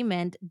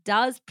agreement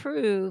does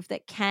prove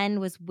that Ken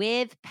was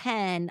with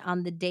Penn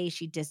on the day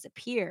she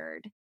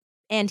disappeared.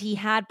 And he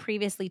had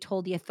previously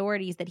told the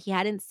authorities that he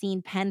hadn't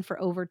seen Penn for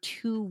over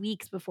 2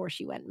 weeks before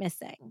she went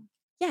missing.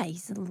 Yeah,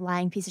 he's a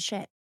lying piece of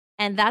shit.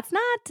 And that's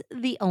not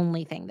the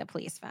only thing the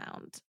police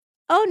found.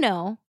 Oh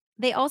no,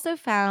 they also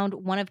found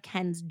one of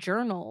Ken's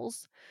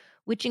journals,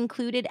 which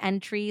included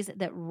entries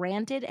that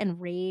ranted and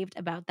raved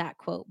about that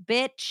quote,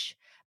 bitch,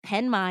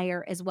 Penn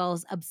Meyer, as well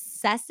as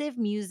obsessive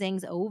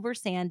musings over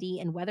Sandy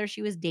and whether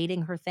she was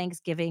dating her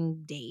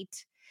Thanksgiving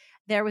date.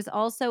 There was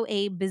also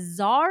a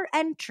bizarre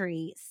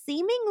entry,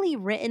 seemingly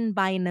written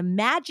by an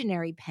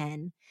imaginary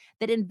pen,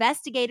 that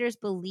investigators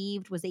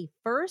believed was a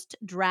first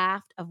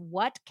draft of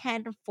what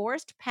Ken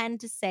forced Penn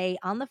to say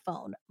on the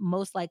phone,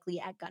 most likely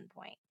at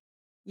gunpoint.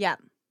 Yeah.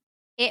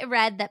 It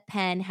read that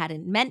Penn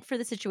hadn't meant for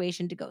the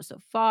situation to go so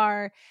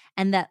far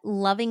and that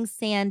loving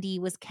Sandy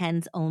was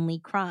Ken's only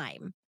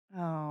crime.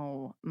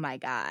 Oh my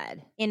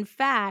God. In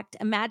fact,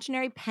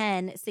 imaginary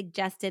Penn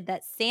suggested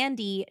that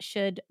Sandy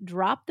should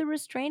drop the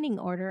restraining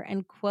order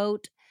and,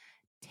 quote,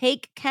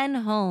 take Ken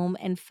home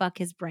and fuck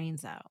his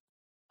brains out.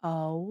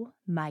 Oh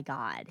my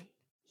God.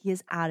 He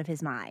is out of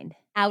his mind.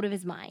 Out of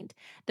his mind.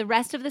 The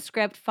rest of the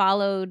script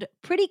followed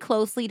pretty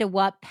closely to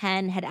what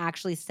Penn had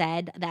actually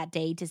said that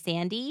day to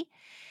Sandy.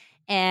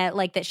 And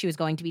like that she was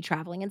going to be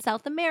traveling in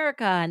South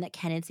America and that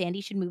Ken and Sandy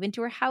should move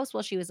into her house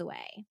while she was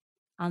away.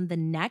 On the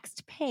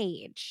next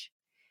page,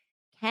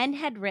 Ken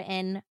had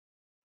written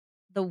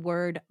the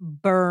word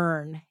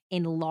burn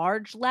in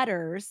large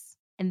letters.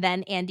 And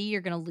then, Andy,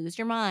 you're going to lose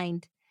your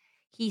mind.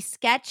 He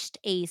sketched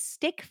a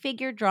stick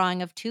figure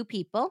drawing of 2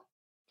 people.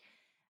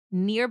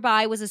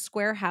 Nearby was a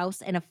square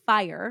house and a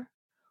fire.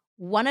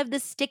 One of the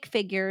stick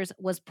figures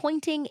was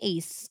pointing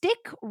a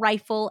stick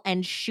rifle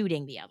and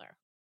shooting the other.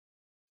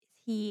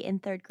 Is he in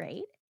 3rd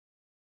grade?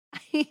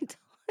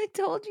 I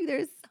told you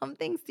there's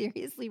something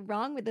seriously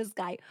wrong with this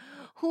guy.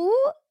 Who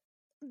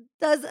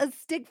does a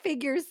stick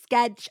figure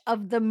sketch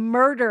of the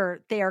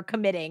murder they are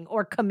committing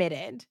or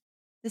committed?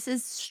 This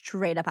is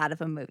straight up out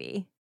of a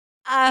movie.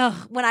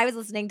 When I was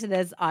listening to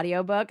this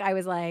audiobook, I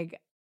was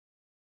like,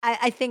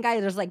 I think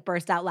I just like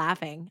burst out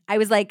laughing. I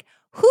was like,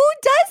 who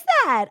does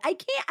that? I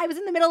can't. I was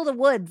in the middle of the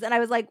woods and I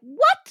was like,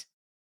 what?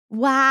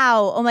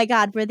 Wow. Oh my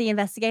God. Were the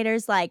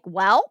investigators like,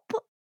 welp?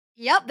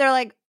 Yep. They're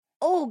like,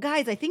 oh,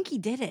 guys, I think he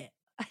did it.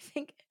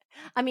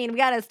 I mean, we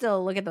gotta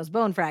still look at those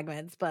bone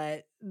fragments,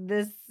 but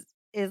this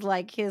is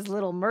like his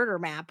little murder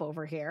map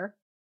over here,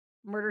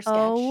 murder sketch.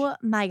 Oh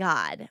my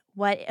god,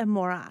 what a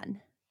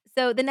moron.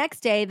 So the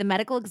next day, the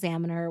medical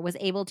examiner was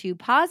able to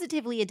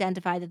positively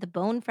identify that the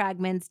bone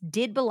fragments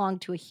did belong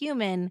to a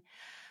human,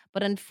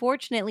 but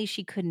unfortunately,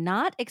 she could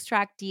not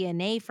extract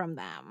DNA from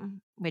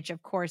them, which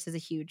of course is a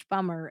huge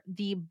bummer.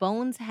 The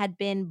bones had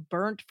been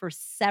burnt for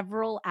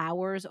several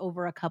hours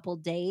over a couple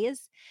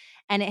days,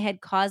 and it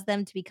had caused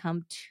them to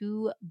become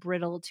too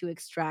brittle to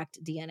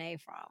extract DNA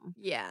from.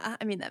 Yeah,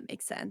 I mean, that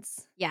makes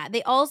sense. Yeah,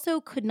 they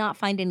also could not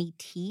find any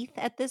teeth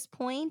at this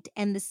point,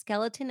 and the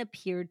skeleton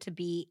appeared to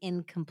be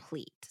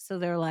incomplete. So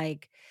they're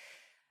like,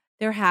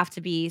 there have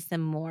to be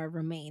some more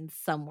remains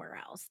somewhere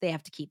else. They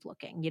have to keep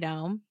looking, you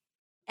know?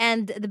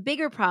 And the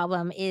bigger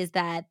problem is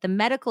that the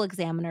medical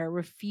examiner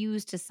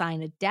refused to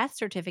sign a death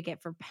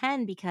certificate for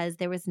Penn because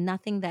there was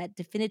nothing that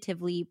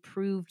definitively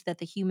proved that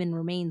the human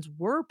remains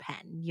were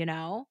Penn, you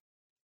know?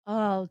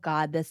 Oh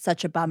god, that's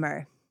such a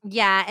bummer.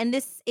 Yeah, and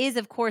this is,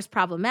 of course,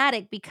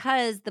 problematic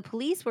because the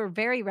police were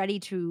very ready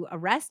to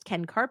arrest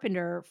Ken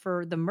Carpenter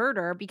for the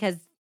murder because,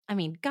 I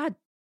mean, God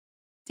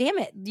damn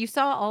it. You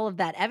saw all of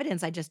that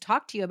evidence I just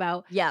talked to you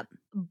about. Yep.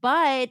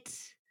 But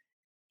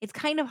it's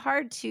kind of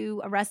hard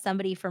to arrest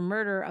somebody for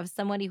murder of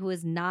somebody who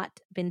has not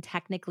been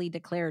technically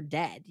declared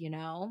dead, you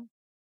know?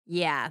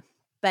 Yeah,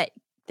 but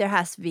there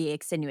has to be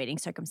extenuating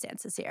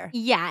circumstances here.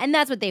 Yeah, and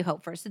that's what they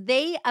hope for. So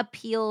they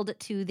appealed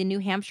to the New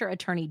Hampshire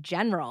Attorney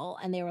General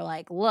and they were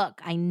like, "Look,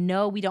 I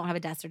know we don't have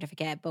a death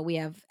certificate, but we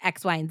have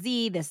X, Y, and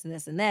Z, this and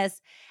this and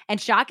this." And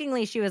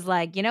shockingly, she was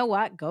like, "You know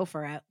what? Go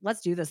for it.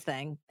 Let's do this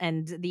thing."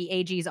 And the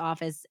AG's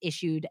office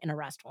issued an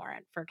arrest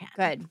warrant for Ken.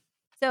 Good.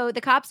 So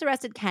the cops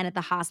arrested Ken at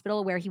the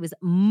hospital where he was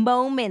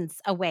moments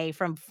away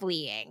from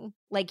fleeing.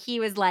 Like he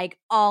was like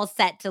all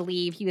set to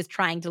leave. He was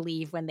trying to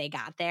leave when they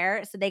got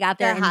there. So they got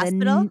there The in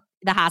hospital?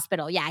 the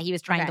hospital. Yeah, he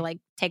was trying to Okay. like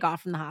take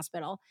off from the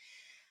hospital.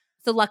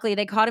 So luckily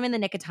they caught him in the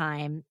nick of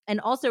time. And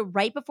also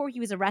right before he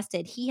was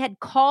arrested, he had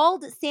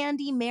called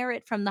Sandy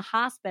Merritt from the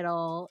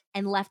hospital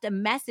and left a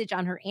message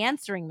on her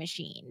answering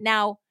machine.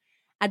 Now,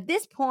 at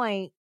this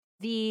point,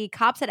 the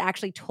cops had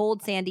actually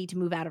told Sandy to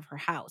move out of her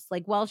house.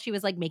 Like while she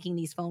was like making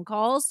these phone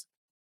calls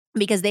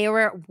because they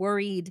were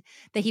worried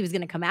that he was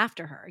going to come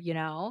after her, you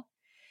know?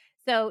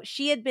 So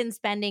she had been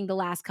spending the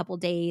last couple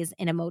days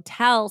in a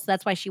motel. So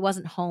that's why she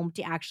wasn't home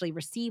to actually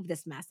receive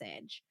this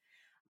message.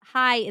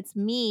 "Hi, it's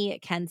me,"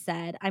 Ken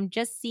said. "I'm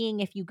just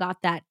seeing if you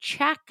got that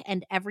check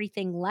and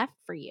everything left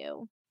for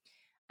you.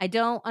 I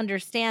don't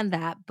understand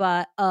that,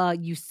 but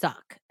you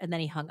suck." And then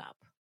he hung up.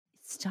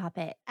 Stop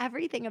it.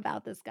 Everything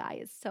about this guy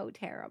is so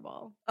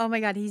terrible. Oh my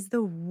god, he's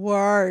the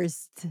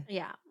worst.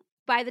 Yeah.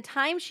 By the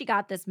time she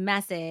got this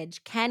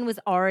message, Ken was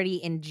already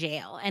in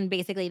jail. And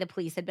basically, the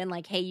police had been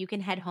like, "Hey, you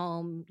can head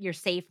home. You're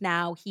safe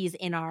now. He's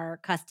in our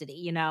custody,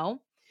 you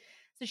know?"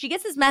 So she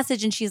gets this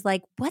message and she's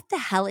like, "What the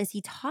hell is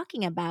he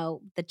talking about?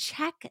 The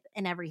check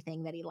and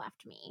everything that he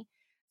left me."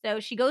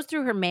 So she goes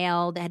through her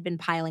mail that had been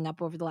piling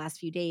up over the last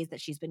few days that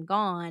she's been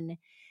gone.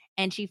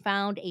 And she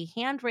found a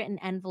handwritten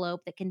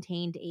envelope that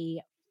contained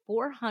a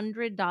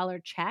 $400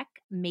 check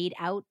made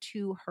out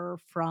to her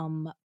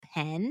from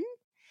Penn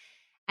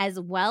as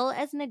well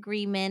as an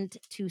agreement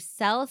to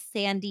sell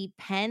Sandy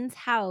Penn's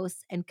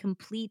house and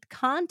complete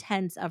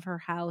contents of her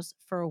house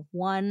for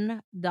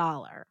 $1.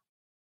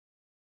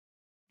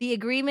 The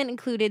agreement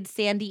included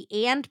Sandy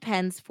and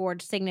Penn's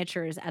forged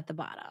signatures at the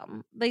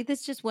bottom. Like,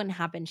 this just wouldn't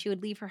happen. She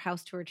would leave her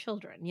house to her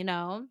children, you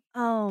know?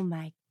 Oh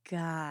my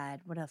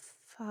god, what a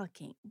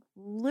fucking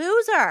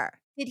loser.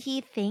 Did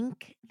he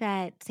think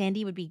that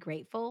Sandy would be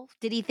grateful?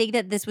 Did he think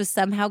that this was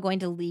somehow going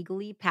to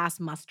legally pass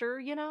muster,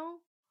 you know?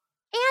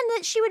 And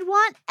that she would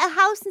want a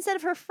house instead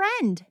of her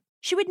friend.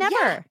 She would Yeah.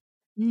 never.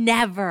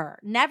 Never,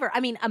 never. I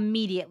mean,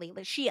 immediately.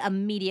 Like, she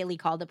immediately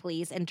called the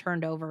police and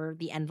turned over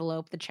the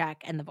envelope, the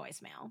check, and the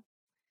voicemail.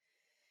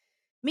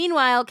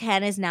 Meanwhile,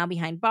 Ken is now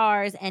behind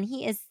bars and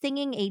he is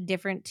singing a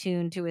different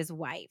tune to his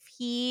wife.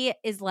 He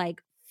is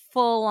like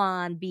full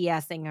on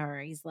BSing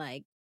her. He's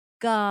like,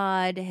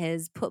 "God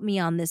has put me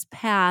on this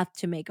path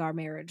to make our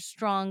marriage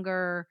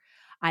stronger.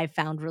 I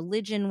found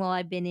religion while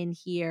I've been in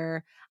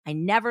here. I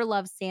never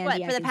loved Sandy.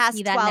 What, I for the can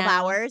see past that 12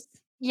 now." hours?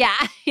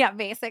 Yeah, yeah,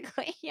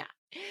 basically. Yeah.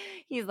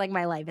 He's like,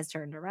 "My life has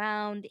turned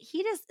around."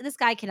 This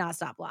guy cannot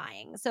stop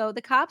lying. So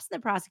the cops and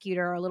the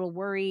prosecutor are a little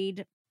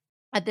worried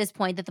at this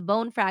point that the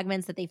bone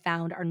fragments that they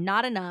found are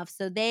not enough.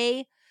 So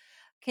they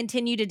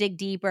continue to dig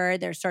deeper.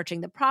 They're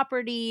searching the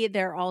property.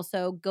 They're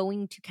also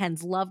going to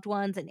Ken's loved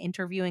ones and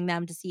interviewing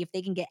them to see if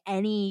they can get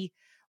any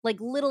like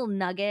little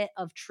nugget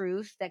of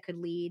truth that could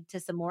lead to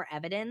some more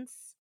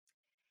evidence.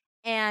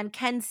 And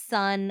Ken's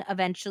son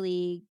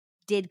eventually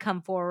did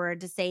come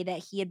forward to say that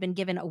he had been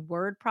given a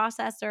word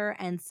processor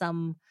and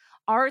some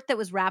art that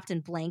was wrapped in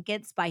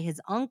blankets by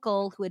his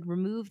uncle who had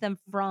removed them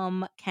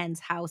from Ken's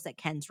house at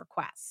Ken's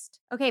request.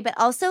 Okay, but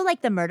also,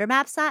 like, the murder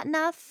map's not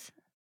enough?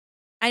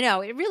 I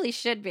know, it really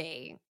should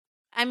be.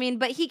 I mean,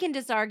 but he can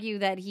just argue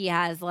that he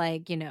has,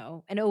 like, an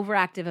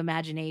overactive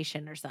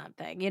imagination or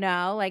something,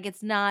 Like,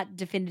 it's not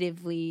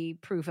definitively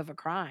proof of a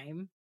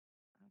crime.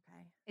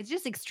 Okay. It's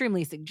just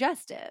extremely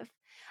suggestive.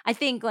 I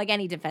think, like,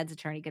 any defense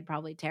attorney could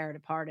probably tear it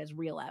apart as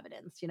real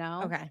evidence.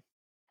 Okay.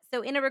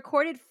 So in a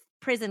recorded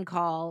prison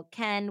call,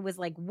 Ken was,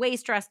 like, way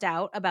stressed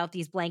out about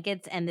these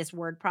blankets and this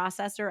word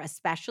processor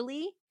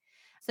especially.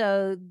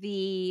 So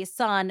the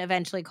son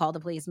eventually called the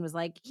police and was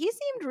like, "He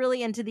seemed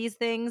really into these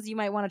things. You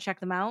might wanna check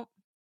them out."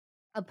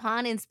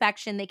 Upon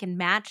inspection, they can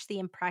match the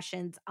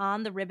impressions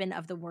on the ribbon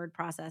of the word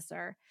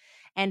processor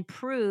and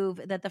prove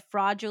that the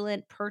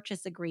fraudulent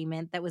purchase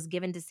agreement that was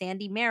given to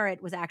Sandy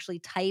Merritt was actually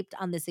typed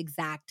on this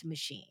exact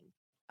machine.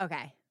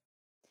 Okay.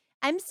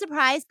 I'm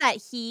surprised that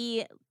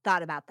he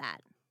thought about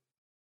that.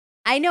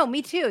 I know,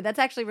 me too. That's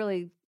actually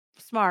really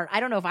smart. I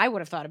don't know if I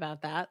would have thought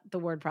about that, the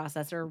word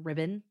processor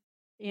ribbon,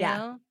 you Yeah.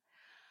 know?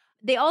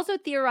 They also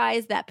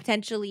theorized that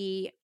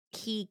potentially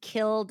he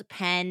killed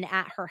Penn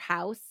at her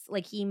house.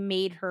 Like, he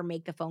made her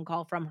make the phone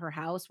call from her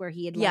house where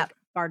he had, Yep. like,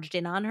 barged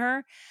in on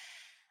her.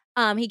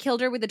 He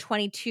killed her with a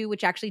 22,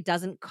 which actually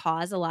doesn't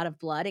cause a lot of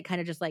blood. It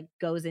kinda just, like,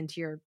 goes into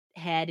your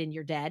head and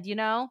you're dead.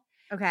 And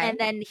Okay.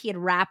 then he had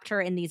wrapped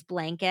her in these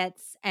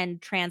blankets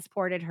and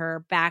transported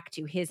her back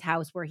to his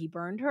house where he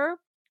burned her.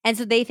 And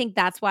so they think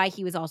that's why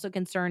he was also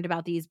concerned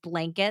about these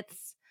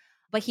blankets,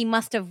 but he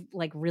must have,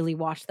 like, really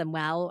washed them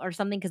well or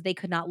something because they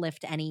could not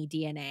lift any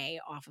DNA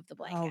off of the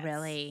Oh, blankets.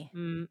 really?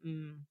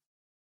 Mm-mm.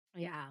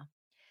 Yeah.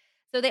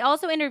 So they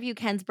also interview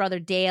Ken's brother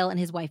Dale and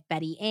his wife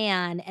Betty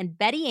Ann, and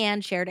Betty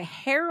Ann shared a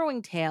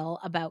harrowing tale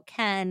about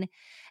Ken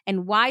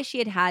and why she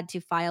had had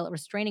to file a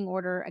restraining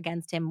order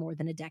against him more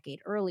than a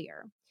decade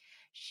earlier.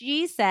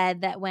 She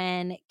said that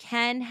when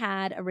Ken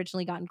had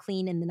originally gotten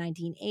clean in the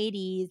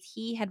 1980s,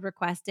 he had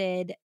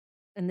requested,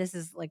 and this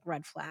is like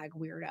red flag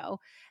weirdo,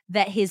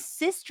 that his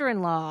sister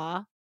in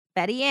law,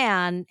 Betty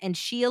Ann, and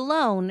she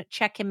alone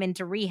check him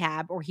into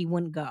rehab or he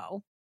wouldn't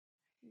go.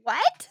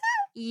 What?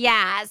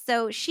 Yeah,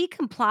 so she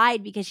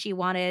complied because she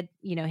wanted,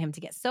 him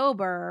to get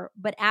sober,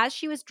 but as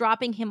she was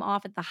dropping him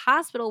off at the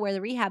hospital where the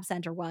rehab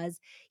center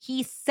was,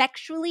 he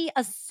sexually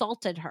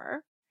assaulted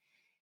her.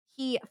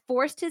 He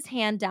forced his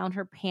hand down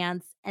her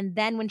pants, and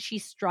then when she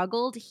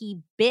struggled,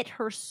 he bit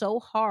her so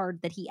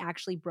hard that he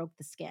actually broke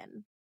the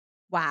skin.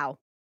 Wow.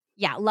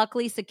 Yeah,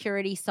 luckily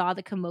security saw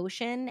the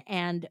commotion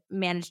and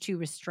managed to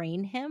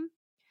restrain him.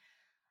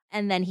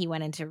 And then he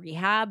went into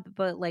rehab,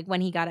 but, like, when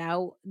he got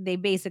out, they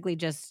basically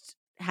just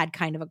had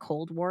kind of a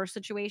Cold War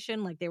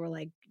situation, like, they were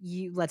like,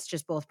 "You let's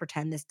just both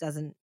pretend this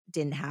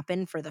didn't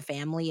happen for the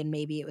family, and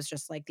maybe it was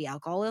just, like, the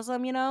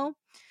alcoholism?"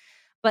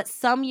 But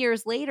some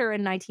years later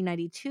in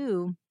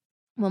 1992,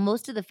 when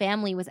most of the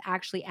family was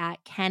actually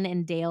at Ken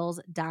and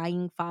Dale's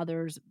dying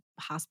father's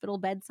hospital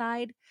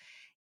bedside,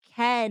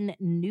 Ken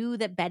knew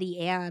that Betty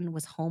Ann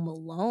was home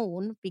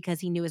alone because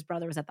he knew his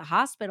brother was at the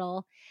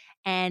hospital,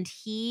 and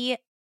he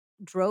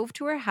drove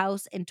to her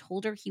house and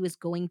told her he was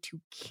going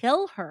to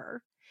kill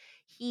her.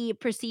 He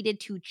proceeded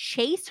to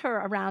chase her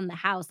around the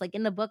house. Like,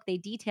 in the book, they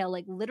detail,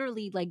 like,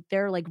 literally, like,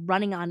 they're, like,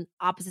 running on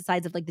opposite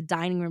sides of, like, the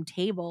dining room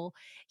table.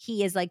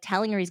 He is, like,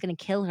 telling her he's gonna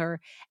kill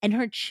her, and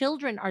her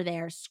children are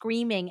there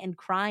screaming and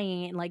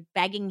crying and, like,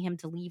 begging him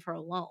to leave her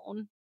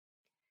alone.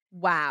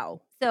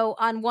 Wow. So,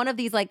 on one of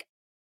these, like,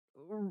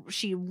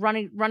 she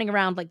running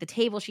around, like, the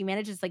table, she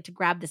manages, like, to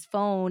grab this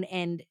phone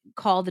and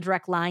call the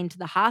direct line to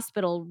the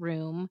hospital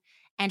room,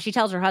 and she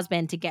tells her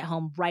husband to get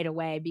home right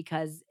away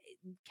because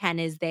Ken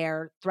is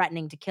there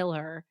threatening to kill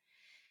her,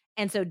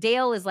 and so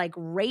Dale is, like,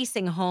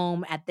 racing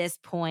home at this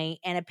point,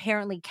 and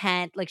apparently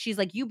Ken, like, she's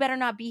like, "You better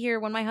not be here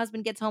when my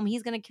husband gets home,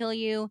 he's gonna kill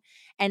you,"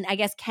 and I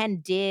guess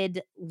Ken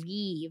did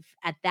leave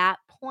at that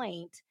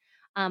point,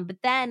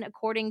 but then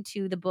according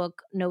to the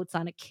book Notes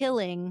on a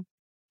Killing,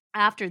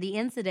 after the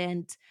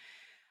incident,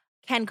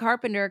 Ken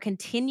Carpenter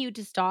continued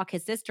to stalk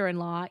his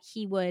sister-in-law.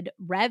 He would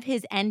rev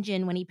his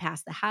engine when he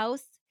passed the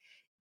house.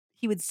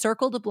 He would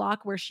circle the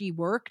block where she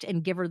worked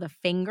and give her the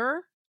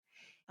finger.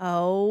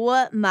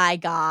 Oh my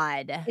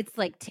god. It's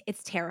like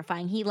it's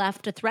terrifying. He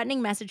left a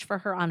threatening message for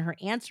her on her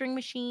answering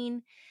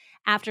machine.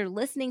 After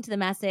listening to the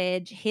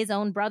message, his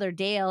own brother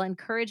Dale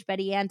encouraged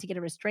Betty Ann to get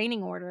a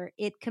restraining order.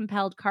 It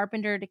compelled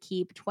Carpenter to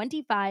keep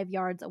 25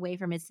 yards away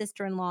from his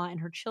sister-in-law and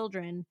her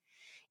children.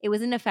 It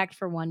was in effect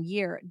for 1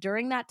 year.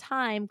 During that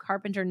time,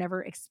 Carpenter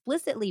never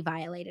explicitly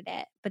violated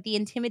it, but the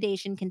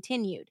intimidation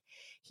continued.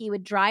 He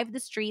would drive the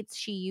streets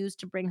she used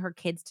to bring her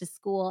kids to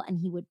school, and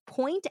he would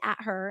point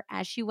at her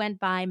as she went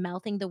by,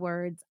 mouthing the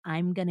words,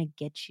 "I'm gonna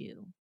get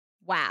you."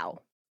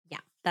 Wow. Yeah,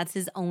 that's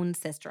his own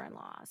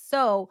sister-in-law.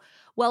 So,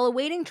 while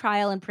awaiting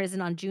trial in prison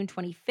on June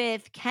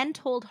 25th, Ken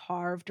told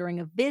Harv during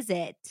a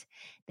visit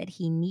that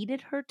he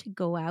needed her to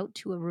go out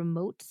to a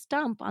remote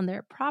stump on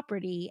their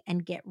property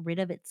and get rid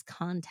of its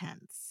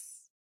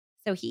contents.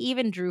 So he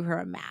even drew her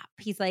a map.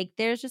 He's like,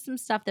 "There's just some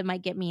stuff that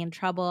might get me in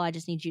trouble. I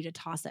just need you to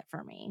toss it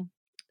for me."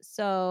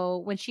 So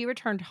when she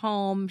returned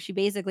home, she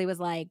basically was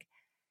like,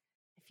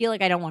 "I feel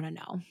like I don't want to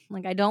know.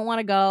 Like, I don't want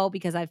to go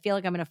because I feel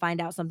like I'm going to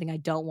find out something I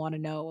don't want to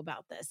know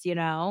about this, you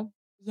know?"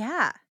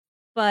 Yeah.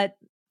 But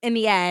in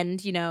the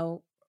end,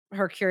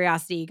 her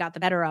curiosity got the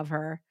better of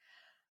her,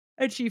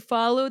 and she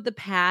followed the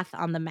path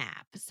on the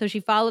map. So she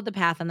followed the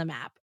path on the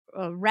map.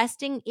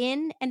 Resting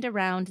in and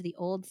around the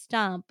old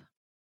stump,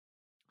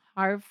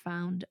 Harv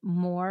found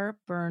more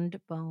burned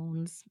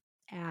bones,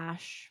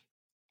 ash,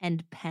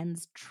 and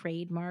Penn's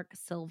trademark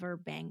silver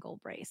bangle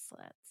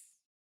bracelets.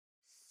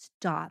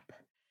 Stop.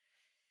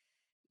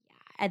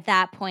 Yeah. At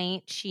that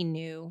point, she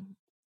knew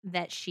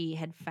that she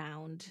had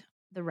found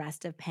the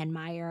rest of Penn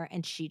Meyer,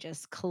 and she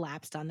just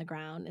collapsed on the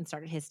ground and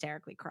started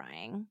hysterically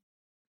crying.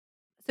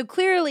 So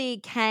clearly,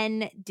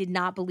 Ken did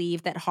not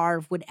believe that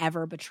Harv would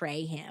ever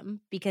betray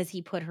him because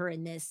he put her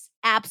in this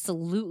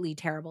absolutely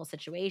terrible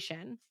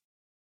situation.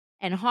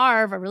 And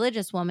Harv, a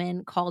religious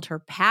woman, called her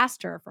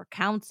pastor for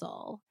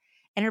counsel.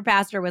 And her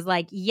pastor was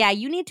like, "Yeah,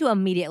 you need to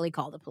immediately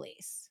call the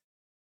police."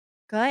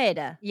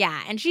 Good.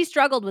 Yeah. And she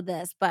struggled with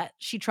this, but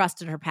she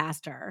trusted her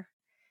pastor.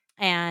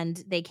 And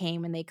they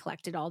came and they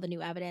collected all the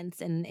new evidence,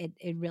 and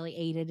it really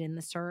aided in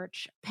the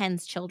search.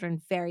 Penn's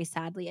children very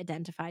sadly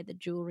identified the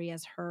jewelry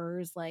as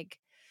hers. Like,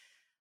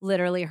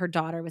 literally, her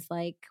daughter was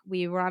like,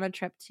 "We were on a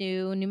trip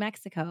to New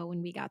Mexico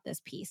when we got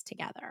this piece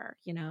together."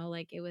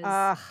 Like, it was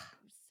Ugh.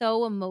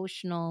 so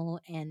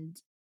emotional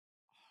and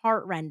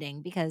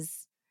heartrending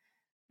because,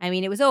 I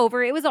mean, it was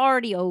over. It was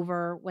already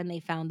over when they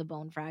found the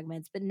bone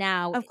fragments, but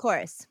now Of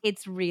course.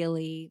 it's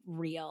really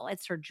real.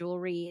 It's her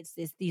jewelry.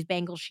 It's these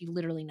bangles she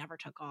literally never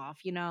took off.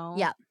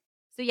 Yep.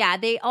 So yeah,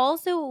 they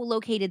also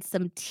located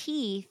some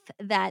teeth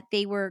that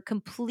they were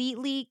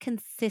completely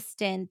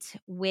consistent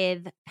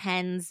with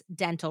Penn's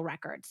dental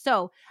records.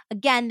 So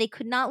again, they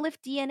could not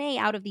lift DNA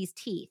out of these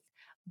teeth,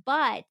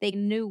 but they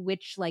knew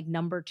which like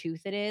number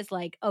tooth it is.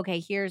 Like, okay,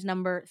 here's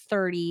number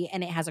 30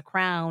 and it has a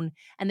crown.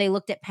 And they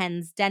looked at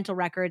Penn's dental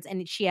records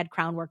and she had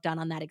crown work done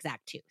on that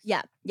exact tooth.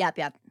 Yep. Yep.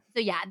 Yep.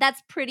 So yeah,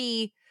 that's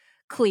pretty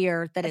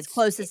clear that As it's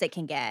close as it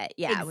can get.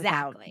 Yeah.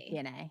 Without exactly.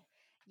 DNA.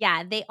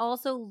 Yeah, they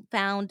also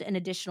found an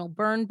additional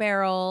burn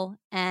barrel,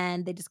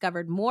 and they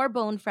discovered more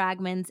bone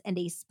fragments and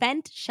a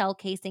spent shell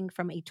casing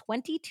from a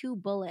 22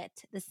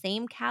 bullet, the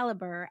same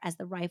caliber as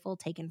the rifle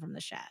taken from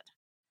the shed.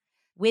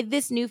 With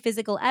this new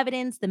physical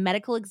evidence, the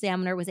medical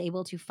examiner was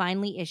able to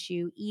finally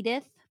issue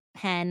Edith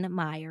Penn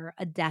Meyer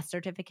a death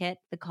certificate,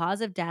 the cause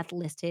of death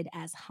listed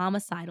as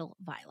homicidal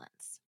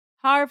violence.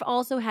 Harv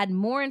also had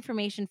more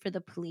information for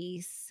the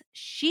police.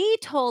 She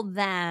told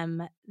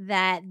them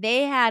that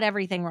they had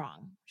everything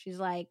wrong. She's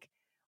like,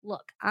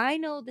 "Look, I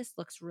know this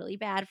looks really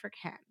bad for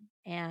Ken.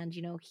 And,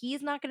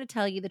 he's not going to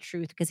tell you the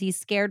truth because he's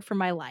scared for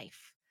my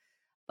life.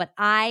 But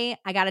I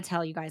got to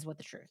tell you guys what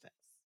the truth is."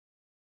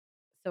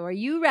 So are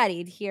you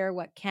ready to hear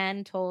what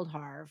Ken told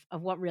Harv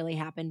of what really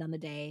happened on the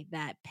day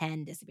that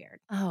Penn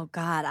disappeared? Oh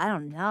God, I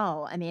don't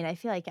know. I mean, I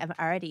feel like I'm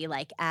already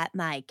like at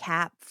my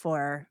cap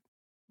for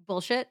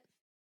Bullshit.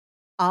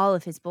 all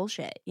of his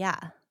bullshit. Yeah.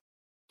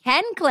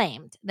 Ken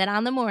claimed that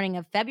on the morning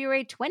of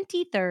February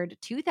 23rd,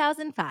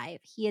 2005,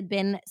 he had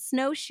been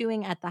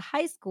snowshoeing at the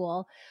high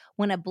school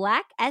when a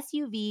black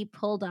SUV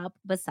pulled up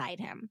beside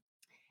him.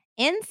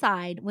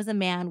 Inside was a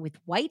man with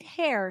white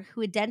hair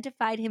who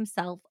identified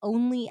himself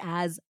only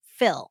as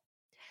Phil.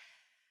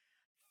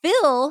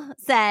 Phil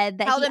said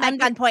that Held he him at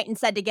gunpoint and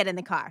said to get in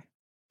the car.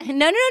 No,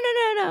 no, no,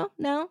 no, no, no,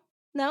 no,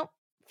 no.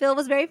 Phil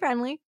was very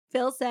friendly.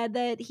 Phil said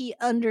that he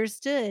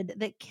understood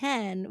that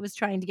Ken was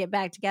trying to get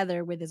back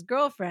together with his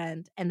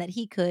girlfriend and that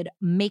he could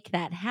make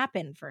that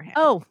happen for him.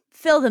 Oh,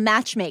 Phil the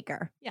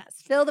matchmaker.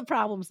 Yes, Phil the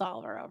problem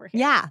solver over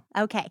here. Yeah.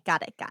 Okay.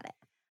 Got it. Got it.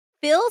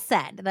 Phil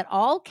said that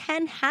all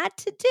Ken had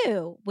to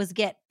do was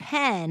get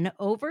Penn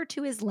over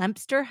to his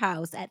Lempster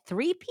house at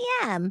 3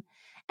 p.m.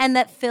 and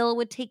that Phil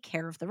would take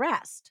care of the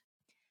rest.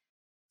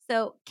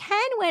 So Ken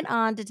went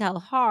on to tell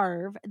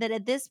Harv that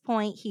at this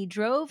point he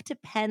drove to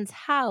Penn's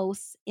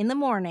house in the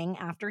morning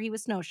after he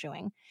was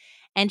snowshoeing,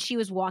 and she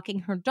was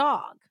walking her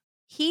dog.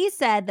 He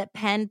said that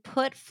Penn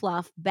put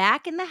Fluff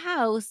back in the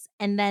house,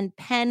 and then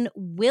Penn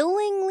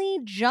willingly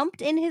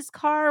jumped in his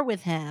car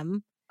with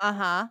him.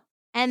 Uh-huh.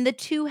 And the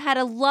two had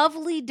a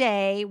lovely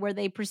day where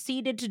they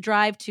proceeded to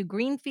drive to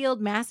Greenfield,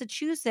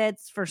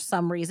 Massachusetts for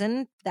some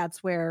reason.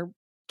 That's where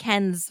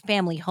Ken's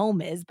family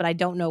home is, but I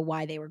don't know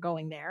why they were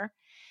going there.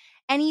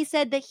 And he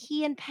said that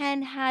he and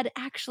Penn had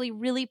actually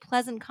really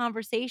pleasant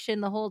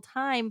conversation the whole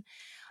time.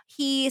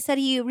 He said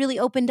he really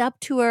opened up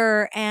to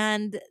her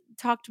and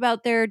talked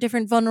about their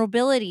different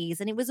vulnerabilities,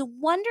 and it was a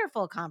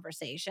wonderful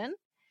conversation.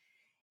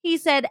 He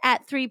said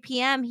at 3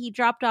 p.m., he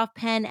dropped off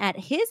Penn at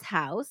his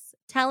house,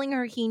 telling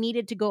her he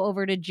needed to go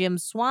over to Jim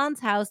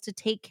Swan's house to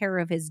take care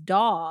of his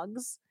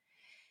dogs.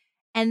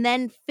 And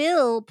then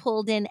Phil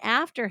pulled in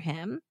after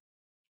him.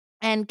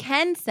 And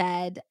Ken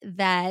said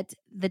that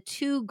the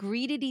two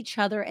greeted each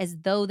other as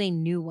though they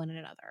knew one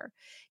another.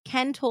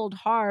 Ken told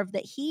Harv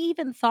that he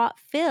even thought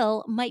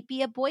Phil might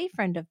be a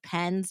boyfriend of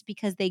Penn's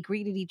because they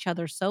greeted each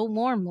other so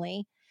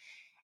warmly.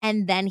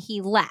 And then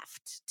he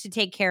left to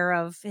take care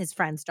of his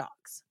friend's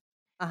dogs.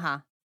 Uh-huh.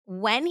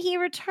 When he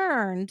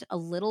returned a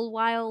little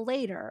while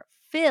later,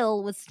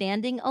 Phil was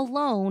standing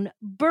alone,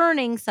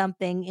 burning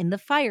something in the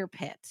fire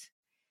pit.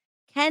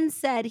 Ken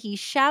said he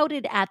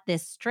shouted at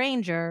this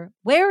stranger,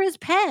 "Where is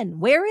Penn?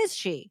 Where is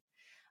she?"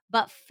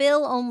 But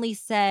Phil only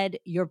said,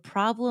 "Your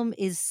problem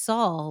is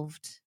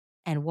solved,"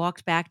 and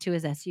walked back to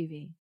his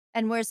SUV.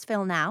 And where's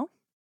Phil now?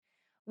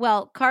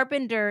 Well,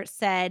 Carpenter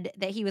said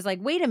that he was like,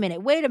 wait a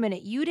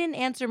minute, you didn't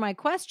answer my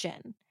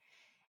question."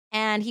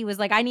 And he was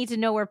like, "I need to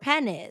know where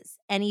Penn is."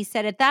 And he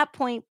said at that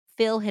point,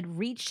 Phil had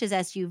reached his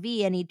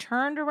SUV and he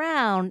turned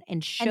around and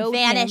And showed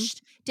him.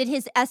 vanished. Did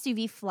his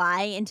SUV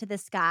fly into the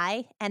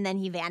sky and then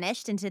he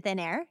vanished into thin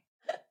air?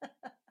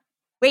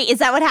 Wait, is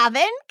that what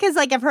happened? Because,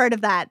 like, I've heard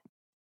of that.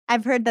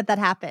 I've heard that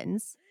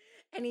happens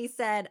And he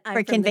said, for "I'm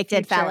from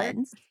convicted the future.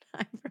 felons.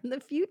 I'm from the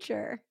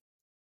future.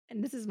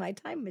 And this is my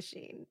time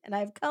machine. And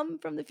I've come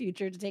from the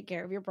future to take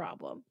care of your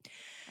problem."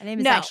 My name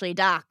is No. actually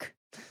Doc.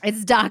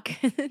 It's Doc.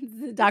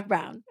 It's Doc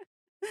Brown.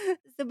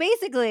 So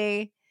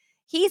basically,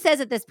 he says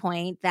at this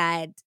point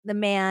that the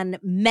man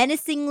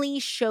menacingly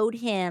showed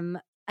him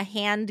a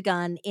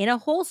handgun in a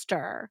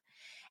holster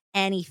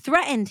and he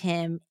threatened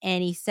him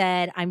and he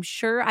said, "I'm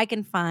sure I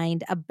can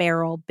find a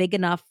barrel big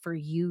enough for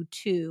you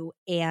two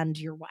and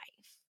your wife."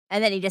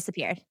 And then he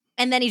disappeared.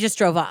 And then he just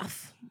drove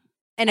off.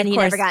 And of he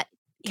course, never got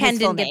Ken his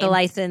full didn't get the name.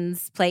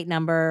 license plate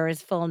number,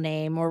 his full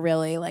name, or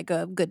really like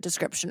a good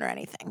description or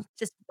anything.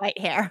 Just white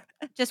hair.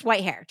 Just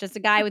white hair. Just a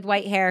guy with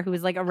white hair who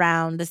was like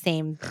around the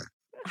same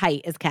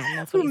height as Ken.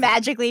 That's what Who he said.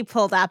 magically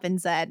pulled up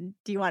and said,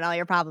 "Do you want all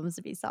your problems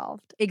to be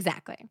solved?"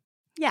 Exactly.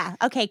 Yeah.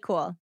 Okay,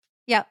 cool.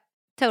 Yep.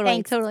 Totally.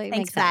 Thanks. Totally Thanks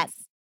makes for that.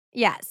 sense.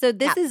 Yeah. So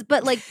this Yeah. is,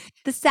 but like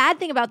the sad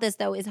thing about this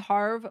though is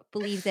Harv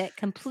believes it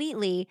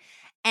completely.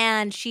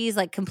 And she's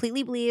like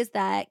completely believes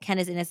that Ken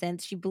is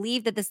innocent. She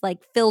believed that this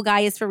like Phil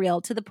guy is for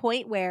real to the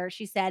point where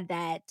she said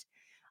that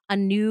a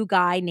new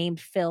guy named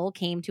Phil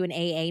came to an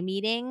AA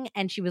meeting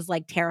and she was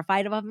like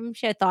terrified of him.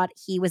 She had thought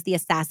he was the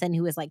assassin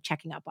who was like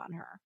checking up on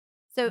her.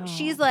 So Oh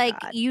she's my like,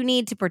 God. "You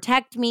need to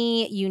protect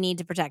me. You need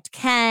to protect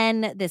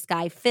Ken. This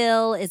guy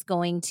Phil is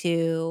going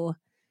to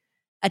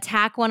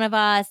attack one of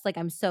us. Like,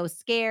 I'm so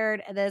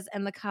scared of this."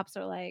 And the cops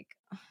are like,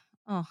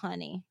 "Oh,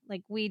 honey,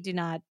 like, we do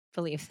not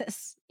believe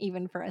this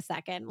even for a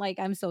second. Like,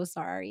 I'm so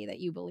sorry that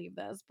you believe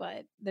this,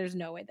 but there's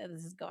no way that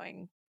this is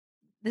going.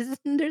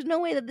 There's no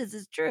way that this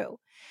is true."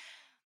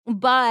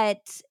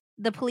 But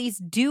the police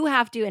do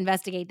have to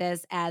investigate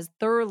this as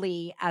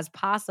thoroughly as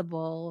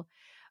possible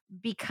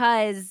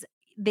because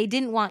they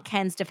didn't want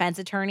Ken's defense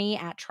attorney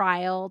at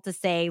trial to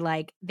say,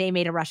 like, they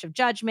made a rush of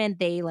judgment.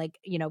 They, like,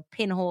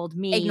 pinholed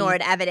me.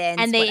 Ignored evidence.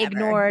 And they whatever.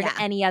 ignored Yeah.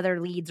 any other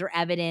leads or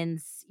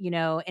evidence, in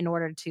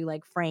order to,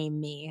 like, frame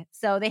me.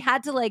 So they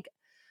had to, like,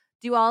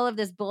 do all of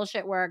this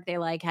bullshit work. They,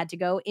 like, had to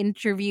go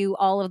interview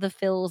all of the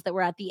Phils that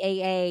were at the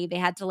AA. They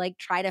had to, like,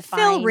 try to Phil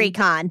find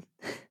recon.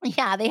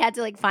 Yeah, they had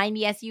to, like, find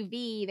the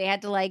SUV. They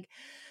had to, like,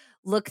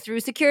 look through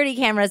security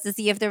cameras to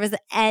see if there was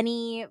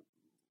any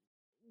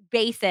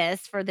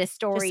basis for this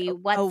story Just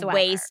whatsoever. a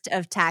waste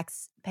of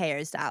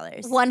taxpayers'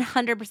 dollars.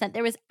 100%.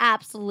 There was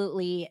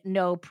absolutely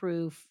no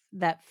proof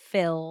that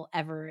Phil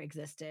ever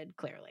existed,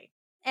 clearly.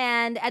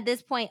 And at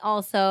this point,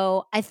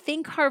 also, I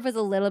think Harv was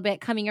a little bit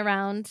coming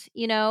around,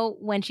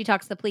 when she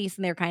talks to the police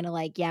and they're kind of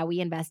like, "Yeah, we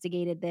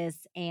investigated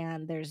this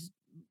and there's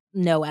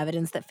no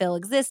evidence that Phil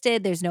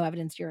existed. There's no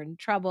evidence you're in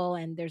trouble.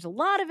 And there's a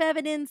lot of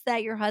evidence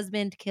that your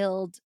husband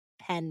killed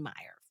Penn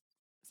Meyer."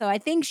 So I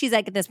think she's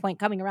like at this point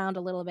coming around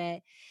a little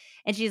bit.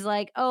 And she's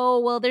like, "Oh,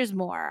 well, there's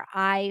more.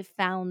 I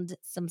found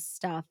some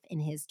stuff in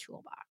his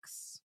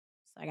toolbox.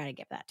 So I got to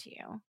give that to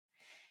you."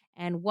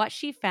 And what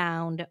she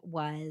found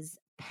was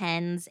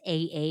Penn's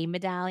AA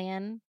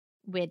medallion,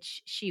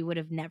 which she would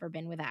have never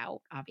been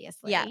without,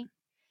 obviously. Yeah.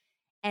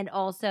 And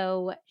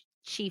also,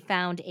 she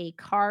found a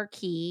car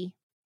key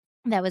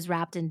that was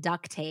wrapped in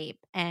duct tape.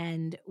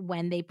 And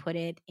when they put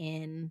it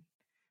in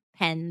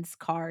Penn's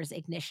car's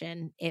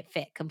ignition, it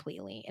fit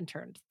completely and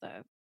turned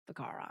the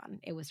car on.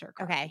 It was her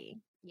car Okay. key.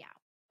 Yeah.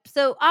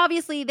 So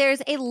obviously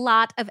there's a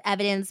lot of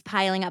evidence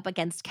piling up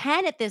against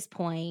Ken at this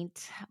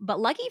point, but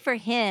lucky for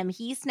him,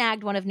 he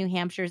snagged one of New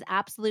Hampshire's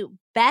absolute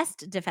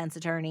best defense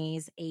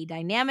attorneys, a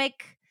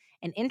dynamic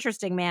and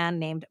interesting man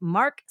named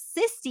Mark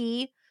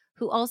Sisti,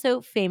 who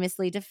also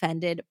famously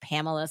defended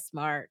Pamela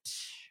Smart.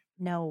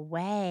 No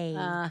way.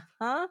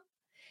 Uh-huh.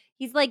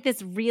 He's like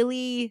this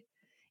really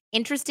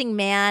interesting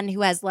man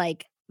who has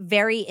like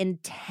very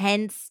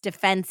intense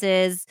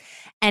defenses,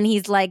 and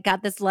he's like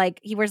got this like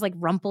he wears like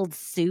rumpled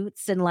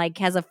suits and like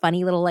has a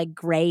funny little like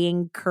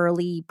graying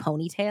curly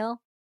ponytail.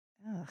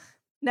 Ugh.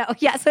 No,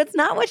 yeah, so it's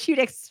not what you'd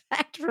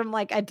expect from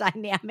like a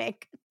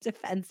dynamic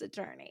defense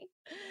attorney.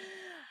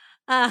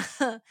 Uh,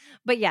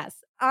 but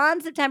yes,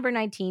 on September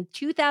 19th,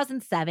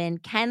 2007,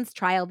 Ken's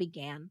trial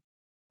began.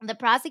 The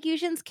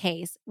prosecution's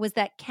case was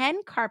that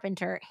Ken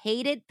Carpenter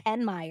hated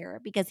Penn Meyer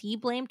because he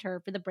blamed her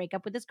for the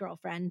breakup with his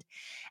girlfriend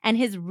and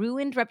his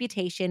ruined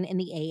reputation in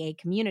the AA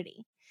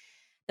community.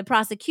 The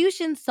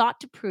prosecution sought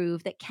to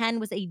prove that Ken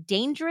was a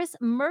dangerous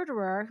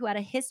murderer who had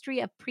a history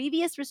of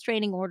previous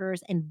restraining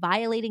orders and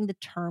violating the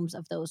terms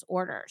of those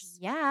orders.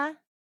 Yeah.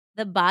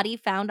 The body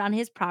found on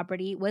his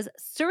property was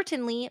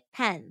certainly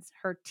Penn's.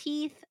 Her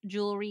teeth,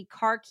 jewelry,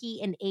 car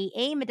key, and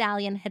AA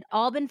medallion had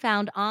all been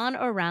found on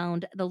or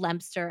around the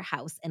Lempster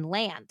house and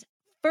land.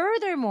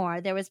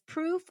 Furthermore, there was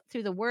proof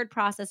through the word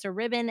processor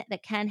ribbon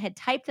that Ken had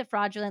typed the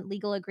fraudulent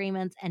legal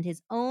agreements, and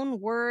his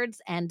own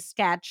words and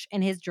sketch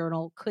in his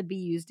journal could be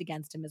used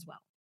against him as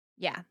well.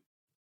 Yeah.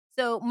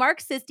 So Mark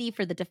Sisti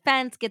for the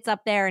defense gets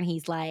up there and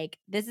he's like,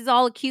 this is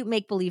all a cute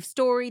make-believe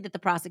story that the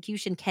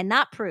prosecution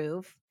cannot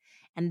prove.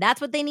 And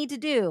that's what they need to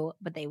do,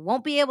 but they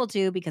won't be able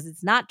to because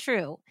it's not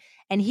true.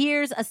 And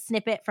here's a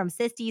snippet from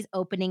Sisti's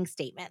opening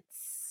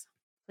statements.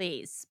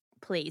 Please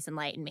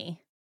enlighten me.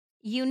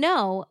 You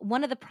know,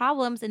 one of the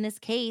problems in this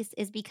case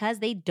is because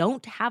they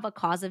don't have a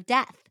cause of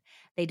death.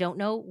 They don't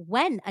know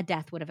when a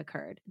death would have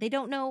occurred. They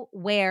don't know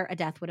where a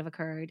death would have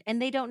occurred. And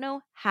they don't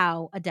know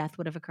how a death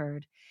would have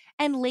occurred.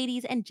 And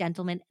ladies and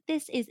gentlemen,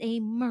 this is a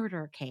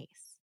murder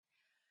case.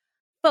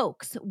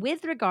 Folks,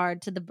 with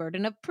regard to the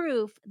burden of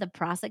proof, the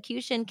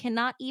prosecution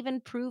cannot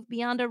even prove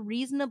beyond a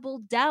reasonable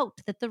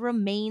doubt that the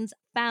remains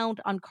found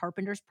on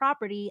Carpenter's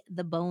property,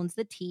 the bones,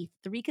 the teeth,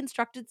 the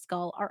reconstructed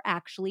skull, are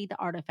actually the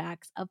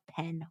artifacts of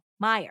Penn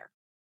Meyer.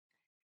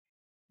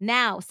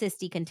 Now,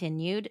 Sisti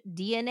continued,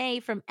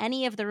 DNA from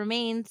any of the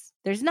remains,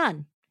 there's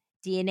none.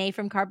 DNA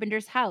from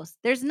Carpenter's house,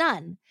 there's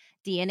none.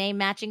 DNA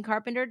matching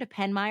Carpenter to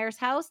Penn Meyer's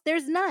house,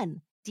 there's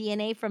none.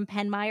 DNA from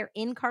Penn Meyer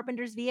in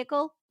Carpenter's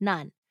vehicle,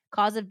 none.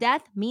 Cause of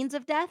death, means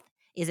of death,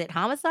 is it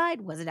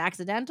homicide? Was it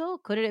accidental?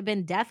 Could it have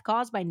been death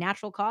caused by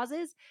natural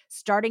causes?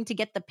 Starting to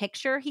get the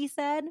picture, he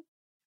said.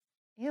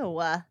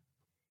 Ew.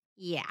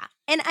 Yeah.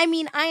 And I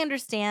mean, I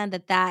understand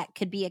that that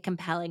could be a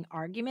compelling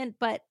argument,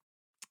 but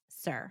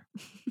sir,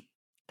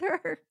 there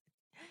are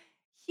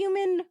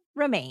human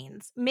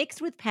remains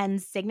mixed with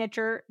Penn's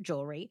signature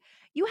jewelry.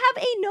 You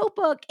have a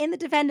notebook in the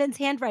defendant's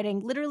handwriting,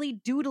 literally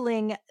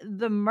doodling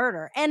the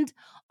murder. And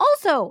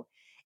also,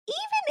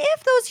 even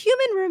if those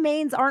human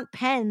remains aren't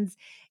Penn's,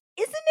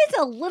 isn't it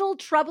a little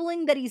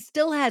troubling that he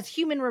still has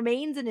human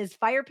remains in his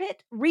fire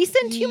pit?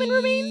 Recent human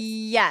remains?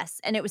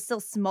 Yes, and it was still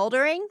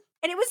smoldering?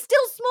 And it was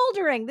still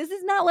smoldering. This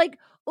is not like,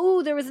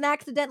 oh, there was an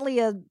accidentally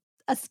a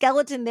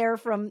skeleton there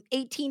from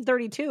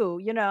 1832,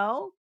 you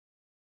know?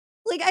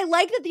 Like, I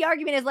like that the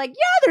argument is like,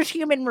 yeah, there's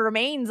human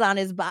remains on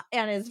his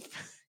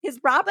his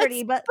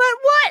property, but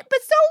what? But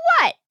so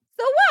what?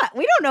 so what?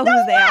 We don't know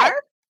whose they what?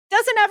 are.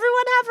 Doesn't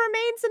everyone have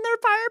remains in their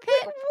fire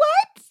pit? Like,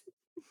 what?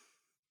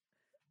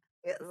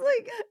 It's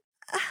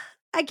like,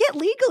 I get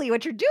legally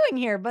what you're doing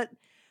here, but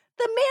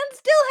the man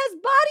still has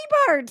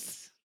body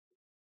parts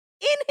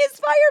in his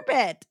fire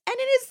pit and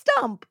in his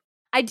stump.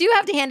 I do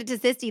have to hand it to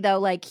Sisti, though.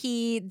 Like,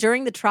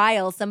 during the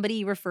trial,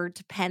 somebody referred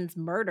to Penn's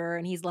murder,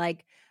 and he's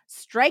like,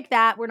 strike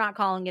that. We're not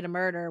calling it a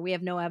murder. We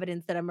have no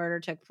evidence that a murder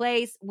took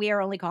place. We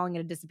are only calling it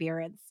a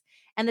disappearance.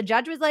 And the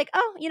judge was like,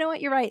 oh, you know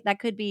what? You're right. That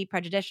could be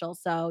prejudicial.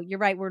 So you're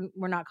right. We're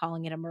not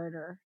calling it a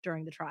murder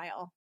during the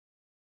trial.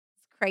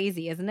 It's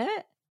crazy, isn't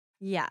it?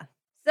 Yeah.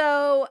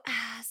 So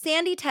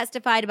Sandy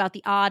testified about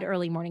the odd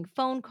early morning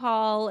phone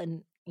call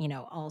and, you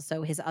know,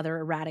 also his other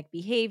erratic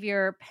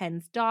behavior.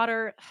 Penn's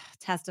daughter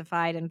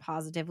testified and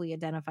positively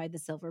identified the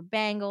silver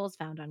bangles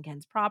found on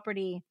Ken's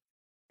property.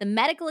 The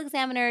medical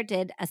examiner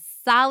did a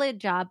solid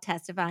job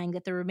testifying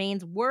that the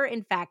remains were,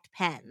 in fact,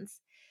 Penn's.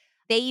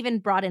 They even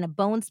brought in a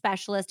bone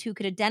specialist who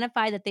could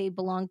identify that they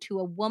belonged to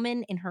a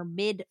woman in her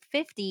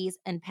mid-50s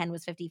and Penn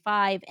was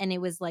 55, and it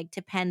was like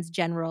to Penn's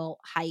general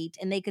height.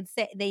 And they could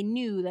say they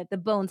knew that the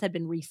bones had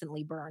been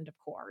recently burned, of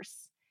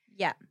course.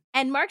 Yeah.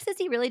 And Mark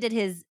Sissy really did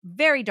his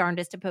very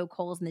darndest to poke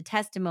holes in the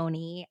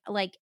testimony.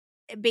 Like,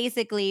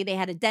 basically, they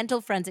had a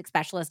dental forensic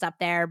specialist up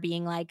there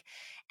being like,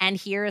 and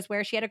here is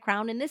where she had a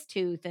crown in this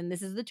tooth, and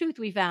this is the tooth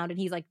we found. And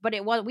he's like, but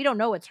we don't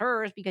know it's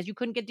hers because you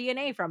couldn't get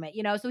DNA from it,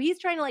 you know? So he's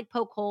trying to like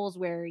poke holes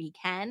where he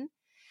can.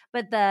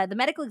 But the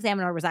medical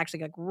examiner was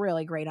actually like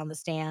really great on the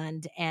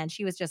stand. And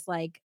she was just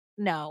like,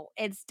 no,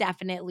 it's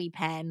definitely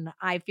Penn.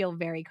 I feel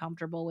very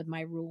comfortable with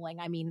my ruling.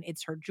 I mean,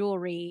 it's her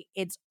jewelry.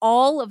 It's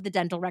all of the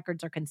dental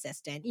records are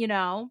consistent, you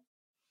know?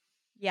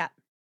 Yeah.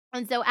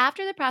 And so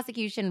after the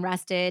prosecution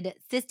rested,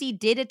 Sisti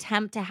did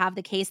attempt to have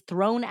the case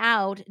thrown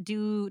out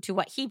due to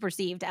what he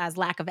perceived as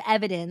lack of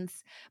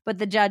evidence. But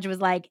the judge was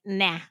like,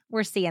 nah,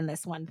 we're seeing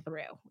this one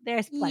through.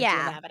 There's plenty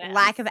of evidence.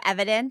 Lack of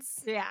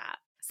evidence. Yeah.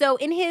 So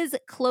in his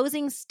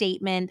closing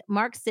statement,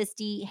 Mark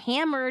Sisti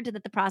hammered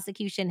that the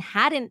prosecution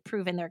hadn't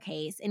proven their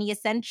case. And he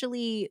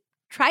essentially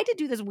tried to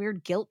do this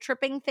weird guilt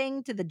tripping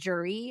thing to the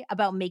jury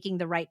about making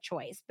the right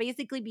choice,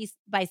 basically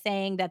by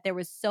saying that there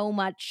was so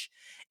much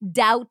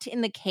doubt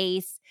in the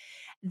case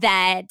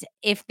that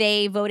if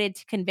they voted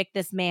to convict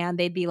this man,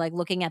 they'd be like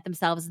looking at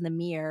themselves in the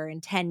mirror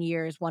in 10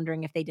 years,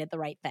 wondering if they did the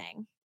right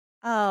thing.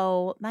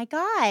 Oh my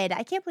God.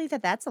 I can't believe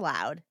that that's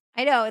allowed.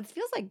 I know. It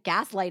feels like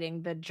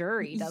gaslighting the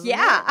jury, doesn't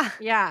Yeah. it?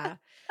 Yeah.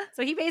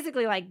 So he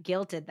basically like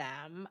guilted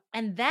them.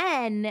 And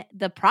then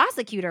the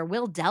prosecutor,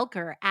 Will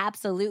Delker,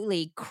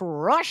 absolutely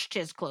crushed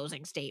his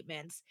closing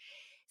statements.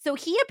 So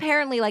he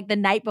apparently, like the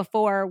night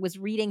before, was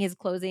reading his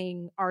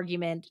closing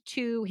argument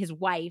to his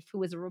wife, who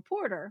was a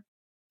reporter.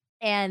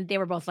 And they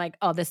were both like,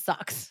 "Oh, this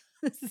sucks.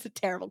 This is a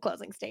terrible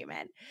closing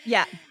statement."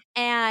 Yeah.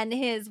 And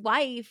his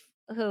wife,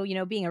 who,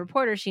 being a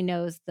reporter, she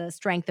knows the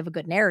strength of a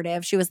good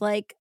narrative. She was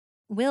like,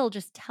 "Will,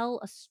 just tell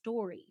a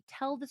story.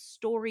 Tell the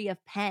story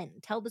of Penn.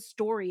 Tell the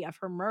story of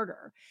her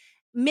murder.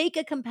 Make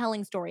a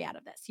compelling story out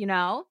of this?"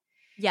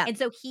 Yeah. And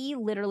so he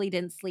literally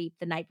didn't sleep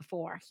the night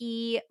before.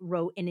 He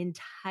wrote an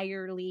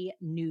entirely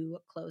new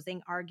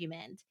closing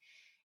argument.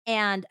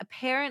 And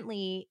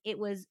apparently, it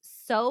was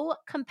so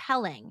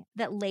compelling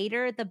that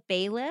later the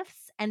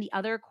bailiffs and the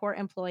other court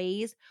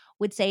employees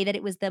would say that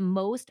it was the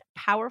most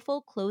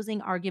powerful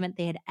closing argument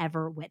they had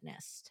ever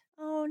witnessed.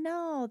 Oh,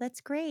 no.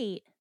 That's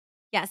great.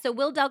 Yeah, so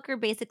Will Delker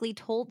basically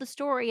told the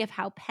story of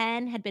how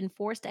Penn had been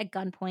forced at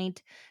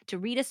gunpoint to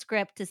read a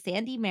script to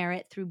Sandy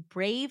Merritt through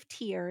brave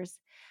tears,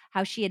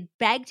 how she had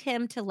begged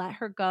him to let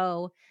her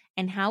go,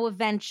 and how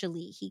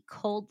eventually he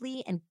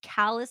coldly and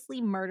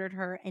callously murdered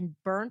her and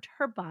burnt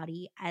her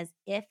body as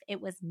if it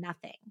was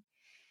nothing.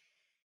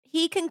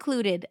 He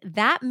concluded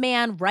that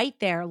man right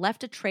there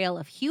left a trail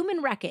of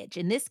human wreckage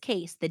in this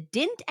case that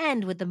didn't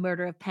end with the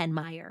murder of Penn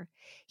Meyer.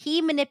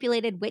 He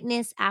manipulated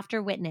witness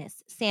after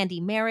witness, Sandy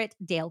Merritt,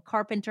 Dale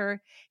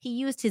Carpenter. He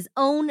used his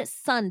own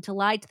son to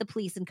lie to the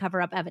police and cover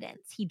up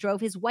evidence. He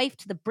drove his wife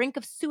to the brink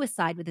of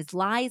suicide with his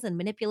lies and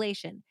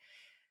manipulation.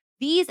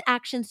 These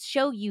actions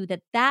show you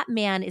that that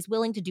man is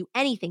willing to do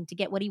anything to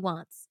get what he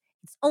wants.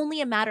 It's only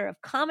a matter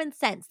of common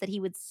sense that he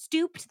would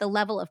stoop to the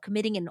level of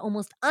committing an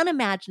almost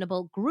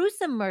unimaginable,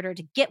 gruesome murder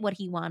to get what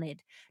he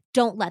wanted.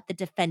 Don't let the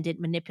defendant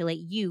manipulate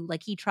you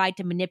like he tried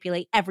to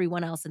manipulate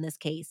everyone else in this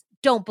case.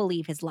 Don't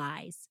believe his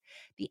lies.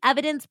 The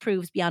evidence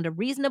proves beyond a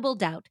reasonable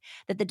doubt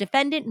that the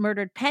defendant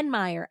murdered Penn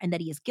Meyer and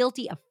that he is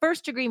guilty of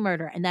first-degree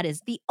murder, and that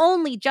is the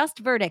only just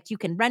verdict you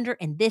can render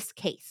in this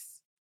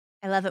case.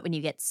 I love it when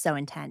you get so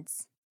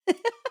intense.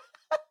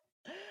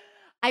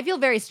 I feel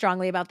very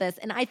strongly about this,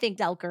 and I think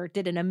Delker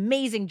did an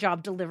amazing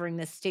job delivering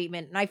this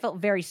statement, and I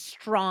felt very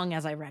strong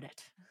as I read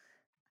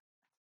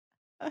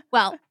it.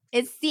 Well,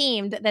 it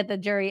seemed that the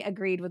jury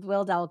agreed with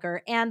Will Delker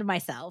and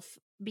myself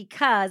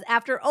because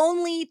after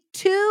only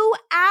 2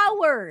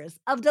 hours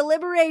of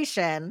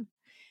deliberation,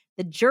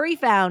 the jury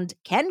found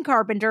Ken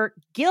Carpenter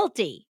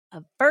guilty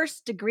of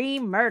first-degree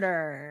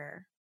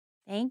murder.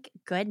 Thank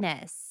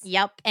goodness.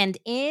 Yep. And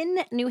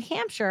in New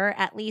Hampshire,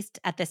 at least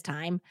at this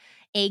time,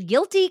 a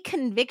guilty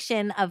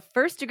conviction of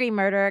first degree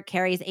murder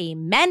carries a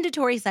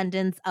mandatory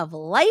sentence of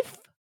life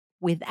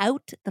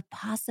without the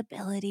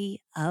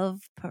possibility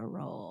of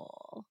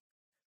parole.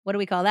 What do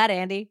we call that,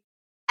 Andy?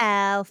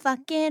 L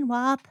fucking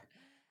wop.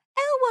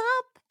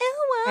 LWOP,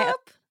 I,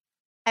 LWOP.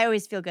 I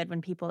always feel good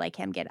when people like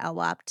him get L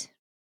whopped.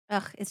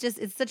 Ugh,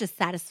 it's such a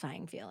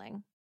satisfying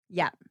feeling.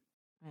 Yeah.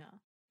 Yeah.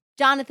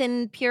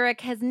 Jonathan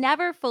Purick has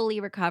never fully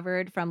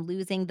recovered from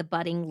losing the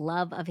budding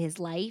love of his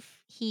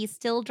life. He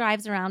still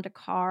drives around a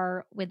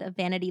car with a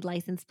vanity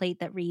license plate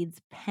that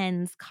reads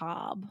Penn's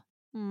Cobb.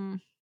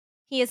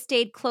 He has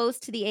stayed close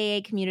to the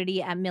AA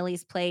community at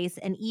Millie's place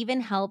and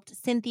even helped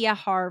Cynthia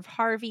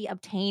Harvey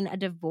obtain a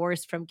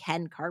divorce from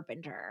Ken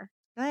Carpenter.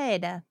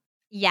 Good.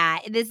 Yeah,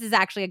 this is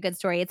actually a good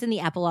story. It's in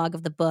the epilogue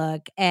of the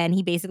book, and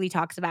he basically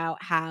talks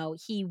about how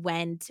he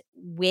went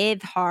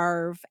with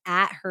Harv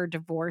at her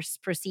divorce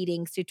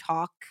proceedings to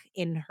talk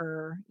in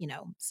her,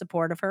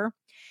 support of her.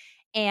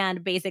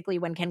 And basically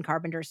when Ken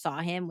Carpenter saw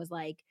him was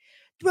like,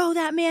 "Throw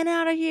that man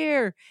out of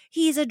here.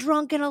 He's a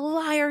drunk and a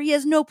liar. He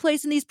has no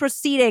place in these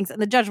proceedings."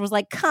 And the judge was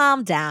like,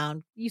 "Calm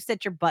down. You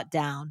sit your butt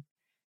down.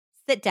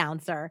 Sit down,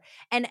 sir."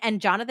 And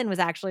Jonathan was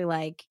actually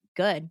like,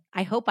 "Good.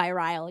 I hope I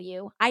rile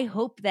you. I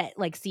hope that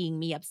like seeing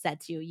me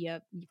upsets you, you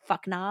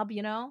fuck knob?"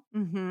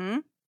 Mm-hmm.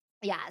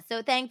 Yeah,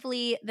 so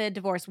thankfully the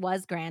divorce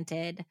was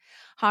granted.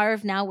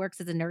 Harv now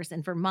works as a nurse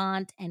in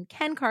Vermont, and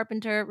Ken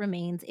Carpenter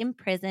remains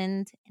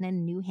imprisoned in a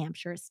New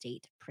Hampshire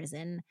state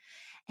prison.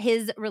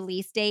 His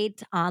release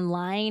date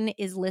online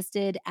is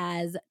listed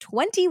as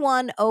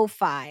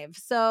 2105.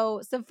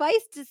 So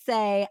suffice to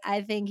say,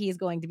 I think he's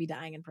going to be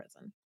dying in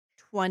prison.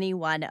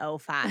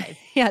 2105.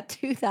 Yeah,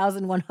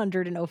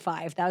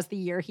 2105. That was the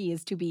year he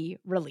is to be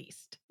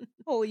released.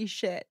 Holy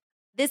shit.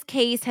 This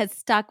case has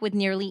stuck with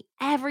nearly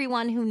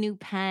everyone who knew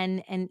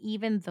Penn and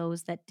even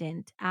those that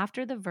didn't.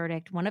 After the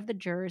verdict, one of the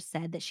jurors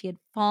said that she had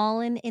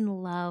fallen in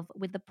love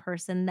with the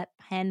person that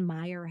Penn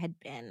Meyer had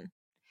been.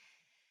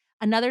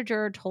 Another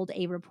juror told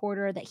a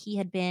reporter that he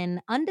had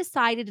been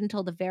undecided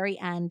until the very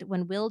end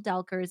when Will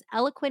Delker's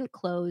eloquent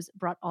close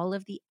brought all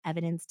of the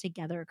evidence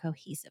together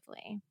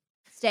cohesively.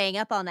 Staying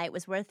up all night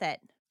was worth it.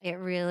 It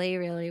really,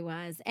 really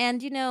was.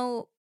 And,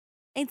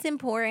 it's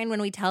important when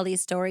we tell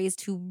these stories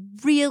to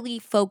really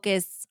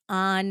focus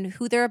on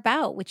who they're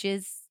about, which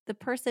is the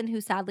person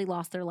who sadly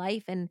lost their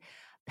life. And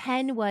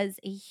Penn was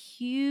a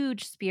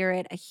huge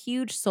spirit, a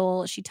huge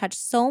soul. She touched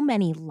so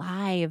many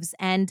lives.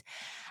 And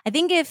I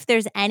think if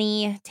there's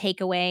any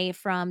takeaway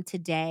from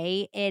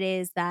today, it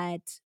is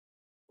that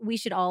we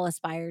should all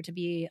aspire to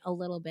be a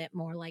little bit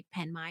more like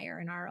Penn Meyer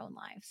in our own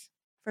lives.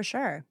 For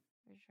sure.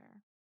 For sure.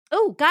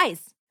 Oh,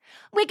 guys,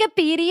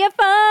 Wikipedia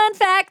fun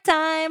fact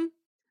time.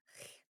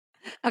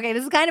 Okay,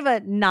 this is kind of a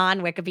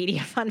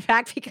non-Wikipedia fun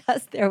fact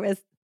because there was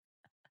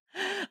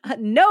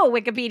no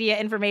Wikipedia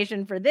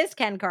information for this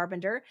Ken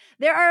Carpenter.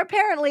 There are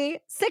apparently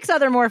 6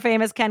 other more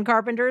famous Ken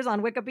Carpenters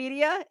on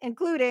Wikipedia,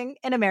 including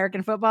an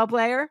American football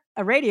player,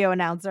 a radio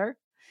announcer,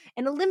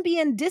 an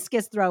Olympian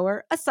discus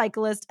thrower, a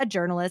cyclist, a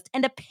journalist,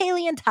 and a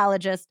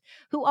paleontologist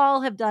who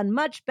all have done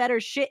much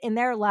better shit in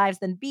their lives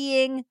than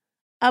being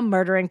a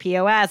murdering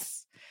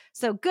POS.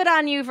 So good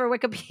on you for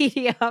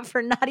Wikipedia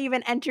for not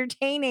even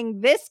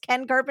entertaining this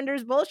Ken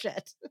Carpenter's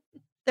bullshit.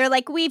 They're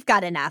like, we've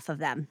got enough of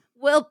them.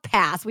 We'll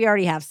pass. We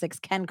already have 6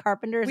 Ken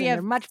Carpenters, We and have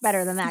they're much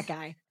better than that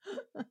guy.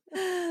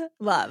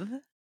 Love.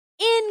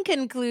 In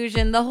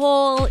conclusion,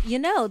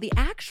 the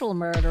actual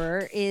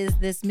murderer is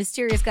this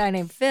mysterious guy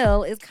named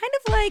Phil is kind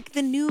of like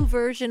the new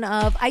version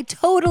of I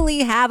totally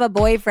have a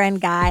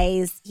boyfriend,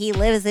 guys. He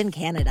lives in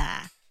Canada.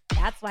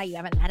 That's why you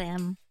haven't met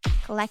him.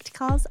 Collect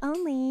calls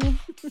only.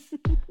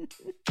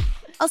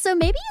 Also,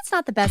 maybe it's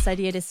not the best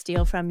idea to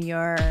steal from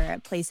your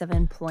place of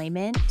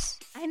employment.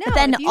 I know. But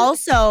then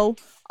also,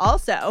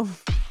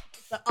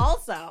 But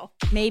also,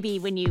 maybe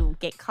when you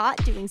get caught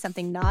doing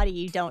something naughty,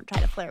 you don't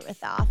try to flirt with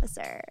the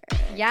officer.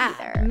 yeah,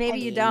 either. maybe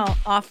you don't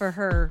offer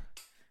her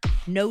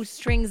no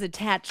strings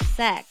attached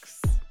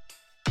sex.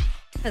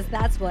 Because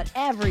that's what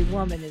every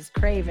woman is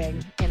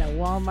craving in a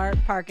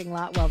Walmart parking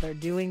lot while they're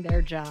doing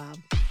their job.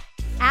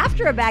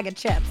 After a bag of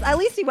chips. At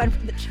least he went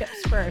for the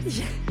chips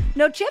first.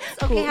 No chips?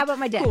 Okay, Cool. how about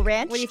my dick? Cool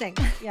Ranch? What do you think?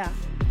 Yeah.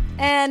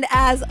 And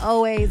as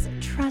always,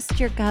 trust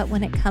your gut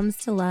when it comes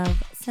to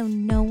love so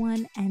no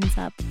one ends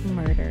up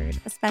murdered.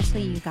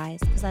 Especially you guys,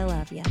 because I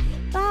love you.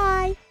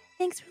 Bye.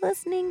 Thanks for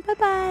listening.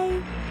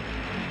 Bye-bye.